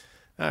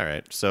 All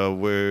right, so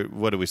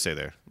what do we say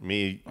there?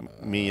 Me,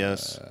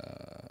 yes.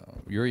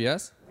 You're a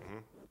yes?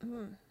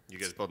 You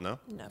guys both know.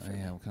 no, Oh,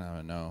 yeah, I'm kind of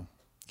a no.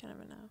 kind of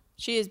a no.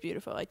 She is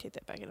beautiful. I take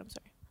that back, and I'm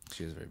sorry.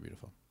 She is very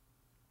beautiful.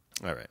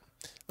 All right,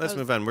 let's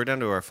move on. We're down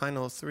to our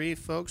final three,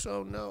 folks.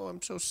 Oh no,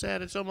 I'm so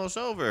sad. It's almost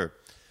over.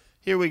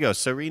 Here we go.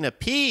 Serena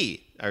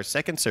P, our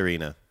second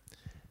Serena.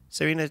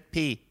 Serena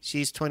P,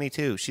 she's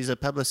 22. She's a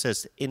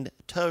publicist in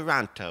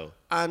Toronto,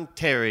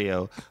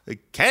 Ontario,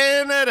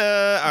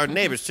 Canada. Our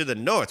neighbors to the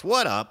north.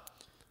 What up?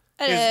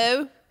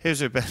 Hello. Here's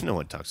her. No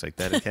one talks like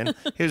that again.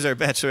 Here's our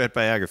bachelorette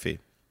biography.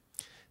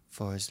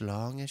 For as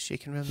long as she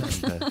can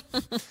remember,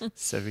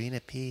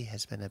 Serena P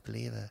has been a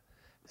believer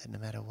that no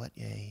matter what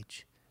your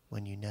age,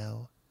 when you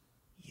know,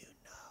 you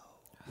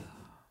know.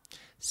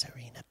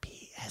 Serena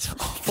P has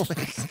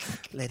always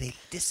led a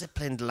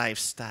disciplined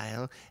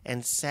lifestyle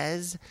and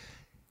says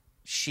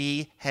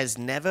she has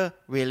never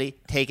really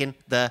taken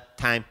the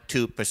time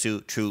to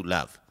pursue true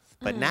love.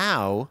 But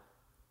now,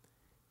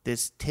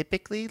 this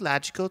typically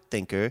logical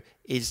thinker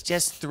is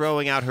just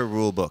throwing out her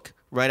rule book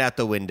right out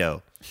the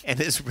window and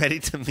is ready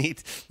to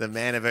meet the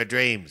man of her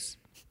dreams.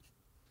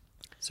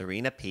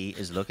 Serena P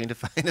is looking to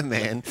find a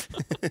man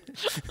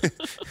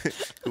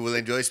who will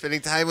enjoy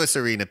spending time with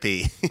Serena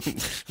P.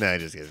 No, I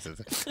just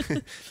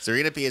kidding.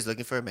 Serena P is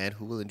looking for a man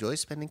who will enjoy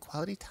spending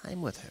quality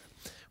time with her,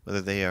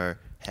 whether they are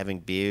having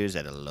beers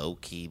at a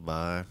low-key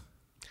bar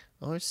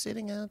or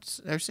sitting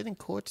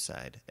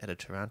courtside at a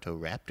Toronto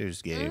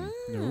Raptors game.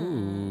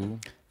 Ooh.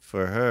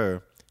 For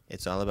her,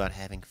 it's all about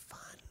having fun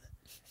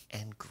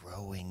and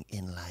growing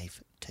in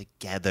life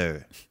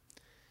together.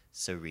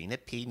 Serena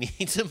P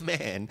needs a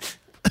man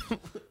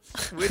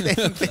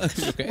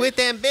with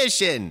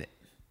ambition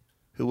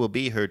who will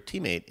be her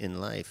teammate in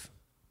life.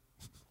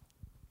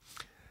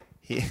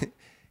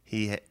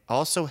 He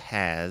also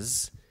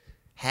has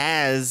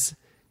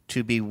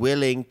to be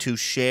willing to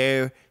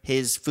share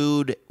his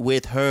food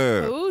with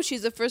her. Ooh,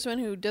 she's the first one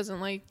who doesn't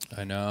like.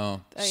 I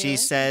know. She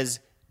says,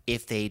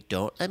 if they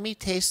don't let me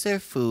taste their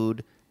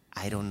food,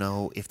 I don't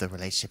know if the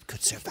relationship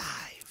could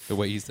survive. The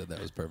way you said that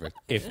was perfect.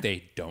 If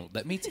they don't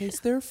let me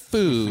taste their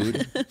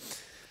food.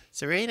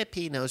 Serena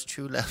P knows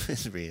true love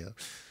is real,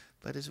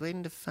 but is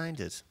waiting to find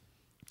it.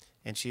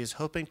 And she is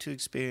hoping to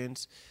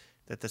experience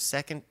that the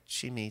second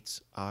she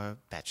meets our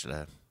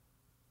bachelor.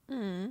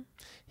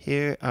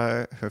 Here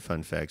are her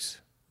fun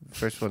facts.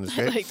 First one is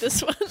I great. like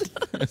this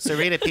one.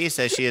 Serena P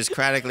says she is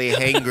chronically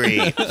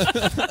hangry.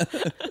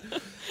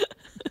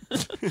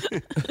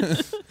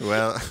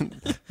 Well,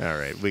 all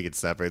right, we can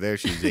stop right there.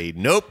 She's a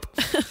nope.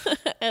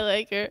 I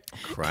like her.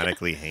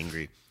 Chronically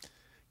hangry.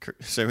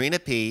 Serena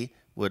P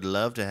would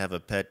love to have a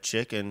pet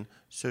chicken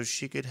so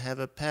she could have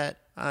a pet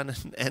on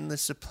an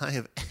endless supply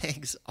of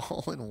eggs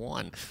all in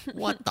one.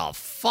 What the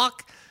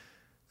fuck?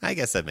 I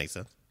guess that makes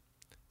sense.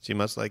 She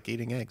must like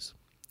eating eggs.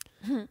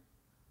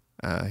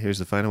 Here's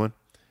the final one.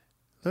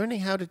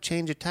 Learning how to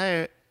change a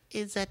tire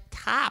is a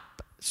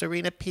top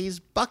Serena P's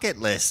bucket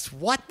list.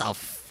 What the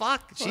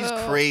fuck? She's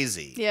Well,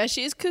 crazy. Yeah,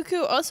 she's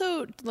cuckoo.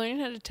 Also, learning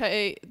how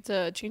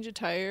to change a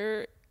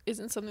tire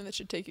isn't something that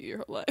should take you your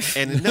whole life.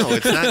 And no,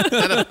 it's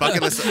not a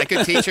bucket list. I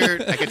could teach her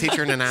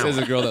in an Says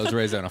a hour. girl that was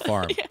raised on a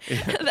farm.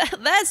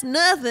 That's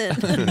nothing.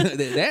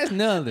 That's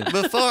nothing.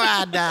 Before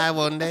I die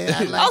one day,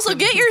 I'd like Also, to-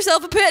 get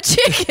yourself a pet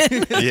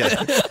chicken.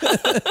 Yeah.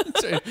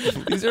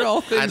 These are all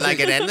things. I'd like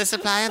an endless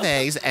supply of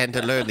eggs and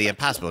to learn the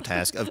impossible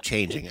task of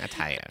changing a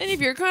tire. And if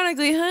you're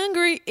chronically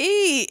hungry,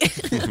 eat.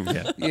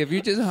 Yeah, if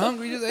you're just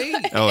hungry, just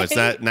eat. Oh, it's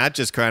not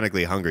just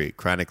chronically hungry,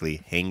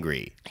 chronically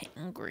hangry.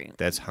 Hungry.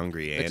 That's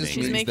hungry and It just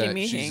She's angry. means making that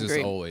me she's just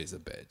hangry. always a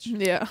bitch.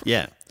 Yeah.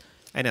 Yeah.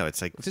 I know.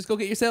 It's like, Just go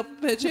get yourself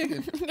a pet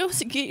chicken. Go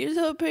get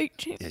yourself a pet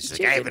chicken. yeah, she's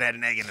like, I haven't had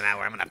an egg in an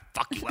hour. I'm going to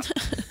fuck you up.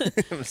 I'm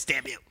going to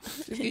stab you.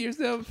 Just get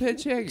yourself a pet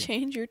chicken.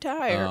 Change your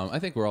tire. I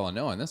think we're all a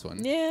no on this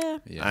one. Yeah.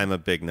 Yeah. I'm a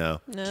big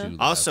no. No. Two left.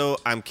 Also,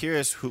 I'm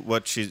curious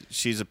what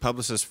she's a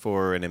publicist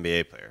for an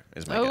NBA player,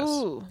 is my guess.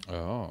 Oh.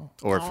 Oh,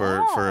 Or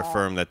for a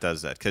firm that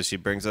does that. Because she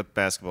brings up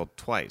basketball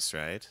twice,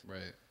 right?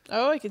 right.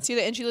 Oh, I can see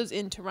that. And she lives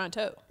in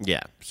Toronto.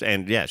 Yeah.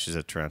 And yeah, she's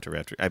a Toronto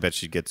Raptor. I bet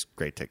she gets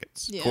great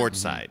tickets. Yeah.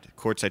 Courtside.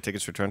 Courtside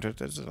tickets for Toronto.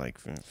 That's like,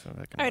 All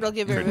right, I'll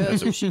give her a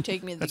vote if she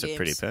take me to the that's games. a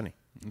pretty penny.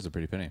 It's a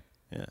pretty penny.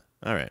 Yeah.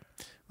 All right.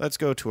 Let's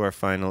go to our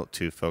final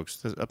two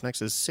folks. Up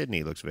next is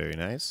Sydney. Looks very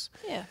nice.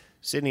 Yeah.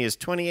 Sydney is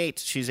 28.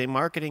 She's a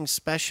marketing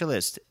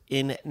specialist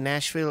in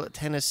Nashville,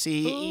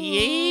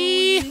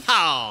 Tennessee.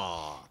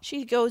 Yeehaw!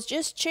 She goes,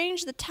 just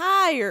change the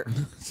tire.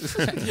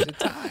 The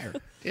tire.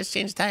 Just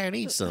change the tire and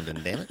eat something,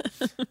 damn it.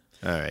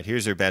 All right,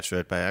 here's her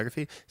bachelorette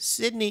biography.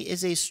 Sydney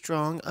is a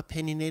strong,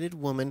 opinionated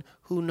woman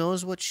who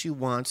knows what she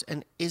wants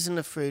and isn't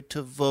afraid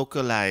to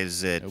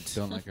vocalize it. Nope,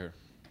 don't like her.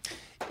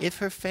 If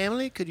her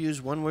family could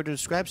use one word to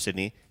describe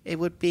Sydney, it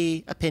would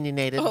be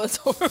opinionated. Oh, it's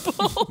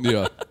horrible.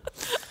 Yeah.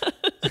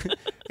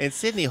 And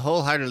Sydney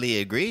wholeheartedly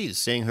agrees,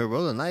 saying her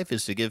role in life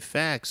is to give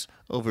facts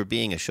over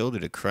being a shoulder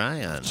to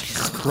cry on.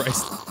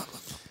 Christ.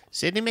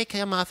 Sydney may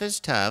come off as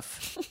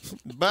tough,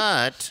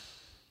 but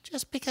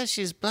just because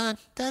she's blunt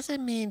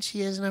doesn't mean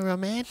she isn't a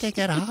romantic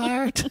at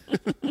heart.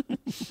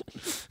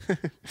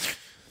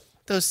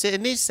 Though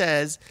Sydney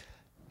says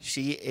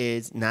she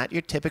is not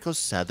your typical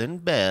Southern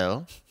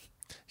belle,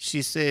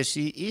 she says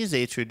she is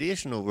a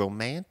traditional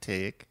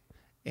romantic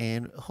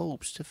and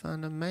hopes to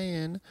find a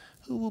man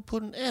who will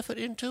put an effort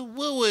into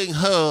wooing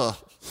her.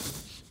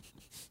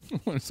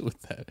 What is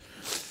with that?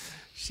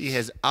 She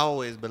has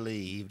always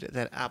believed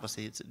that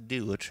opposites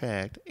do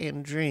attract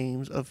and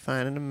dreams of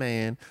finding a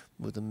man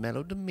with a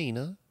mellow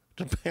demeanor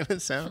to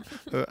balance out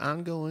her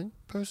ongoing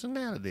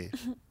personality.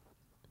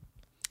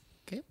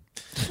 Okay.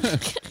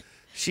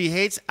 She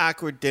hates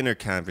awkward dinner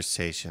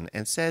conversation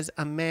and says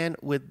a man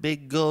with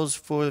big goals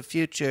for the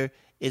future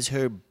is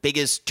her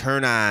biggest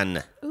turn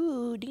on.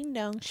 Ooh, ding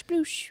dong,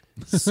 sploosh.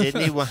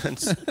 Sydney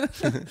wants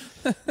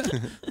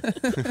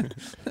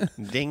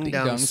ding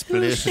dong dong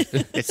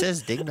sploosh. It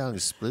says ding dong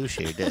sploosh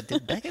here.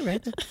 Did I get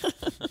right there?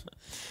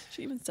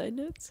 She even side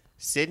notes.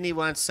 Sydney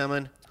wants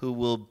someone who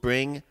will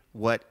bring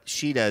what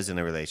she does in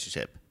a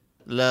relationship: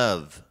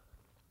 love,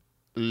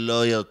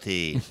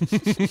 loyalty,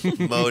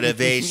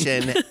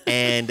 motivation,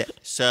 and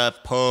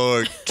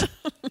support.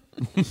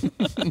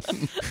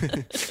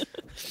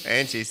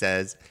 And she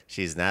says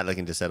she's not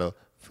looking to settle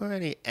for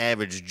any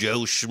average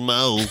Joe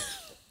Schmo.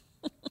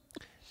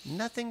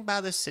 Nothing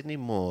bothers Sydney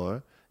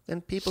more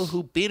than people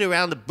who beat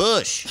around the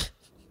bush.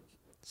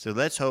 So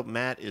let's hope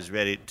Matt is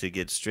ready to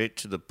get straight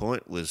to the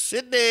point with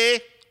Sydney.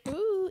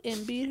 Ooh,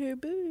 and beat her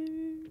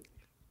boo.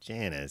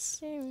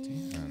 Janice.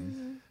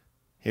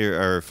 Here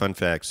are fun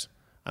facts.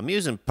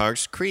 Amusement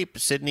parks creep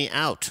Sydney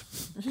out.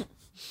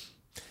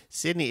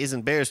 Sydney isn't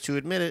embarrassed to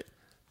admit it,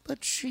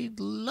 but she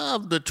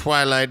loved the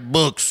Twilight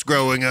books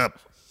growing up.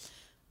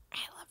 I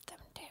love them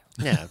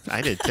too. Yeah,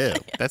 I did too.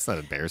 That's not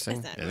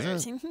embarrassing. That's not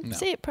is it? embarrassing.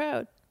 Say it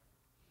proud.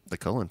 The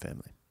Coen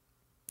family.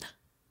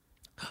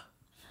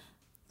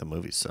 The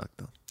movies sucked,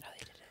 though. Oh, they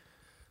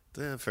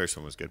did it. The first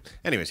one was good.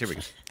 Anyways, here we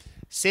go.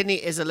 Sydney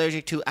is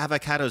allergic to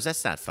avocados.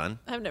 That's not fun.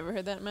 I've never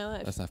heard that in my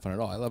life. That's not fun at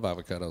all. I love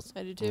avocados.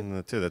 I do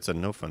too. Too. That's a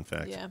no fun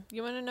fact. Yeah.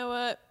 You want to know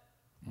what?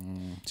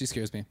 She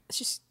scares me.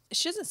 She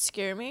doesn't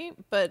scare me,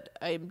 but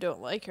I don't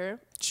like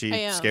her. She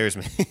I, scares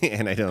me,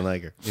 and I don't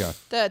like her. Yeah.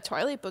 The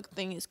Twilight book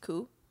thing is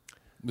cool.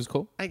 It was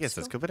cool. I guess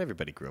that's cool, but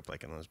everybody grew up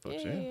liking those books,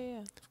 Yeah, right? yeah, yeah.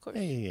 Of course.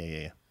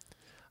 Yeah.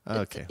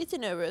 Okay. It's a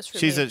no rose for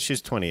She's me.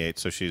 she's 28,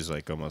 so she's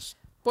like almost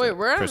Boy,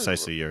 we're on,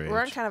 precisely your We're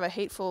on age. kind of a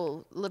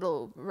hateful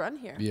little run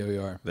here. Yeah, we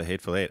are. The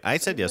Hateful Eight. I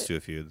said yes to a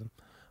few of them.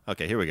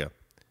 Okay, here we go.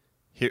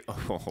 Here. Oh,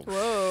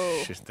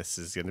 Whoa. shit, this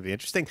is going to be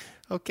interesting.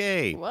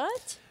 Okay.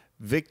 What?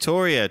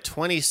 Victoria,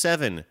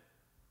 27.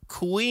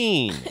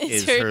 Queen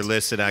is her her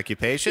listed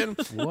occupation.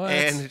 What?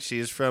 And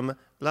she's from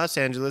Los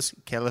Angeles,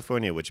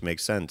 California, which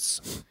makes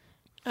sense.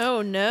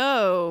 Oh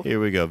no. Here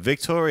we go.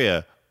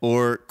 Victoria,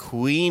 or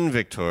Queen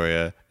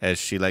Victoria, as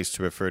she likes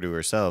to refer to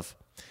herself,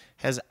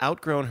 has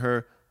outgrown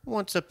her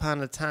once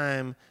upon a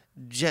time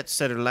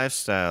jet-setter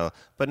lifestyle,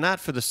 but not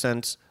for the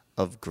sense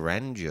of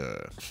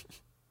grandeur.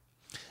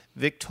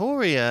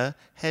 Victoria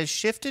has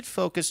shifted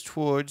focus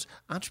towards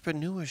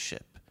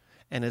entrepreneurship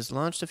and has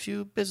launched a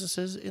few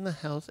businesses in the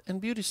health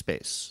and beauty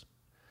space.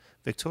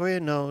 Victoria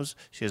knows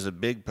she has a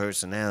big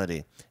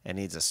personality and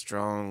needs a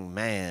strong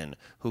man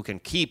who can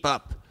keep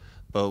up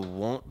but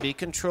won't be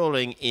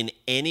controlling in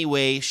any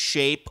way,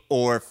 shape,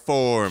 or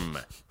form.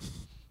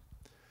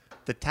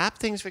 The top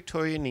things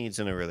Victoria needs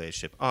in a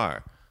relationship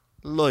are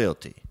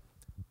loyalty,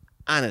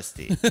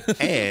 honesty,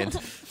 and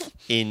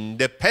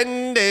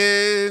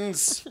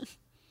independence.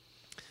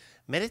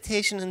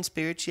 Meditation and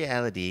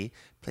spirituality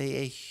play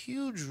a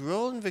huge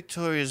role in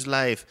Victoria's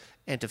life,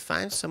 and to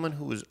find someone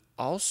who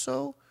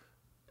also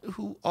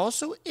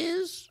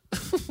is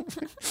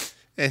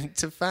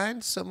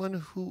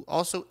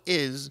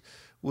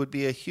would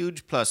be a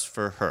huge plus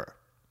for her.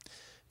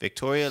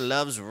 Victoria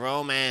loves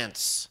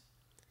romance,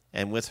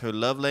 and with her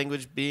love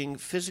language being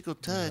physical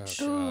touch,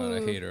 Oh,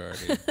 God, I hate her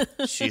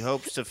already. she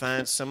hopes to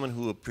find someone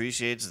who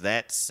appreciates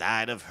that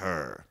side of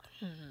her.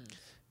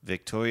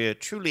 Victoria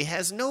truly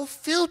has no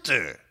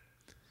filter.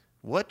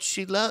 Which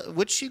she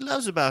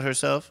loves about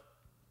herself,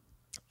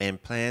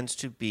 and plans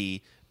to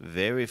be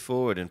very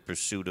forward in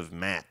pursuit of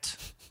Matt.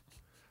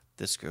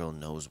 This girl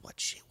knows what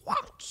she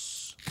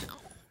wants.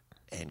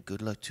 And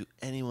good luck to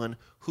anyone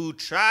who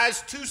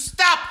tries to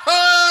stop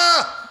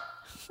her.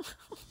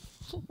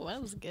 Well,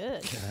 that was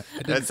good.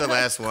 That's the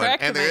last one,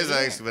 Cracked and there my is an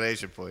ear.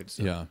 exclamation point.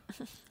 So Yeah.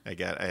 I had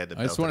to.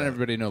 I just belt want it out.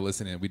 everybody to know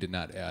listening, we did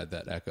not add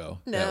that echo.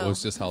 That No.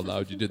 was just how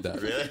loud you did that.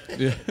 Really?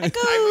 Yeah. I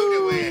moved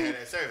it way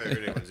ahead. Sorry if I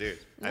hurt anyone's ears.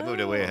 I moved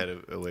it way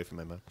ahead away from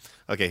my mouth.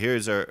 Okay,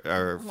 here's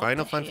our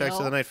final the fun facts of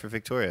the hell? night for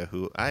Victoria,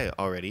 who I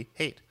already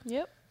hate.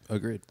 Yep.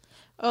 Agreed.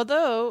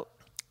 Although,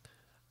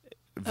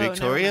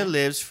 Victoria never mind.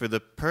 lives for the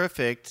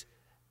perfect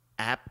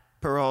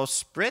Aperol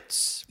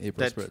Spritz.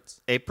 April Spritz.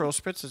 April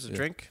Spritz is a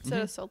drink. is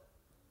that a salt?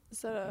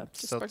 Is that a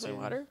just Seltzer.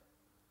 sparkling water?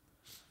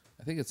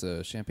 I think it's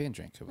a champagne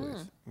drink, I believe.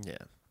 Yeah.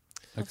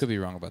 I could be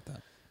wrong about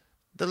that.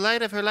 The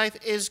light of her life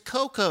is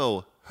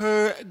Coco,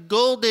 her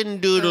golden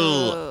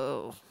doodle.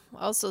 Oh.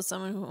 Also,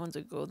 someone who owns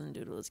a golden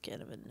doodle is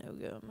kind of a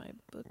no-go in my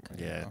book.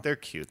 Yeah, they're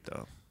cute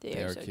though. They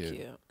They are are so cute.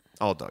 cute.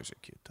 All dogs are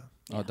cute though.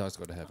 All dogs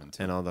go to heaven,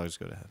 too. And all dogs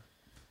go to heaven.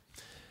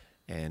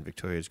 And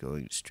Victoria's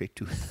going straight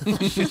to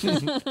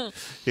hell.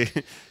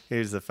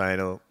 Here's the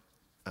final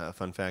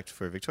fun fact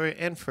for Victoria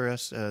and for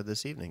us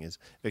this evening is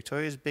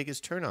Victoria's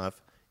biggest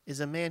turnoff is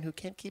a man who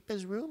can't keep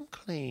his room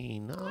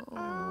clean. Oh,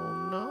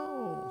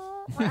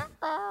 no.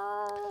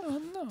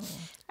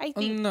 I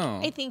think. no.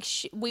 I think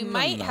we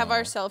might have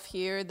ourselves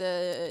here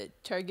the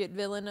target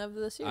villain of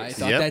the I series.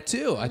 thought Yep. that,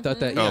 too. I thought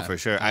that, yeah. Oh, for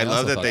sure. I also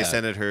love that thought they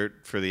sent it her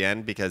for the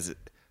end because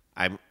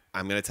I'm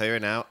going to tell you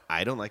right now,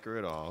 I don't like her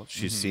at all.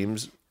 She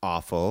seems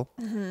awful,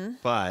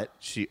 but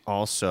she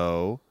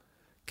also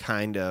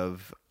kind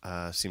of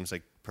seems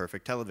like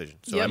perfect television.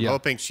 So Yep. I'm Yeah.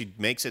 hoping she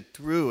makes it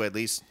through at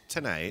least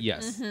tonight.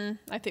 Yes.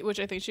 I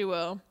think she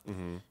will.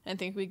 I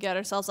think we got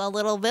ourselves a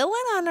little villain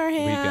on our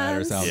hands. We got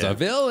ourselves Yeah. a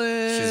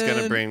villain. She's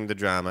going to bring the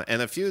drama.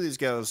 And a few of these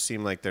girls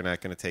seem like they're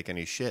not going to take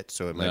any shit,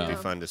 so it might be No.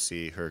 fun to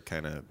see her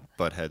kind of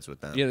butt heads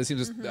with them. Yeah, it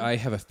seems. I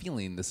have a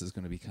feeling this is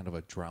going to be kind of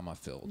a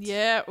drama-filled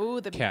Yeah.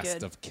 Ooh, that'd be cast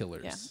good. of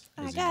killers. Yeah. as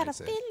I you got might a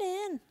say.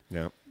 feeling.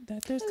 Yeah.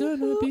 that there's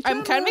gonna be.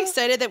 I'm kind of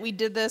excited that we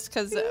did this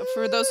because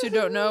for those who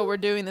don't know, we're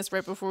doing this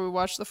right before we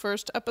watch the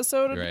first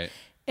episode. Right.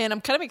 And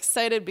I'm kind of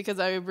excited because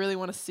I really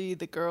want to see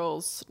the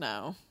girls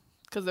now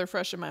because they're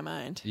fresh in my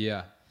mind.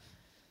 Yeah.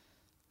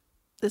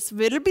 This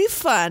will be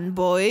fun,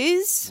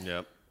 boys.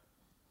 Yep.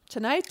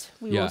 Tonight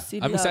we Yeah. will see.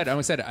 I'm love. excited. I'm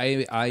excited.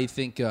 I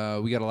think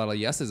we got a lot of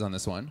yeses on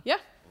this one. Yeah.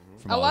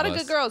 From A all lot of of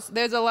us. good girls.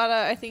 There's a lot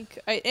of, I think,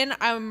 and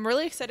I'm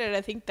really excited.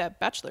 I think that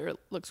Bachelor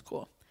looks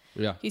cool.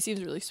 Yeah. He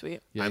seems really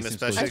sweet. Yeah, I'm he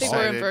seems especially cool. I think we're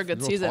in excited. for a good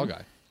Real season. tall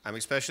guy. I'm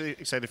especially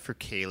excited for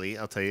Kaylee,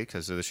 I'll tell you,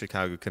 because of the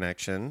Chicago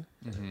connection.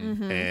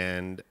 Mm-hmm.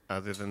 And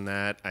other than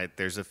that,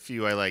 there's a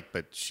few I like,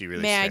 but she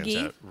really Maggie.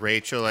 stands out.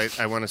 Rachel,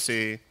 I want to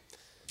see.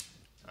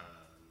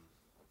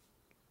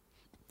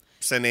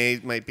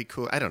 Sine might be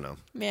cool. I don't know.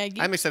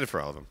 Maggie. I'm excited for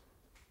all of them.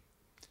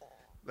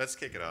 Let's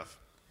kick it off.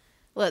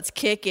 Let's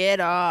kick it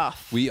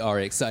off. We are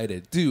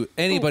excited. Do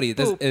anybody?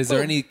 Boom, Is there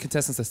boom. any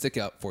contestants that stick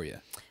out for you?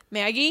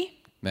 Maggie,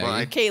 Maggie.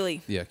 Well,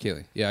 Kaylee. Yeah,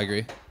 Kaylee. Yeah, I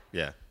agree.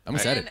 Yeah. I'm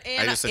excited.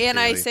 And, I just said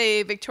I Kaylee.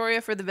 say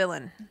Victoria for the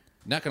villain.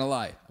 Not gonna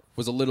lie,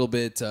 was a little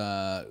bit.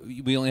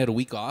 We only had a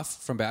week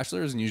off from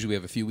Bachelors, and usually we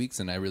have a few weeks,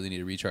 and I really need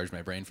to recharge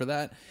my brain for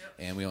that.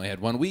 And we only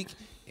had 1 week,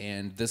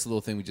 and this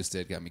little thing we just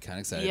did got me kind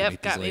of excited. Yep, to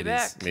meet these got me ladies.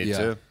 back. Me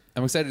too.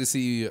 I'm excited to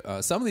see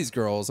some of these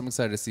girls. I'm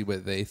excited to see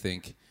what they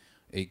think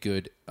a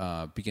good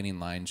beginning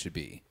line should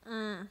be.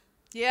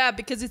 Yeah,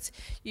 because it's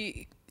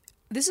you.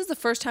 This is the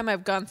first time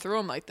I've gone through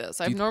them like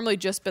this. I've normally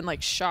just been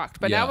like shocked,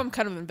 but now Yeah. I'm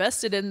kind of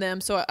invested in them.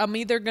 So I'm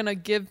either gonna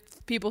give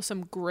people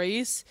some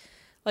grace,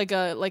 like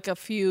a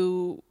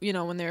few,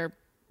 when they're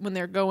when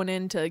they're going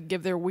in to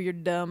give their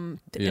weird dumb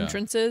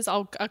entrances,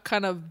 I'll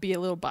kind of be a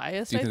little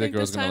biased. Do you think that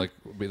girl's gonna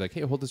be like,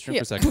 hey, hold this drink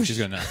for a second? She's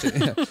gonna notch it.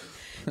 Yeah.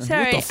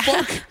 Sorry, what the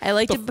fuck? I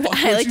like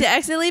to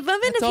accidentally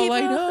bump into That's people.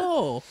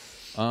 all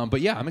I know.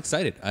 But yeah, I'm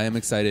excited. I am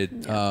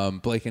excited.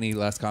 Blake, any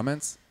last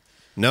comments?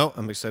 No,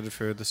 I'm excited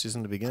for the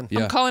season to begin.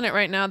 Yeah. I'm calling it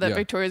right now that Yeah.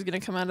 Victoria's going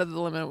to come out of the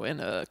limit in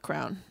a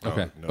crown.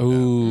 Okay. no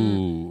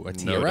Ooh, a No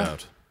tiara.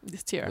 doubt.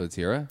 This tiara. The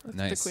tiara. That's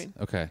Nice. the queen.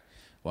 Okay.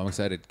 Well, I'm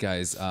excited,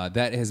 guys.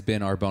 That has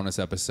been our bonus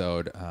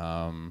episode.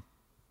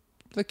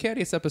 The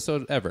cattiest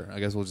episode ever.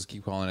 I guess we'll just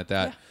keep calling it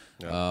that.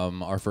 Yeah.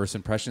 Our first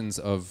impressions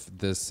of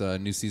this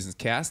new season's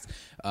cast.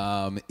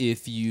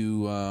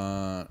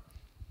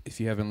 If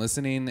you have been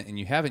listening and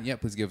you haven't yet,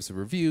 please give us a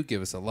review,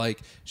 give us a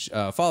like,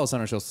 follow us on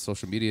our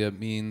social media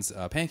means.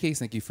 Pancakes,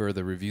 thank you for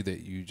the review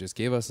that you just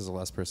gave us. As the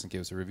last person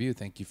gave us a review,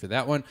 thank you for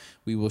that one.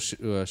 We will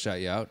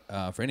shout you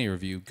out for any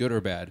review, good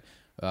or bad.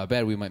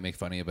 Bad, we might make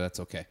fun of you, but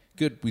that's okay.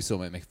 Good, we still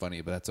might make fun of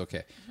you, but that's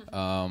okay.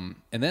 And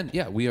then,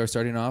 we are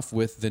starting off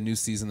with the new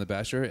season of The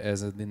Bachelor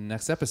as the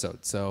next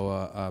episode.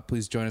 So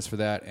please join us for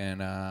that,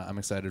 and I'm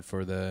excited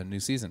for the new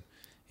season.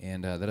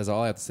 And that is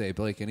all I have to say.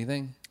 Blake,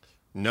 anything?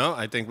 No,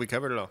 I think we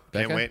covered it all.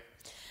 Can't Becca? wait.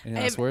 Any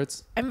last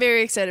words? I'm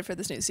very excited for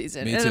this new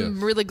season. Me and too.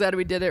 I'm really glad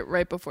we did it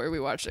right before we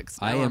watched it.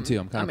 I am too.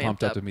 I'm kind of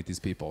pumped amped up to meet these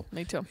people.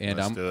 Me too. And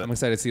Let's do it. I'm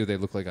excited to see what they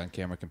look like on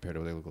camera compared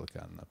to what they look like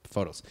on the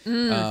photos.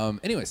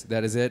 Anyways,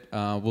 that is it.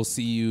 We'll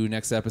see you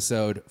next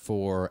episode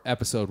for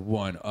episode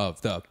 1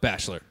 of The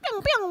Bachelor.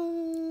 Pew,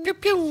 pew. Pew,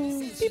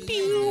 pew. Pew,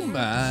 pew.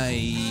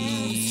 Bye.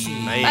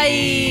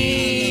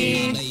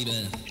 Bye.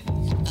 Baby,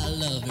 I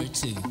love her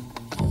too.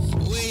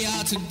 We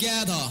are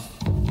together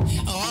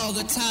all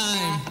the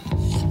time,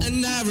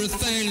 and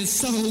everything is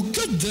so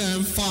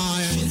goddamn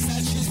fine.